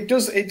it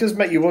does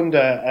make you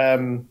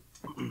wonder.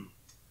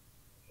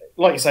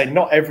 Like you say,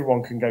 not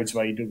everyone can go to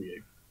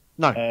AEW.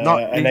 No,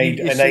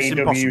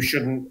 AEW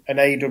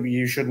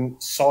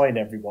shouldn't sign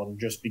everyone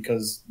just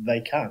because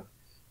they can,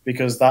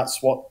 because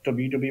that's what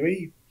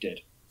WWE did.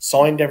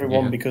 Signed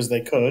everyone because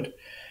they could,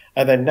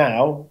 and then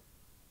now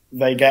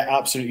they get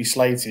absolutely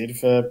slated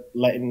for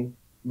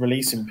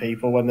releasing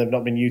people when they've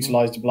not been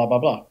utilised. Blah blah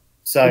blah.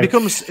 So it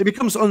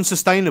becomes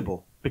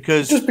unsustainable,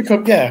 because AEW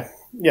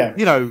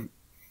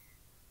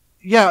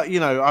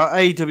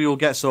will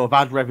get sort of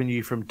ad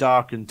revenue from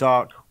Dark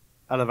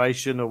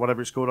Elevation or whatever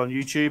it's called on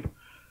YouTube.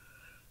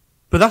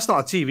 But that's not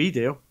a TV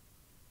deal.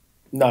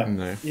 No.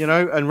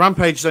 And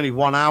Rampage is only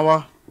 1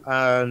 hour,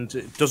 and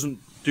it doesn't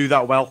do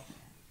that well.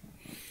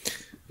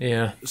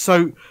 Yeah.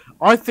 So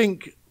I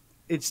think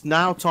it's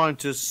now time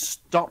to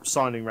stop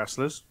signing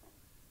wrestlers.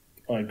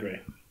 I agree.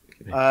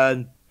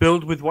 And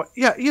build with what...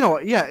 Yeah, you know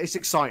what? Yeah, it's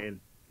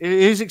exciting. It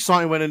is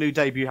exciting when a new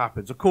debut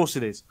happens. Of course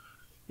it is.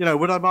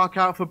 Would I mark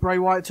out for Bray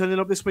Wyatt turning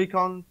up this week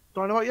on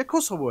Dynamite? Yeah, of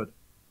course I would.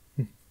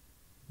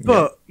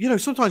 But,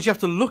 sometimes you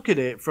have to look at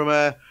it from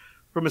a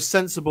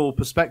sensible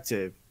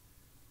perspective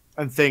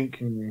and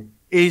think,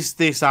 is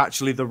this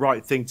actually the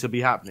right thing to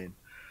be happening?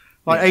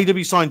 Like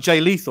AEW signed Jay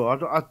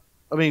Lethal.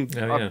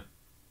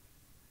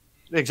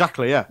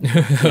 Exactly, yeah.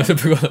 I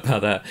forgot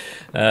about that.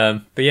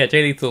 But yeah,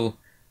 Jay Lethal,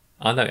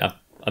 I know,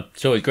 I'm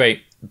sure he's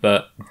great,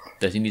 but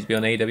does he need to be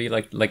on AEW?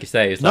 Like you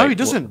say, no, he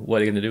doesn't.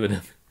 What are you going to do with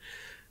him?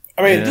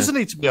 I mean, he doesn't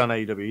need to be on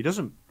AEW. He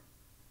doesn't.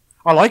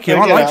 I like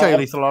him. I like Jay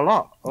Lethal a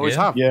lot. Always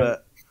have. Yeah.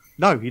 But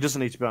no, he doesn't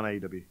need to be on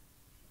AEW.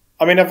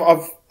 I mean,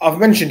 I've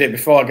mentioned it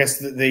before. I guess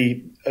that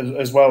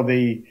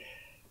the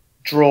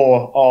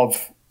draw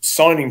of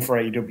signing for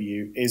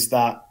AEW is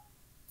that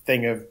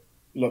thing of,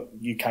 look,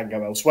 you can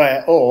go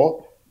elsewhere,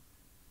 or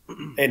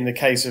in the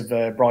case of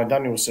Bryan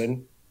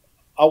Danielson,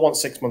 I want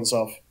 6 months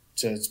off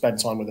to spend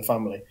time with the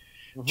family.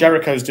 Mm-hmm.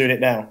 Jericho's doing it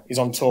now. He's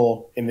on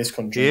tour in this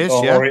country,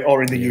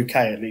 or in the UK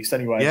at least.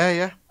 Anyway,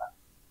 yeah.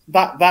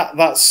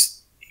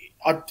 That's.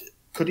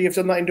 Could he have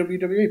done that in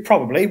WWE?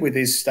 Probably, with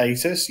his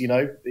status.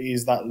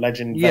 He's that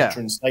legend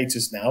veteran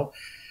status now.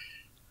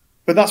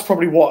 But that's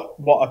probably what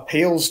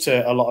appeals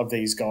to a lot of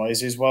these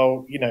guys is,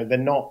 well, they're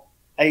not...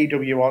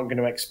 AEW aren't going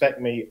to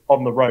expect me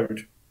on the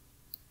road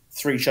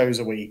 3 shows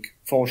a week,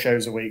 4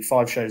 shows a week,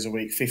 5 shows a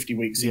week, 50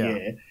 weeks a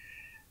year.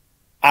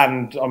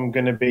 And I'm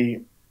going to be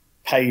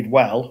paid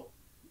well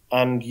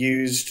and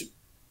used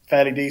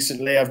fairly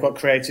decently. I've got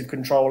creative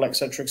control,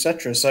 etc.,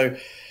 etc. So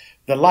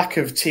the lack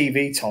of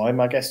TV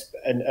time, I guess,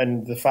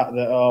 and the fact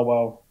that,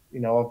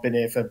 I've been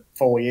here for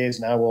 4 years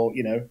now,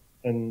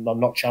 and I'm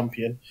not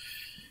champion.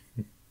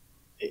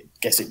 I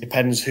guess it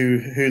depends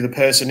who the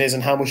person is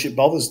and how much it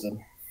bothers them.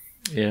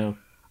 Yeah.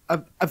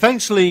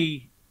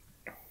 eventually,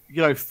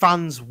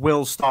 fans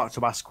will start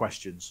to ask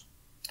questions.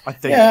 I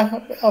think.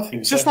 Yeah, I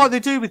think just like they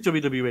do with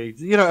WWE.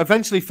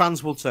 Eventually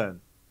fans will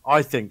turn.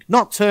 I think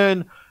not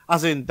turn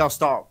as in they'll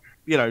start,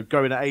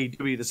 going at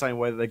AEW the same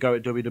way that they go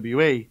at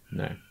WWE.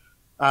 No.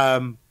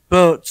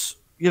 But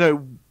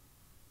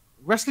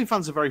wrestling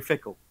fans are very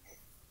fickle.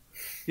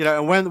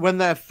 And when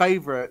their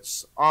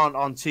favourites aren't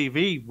on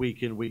TV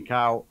week in week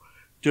out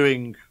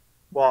doing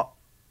what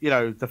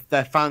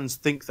their fans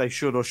think they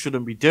should or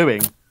shouldn't be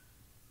doing,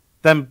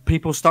 then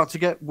people will start to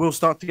get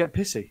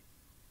pissy.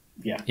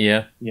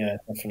 Yeah,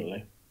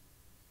 definitely.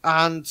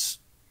 And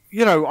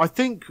I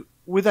think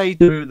with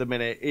AEW at the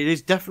minute, it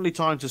is definitely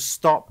time to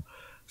stop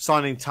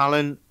signing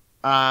talent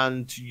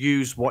and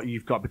use what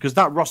you've got, because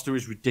that roster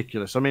is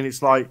ridiculous. I mean,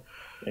 it's like,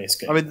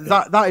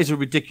 that is a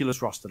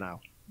ridiculous roster now.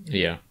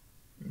 Yeah,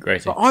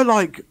 great. But I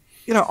like,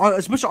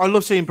 as much as I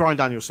love seeing Bryan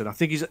Danielson. I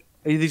think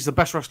he's the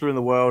best wrestler in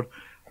the world.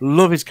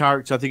 Love his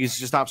character. I think he's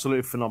just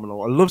absolutely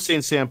phenomenal. I love seeing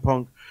CM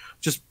Punk,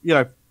 just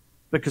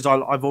because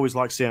I've always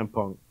liked CM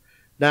Punk.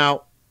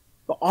 Now,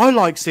 but I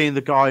like seeing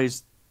the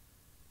guys,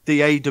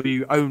 the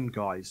AEW own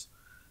guys.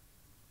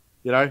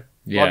 The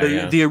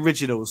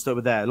originals that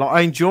were there. Like,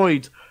 I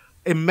enjoyed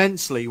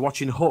immensely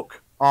watching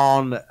Hook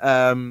on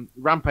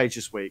Rampage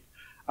this week,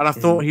 and I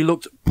thought he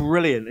looked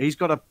brilliant. He's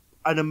got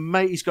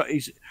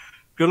he's a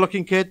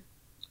good-looking kid,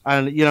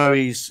 and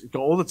he's got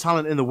all the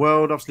talent in the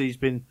world. Obviously,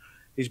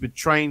 he's been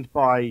trained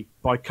by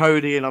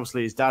Cody, and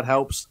obviously his dad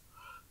helps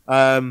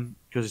because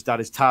his dad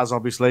is Taz,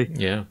 obviously.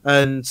 Yeah,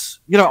 and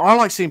I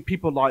like seeing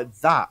people like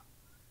that.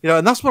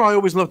 And that's what I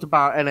always loved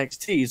about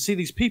NXT. You see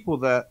these people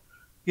that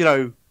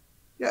you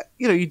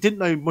didn't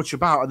know much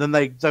about, and then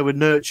they were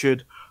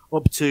nurtured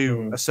up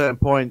to a certain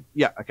point.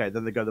 Yeah, okay,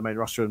 then they go to the main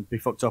roster and be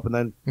fucked up and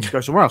then go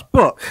somewhere else.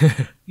 But,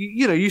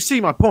 you see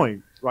my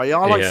point, right?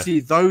 I like to see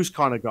those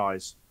kind of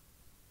guys.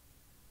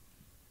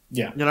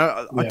 Yeah.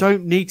 I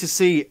don't need to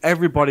see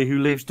everybody who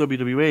leaves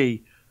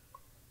WWE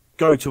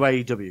go to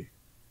AEW.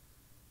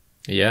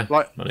 Yeah.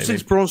 Like,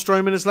 since Braun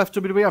Strowman has left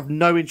WWE, I've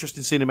no interest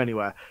in seeing him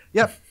anywhere.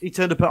 Yep, he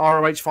turned up at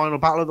ROH Final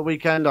Battle at the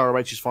weekend,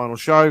 ROH's final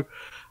show.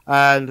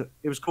 And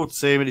it was cool to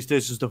see him, and he's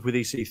doing some stuff with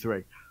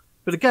EC3.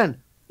 But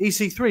again,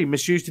 EC3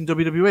 misused in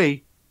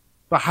WWE,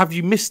 but have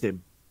you missed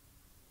him?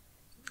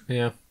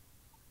 Yeah.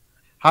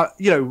 Have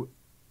you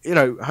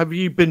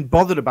been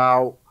bothered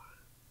about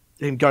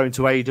him going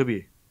to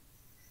AEW?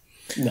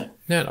 No,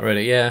 not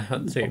really. Yeah,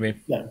 I see what you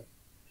mean. No.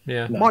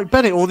 Yeah. No. Mike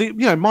Bennett, or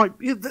Mike.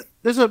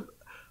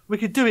 We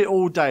could do it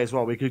all day as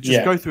well. We could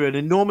just go through an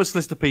enormous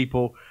list of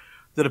people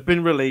that have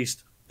been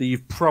released that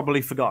you've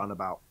probably forgotten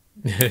about.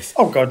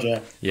 Oh God, yeah.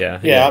 Yeah,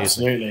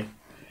 absolutely.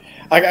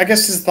 I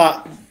guess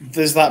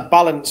there's that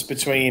balance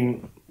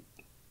between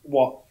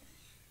what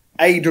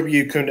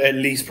AEW can at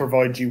least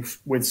provide you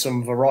with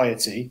some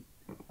variety,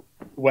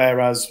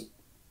 whereas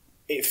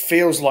it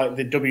feels like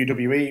the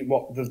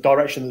WWE, the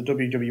direction that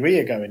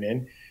WWE are going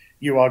in,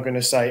 you are going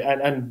to say,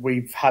 and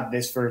we've had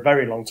this for a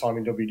very long time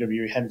in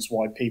WWE, hence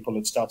why people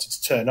had started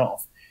to turn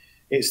off.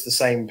 It's the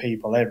same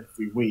people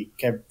every week.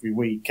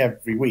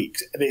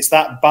 It's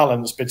that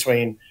balance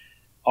between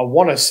I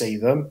want to see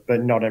them,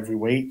 but not every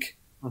week.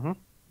 Mm-hmm.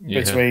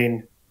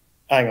 Between,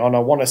 hang on, I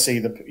want to see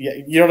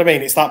you know what I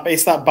mean? It's that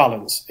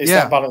balance. It's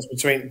that balance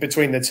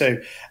between the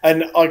two.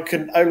 And I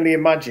can only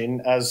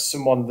imagine, as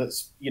someone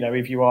that's,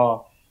 if you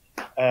are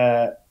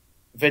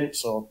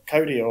Vince or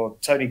Cody or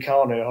Tony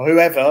Khan or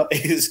whoever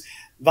is,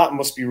 that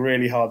must be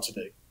really hard to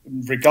do,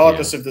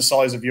 regardless of the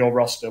size of your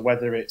roster,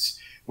 whether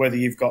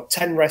you've got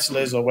 10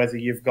 wrestlers or whether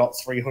you've got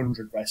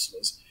 300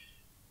 wrestlers.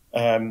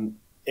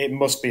 It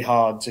must be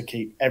hard to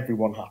keep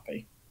everyone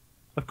happy.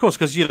 Of course,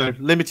 because,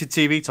 limited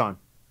TV time.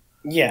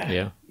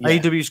 Yeah.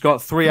 AEW's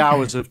got 3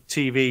 hours of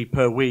TV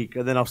per week,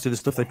 and then obviously the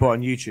stuff they put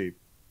on YouTube.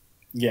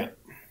 Yeah.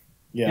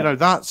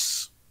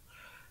 That's...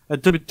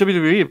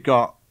 WWE have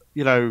got,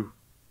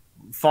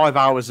 5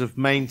 hours of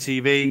main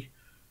TV.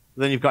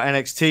 Then you've got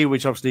NXT,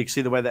 which obviously you can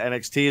see the way that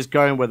NXT is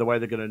going, the way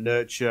they're going to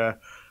nurture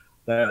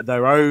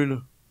their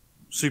own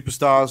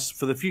superstars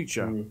for the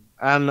future.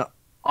 And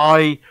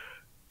I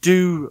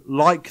do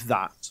like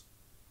that.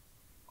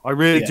 I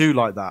really do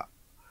like that.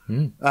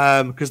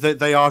 Because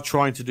they are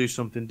trying to do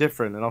something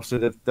different, and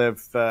obviously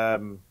they've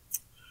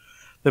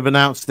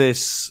announced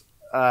this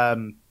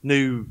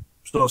new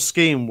sort of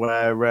scheme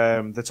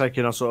where they're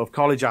taking on sort of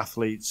college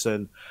athletes,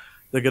 and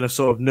they're going to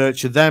sort of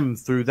nurture them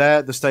through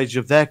the stage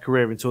of their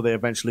career until they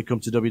eventually come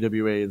to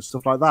WWE and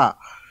stuff like that.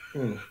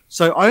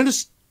 So I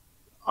understand.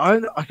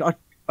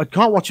 I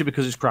can't watch it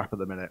because it's crap at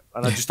the minute,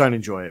 and I just don't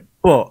enjoy it.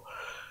 But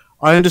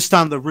I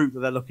understand the route that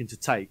they're looking to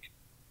take.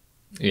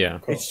 Yeah,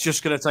 it's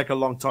just going to take a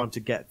long time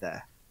to get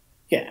there.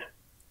 Yeah.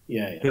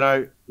 Yeah,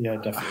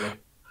 definitely.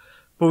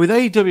 But with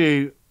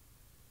AEW,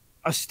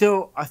 I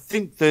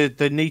think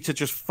they need to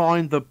just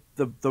find the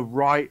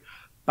right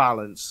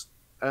balance,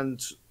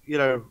 and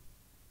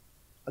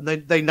and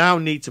they now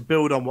need to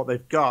build on what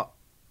they've got,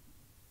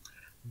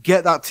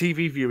 get that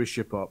TV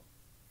viewership up,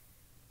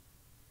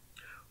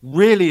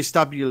 really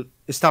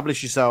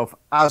establish yourself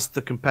as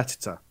the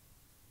competitor.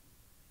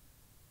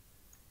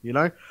 you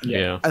know?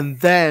 Yeah. And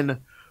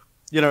then,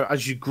 you know,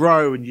 as you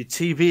grow and your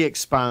TV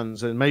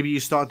expands and maybe you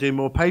start doing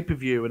more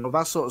pay-per-view and all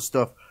that sort of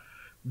stuff,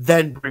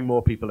 then bring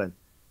more people in.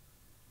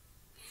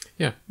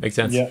 Yeah, makes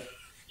sense.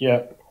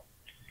 Yeah.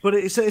 But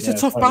it's a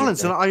tough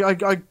balance, and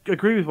I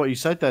agree with what you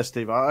said there,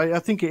 Steve. I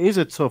think it is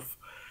a tough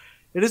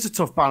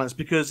balance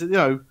because, you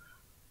know,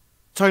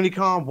 Tony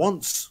Khan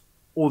wants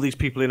all these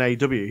people in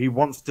AEW. He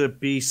wants to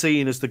be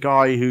seen as the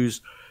guy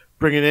who's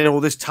bringing in all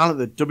this talent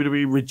that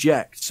WWE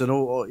rejects and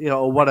all, you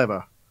know, or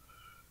whatever.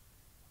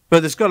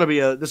 But there's got to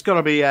be a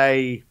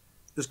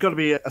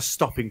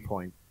stopping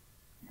point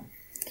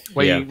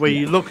where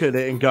you look at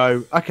it and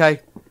go,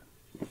 okay,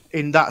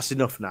 that's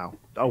enough now.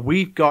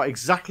 We've got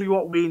exactly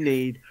what we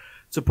need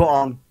to put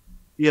on,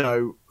 you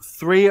know,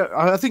 3.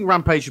 I think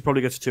Rampage should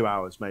probably go to 2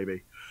 hours,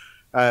 maybe,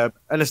 and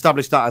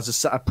establish that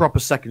as a proper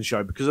second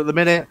show. Because at the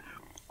minute,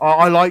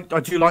 I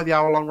do like the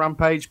hour-long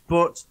Rampage,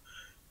 but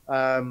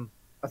I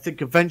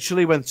think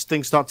eventually when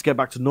things start to get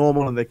back to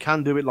normal and they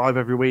can do it live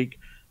every week,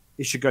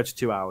 it should go to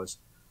 2 hours.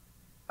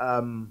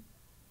 But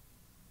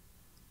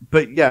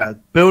yeah,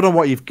 build on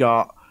what you've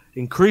got,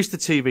 increase the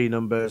TV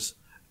numbers,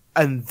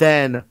 and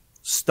then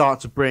start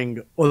to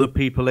bring other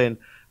people in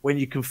when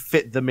you can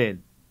fit them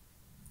in.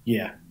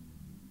 Yeah,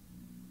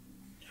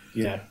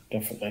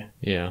 definitely.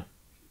 Yeah.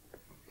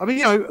 I mean,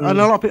 you know, and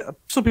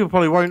some people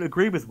probably won't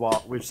agree with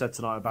what we've said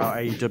tonight about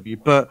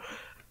AEW, but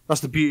that's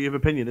the beauty of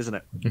opinion, isn't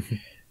it?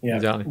 Yeah.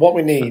 Exactly. What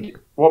we need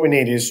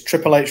is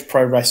Triple H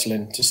Pro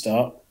Wrestling to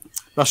start.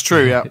 That's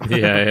true, yeah.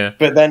 Yeah.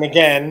 But then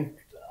again,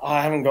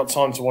 I haven't got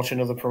time to watch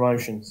another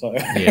promotion, so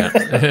Yeah,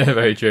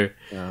 very true.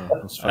 Yeah,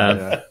 that's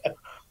fair,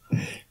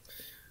 yeah.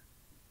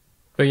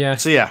 But yeah.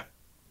 So yeah.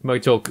 We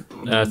talk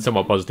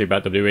somewhat positive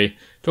about WWE.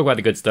 Talk about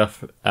the good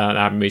stuff that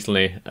happened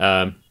recently.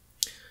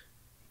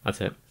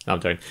 That's it. No,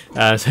 I'm joking.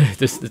 So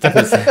the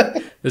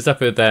stuff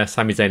with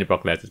Sami Zayn and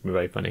Brock Lesnar has been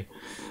very funny.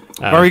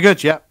 Very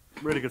good, yeah.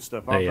 Really good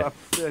stuff. Yeah.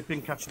 I've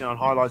been catching it on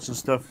highlights and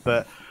stuff,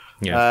 but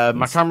Yeah.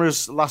 my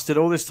camera's lasted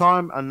all this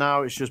time, and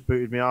now it's just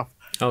booted me off.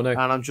 Oh, no. And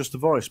I'm just a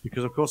voice,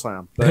 because of course I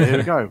am. But here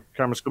we go.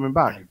 Camera's coming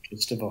back.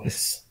 just a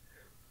voice.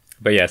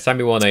 But yeah,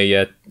 Sammy won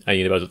a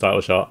Universal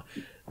title shot.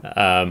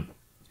 And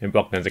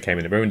Brock Lesnar came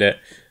in and ruined it.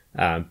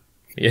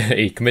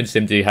 He convinced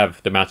him to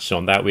have the match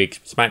on that week's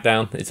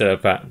SmackDown instead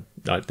of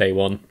that day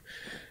one.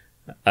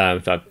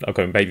 So I'll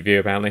go in pay-per-view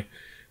apparently.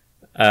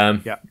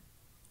 Yeah.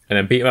 And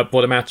then beat him up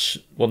for the match.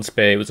 One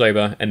spear, it was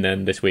over. And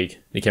then this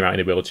week, he came out in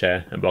a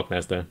wheelchair and Brock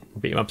Lesnar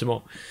beat him up some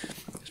more.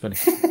 It's funny.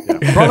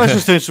 Yeah. Brock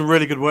Lesnar's doing some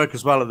really good work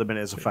as well at the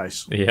minute as a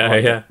face.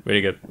 Yeah,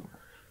 really good.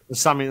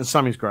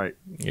 Sammy's great.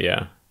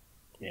 Yeah.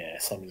 Yeah,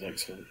 Sammy's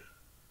excellent.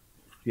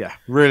 Yeah,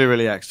 really,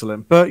 really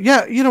excellent. But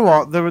yeah, you know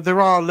what? There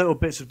are little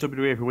bits of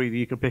WWE every week that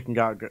you can pick and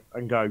go,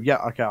 yeah,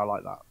 okay, I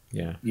like that.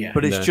 Yeah.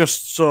 But it's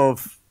just sort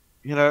of,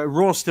 you know,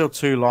 Raw's still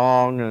too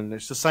long, and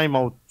it's the same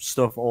old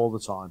stuff all the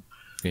time.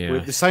 Yeah.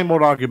 With the same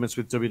old arguments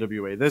with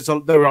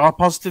WWE. There are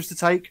positives to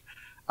take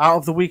out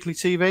of the weekly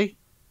TV.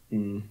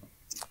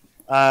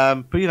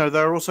 But you know,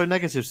 there are also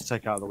negatives to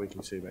take out of the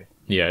weekly TV.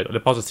 Yeah,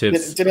 the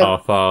positives are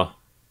far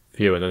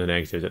fewer than the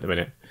negatives at the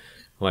minute.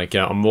 Like,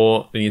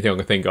 more than anything I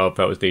can think of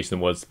that was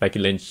decent was Becky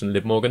Lynch and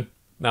Liv Morgan.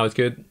 That was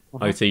good.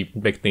 I would see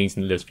big things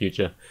in Liv's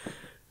future.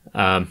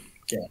 But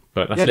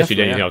that's literally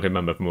the only thing I can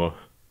remember from more.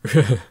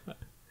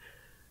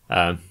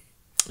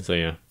 So,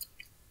 yeah.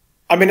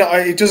 I mean,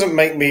 it doesn't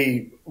make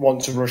me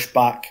want to rush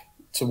back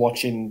to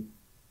watching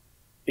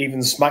even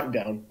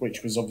SmackDown,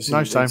 which was obviously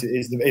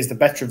is the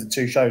better of the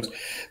two shows.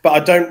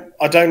 But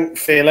I don't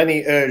feel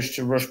any urge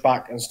to rush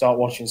back and start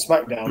watching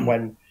SmackDown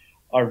when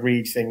I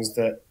read things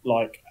that,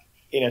 like,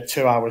 in a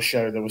 2-hour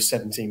show there was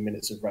 17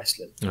 minutes of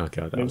wrestling. Oh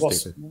god, that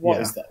was stupid.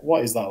 What is that?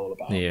 What is that all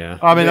about? Yeah,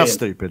 I mean, that's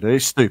stupid.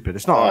 It's stupid.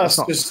 It's not.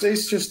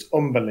 It's just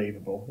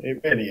unbelievable.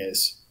 It really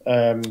is.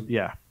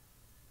 Yeah.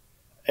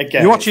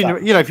 Again, you're watching.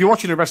 You know, if you're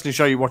watching a wrestling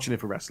show, you're watching it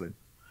for wrestling.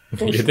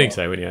 You think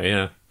so, wouldn't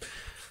you?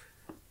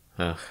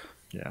 Yeah.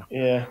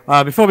 Yeah.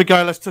 Before we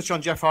go, let's touch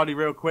on Jeff Hardy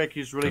real quick.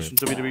 He's released from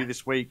WWE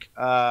this week,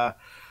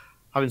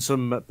 having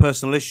some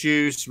personal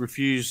issues,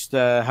 refused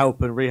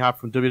help and rehab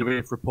from WWE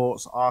if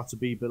reports are to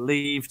be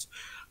believed.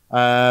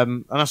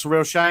 And that's a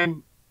real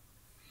shame.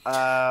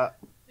 Yeah.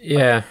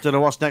 Don't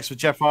know what's next for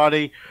Jeff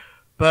Hardy,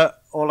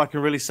 but all I can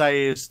really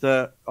say is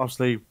that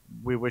obviously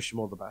we wish him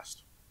all the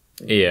best.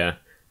 Yeah.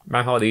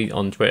 Matt Hardy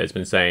on Twitter has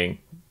been saying,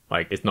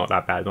 like, it's not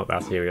that bad, not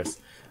that serious.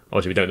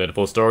 Obviously, we don't know the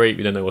full story.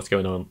 We don't know what's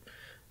going on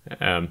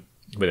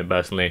with him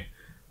personally.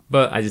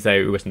 But as you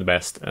say, we wish him the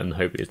best and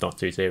hope it's not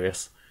too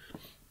serious.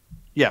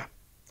 Yeah.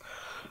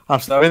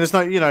 Absolutely. I mean, there's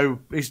no, you know,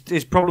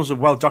 his problems are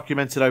well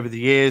documented over the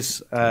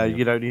years.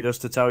 You don't need us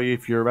to tell you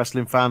if you're a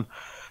wrestling fan.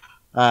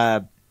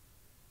 And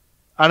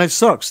it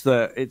sucks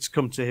that it's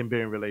come to him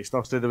being released.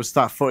 Obviously, there was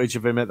that footage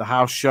of him at the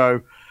house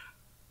show,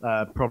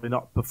 probably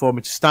not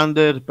performing to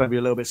standard, maybe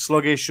a little bit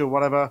sluggish or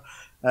whatever.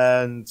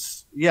 And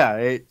yeah,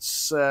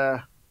 it's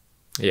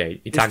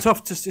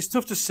tough to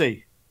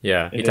see.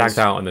 Yeah, he tagged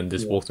out and then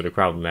just walked through the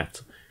crowd and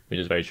left, which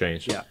is very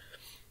strange. Yeah.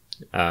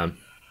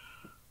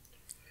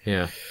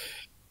 Yeah.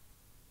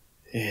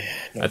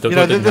 Yeah,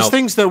 there's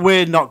things that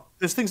we're not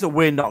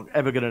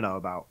ever going to know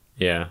about.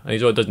 Yeah, and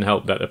it doesn't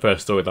help that the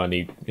first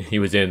storyline he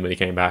was in when he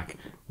came back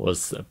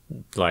was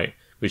like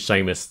with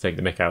Sheamus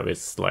taking the mick out of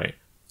his like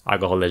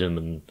alcoholism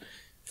and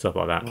stuff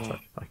like that. It's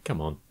like,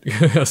 come on,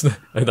 that's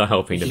not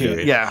helping the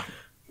movie. Yeah,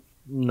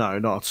 no,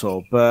 not at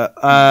all. But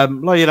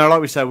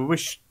like we said, we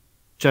wish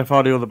Jeff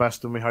Hardy all the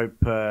best, and we hope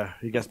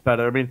he gets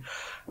better. I mean,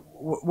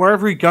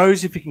 wherever he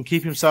goes, if he can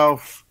keep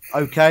himself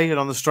okay and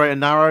on the straight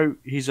and narrow,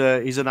 he's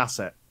an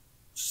asset.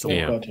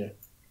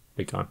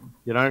 Big time.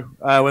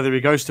 Whether he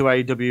goes to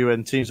AEW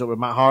and teams up with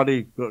Matt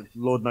Hardy, but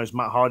Lord knows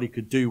Matt Hardy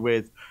could do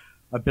with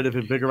a bit of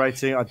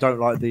invigorating. I don't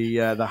like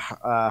the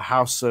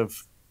House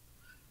of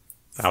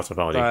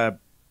Hardy. I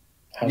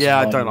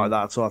don't like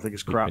that at all. I think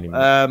it's crap.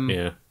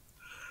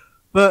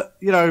 But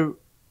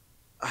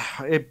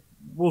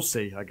we'll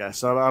see. I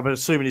guess I'm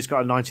assuming he's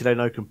got a 90-day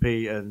no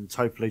compete, and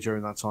hopefully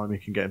during that time he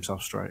can get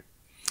himself straight.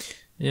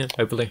 Yeah,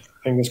 hopefully.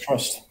 Fingers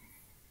crossed.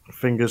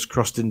 Fingers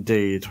crossed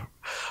indeed.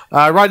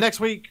 Right, next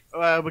week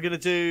we're going to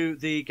do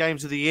the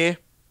games of the year.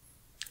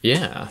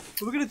 Yeah.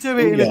 We're going to do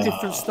it in a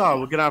different style.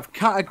 We're going to have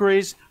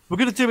categories. We're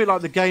going to do it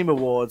like the Game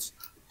Awards,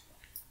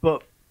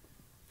 but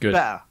good.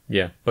 Better.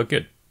 Yeah, but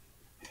good.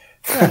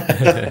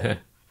 Yeah.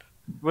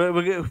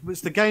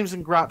 It's the Games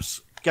and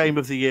Graps Game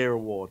of the Year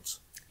Awards.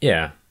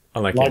 Yeah, I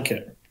like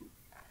it.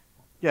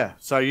 Yeah,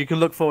 so you can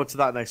look forward to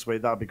that next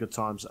week. That'll be good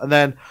times. And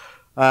then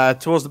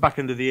towards the back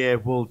end of the year,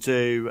 we'll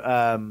do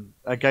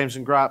Games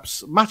and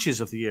Graps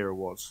Matches of the Year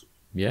Awards.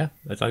 Yeah,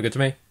 that sounds good to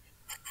me.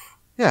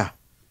 Yeah.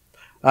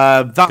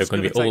 That's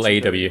going to be all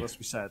AEW. Must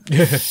be said.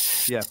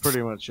 Yeah,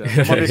 pretty much. There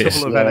might be a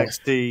couple of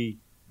NXT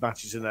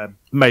matches in there.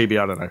 Maybe,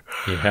 I don't know.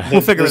 Yeah.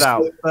 We'll figure it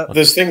out.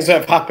 There's things that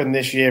have happened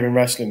this year in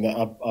wrestling that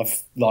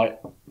I've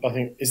I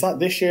think, is that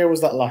this year or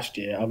was that last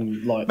year?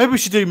 Maybe we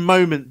should do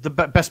the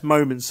best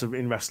moments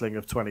in wrestling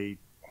of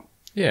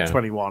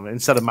 2021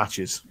 instead of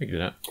matches. We can do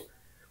that.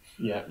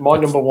 Yeah, my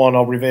number one,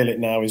 I'll reveal it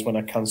now, is when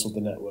I cancelled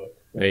the network.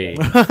 Hey.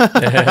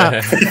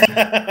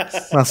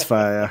 That's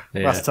fair.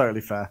 Yeah. That's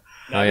totally fair.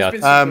 No, there's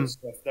been some good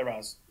stuff. There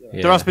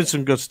has been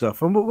some good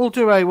stuff, and we'll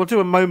do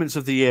a Moments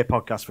of the Year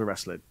podcast for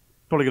wrestling.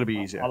 Probably going to be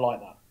easier. I like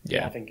that.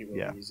 Yeah, I think it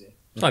will be easier.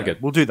 Sounds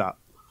good. We'll do that.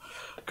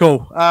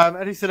 Cool.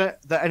 Anything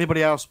that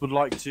anybody else would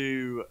like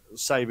to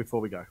say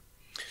before we go?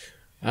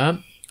 I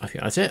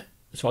think that's it.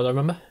 That's what I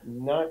remember.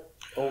 No,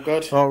 all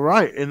good. All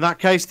right. In that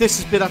case, this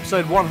has been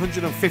episode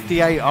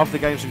 158 of the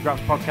Games and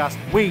Graps podcast.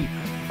 We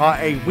are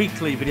a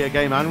weekly video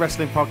game and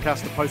wrestling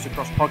podcast that posts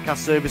across podcast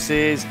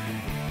services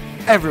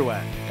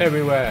everywhere.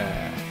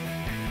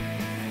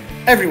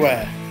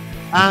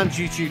 And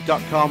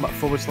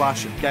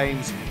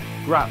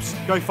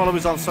youtube.com/gamesgraps. Go follow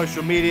us on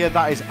social media.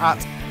 That is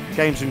at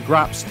Games and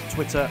Graps,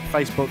 Twitter,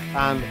 Facebook,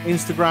 and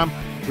Instagram.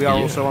 We are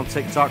also on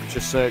TikTok.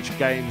 Just search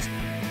Games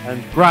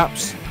and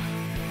Graps.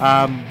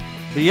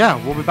 But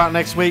yeah, we'll be back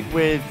next week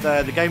with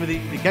the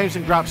Games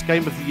and Graps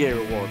Game of the Year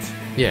Awards.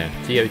 Yeah,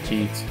 TOT,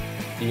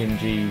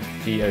 DNG,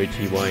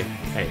 GOTY.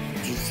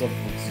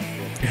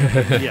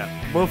 Yeah,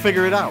 we'll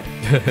figure it out.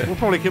 We'll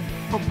probably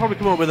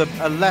come up with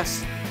a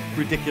less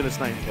ridiculous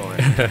name for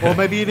it, or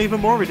maybe an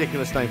even more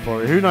ridiculous name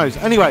for it. Who knows?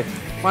 Anyway,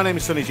 my name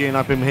is Sonny G, and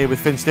I've been here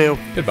with Finn Steele.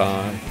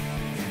 Goodbye.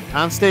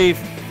 And Steve.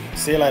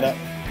 See you later.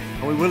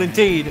 And we will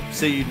indeed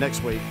see you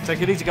next week.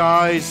 Take it easy,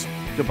 guys.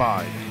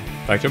 Goodbye.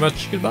 Thanks so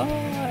much.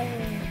 Goodbye.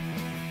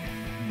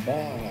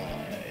 Bye.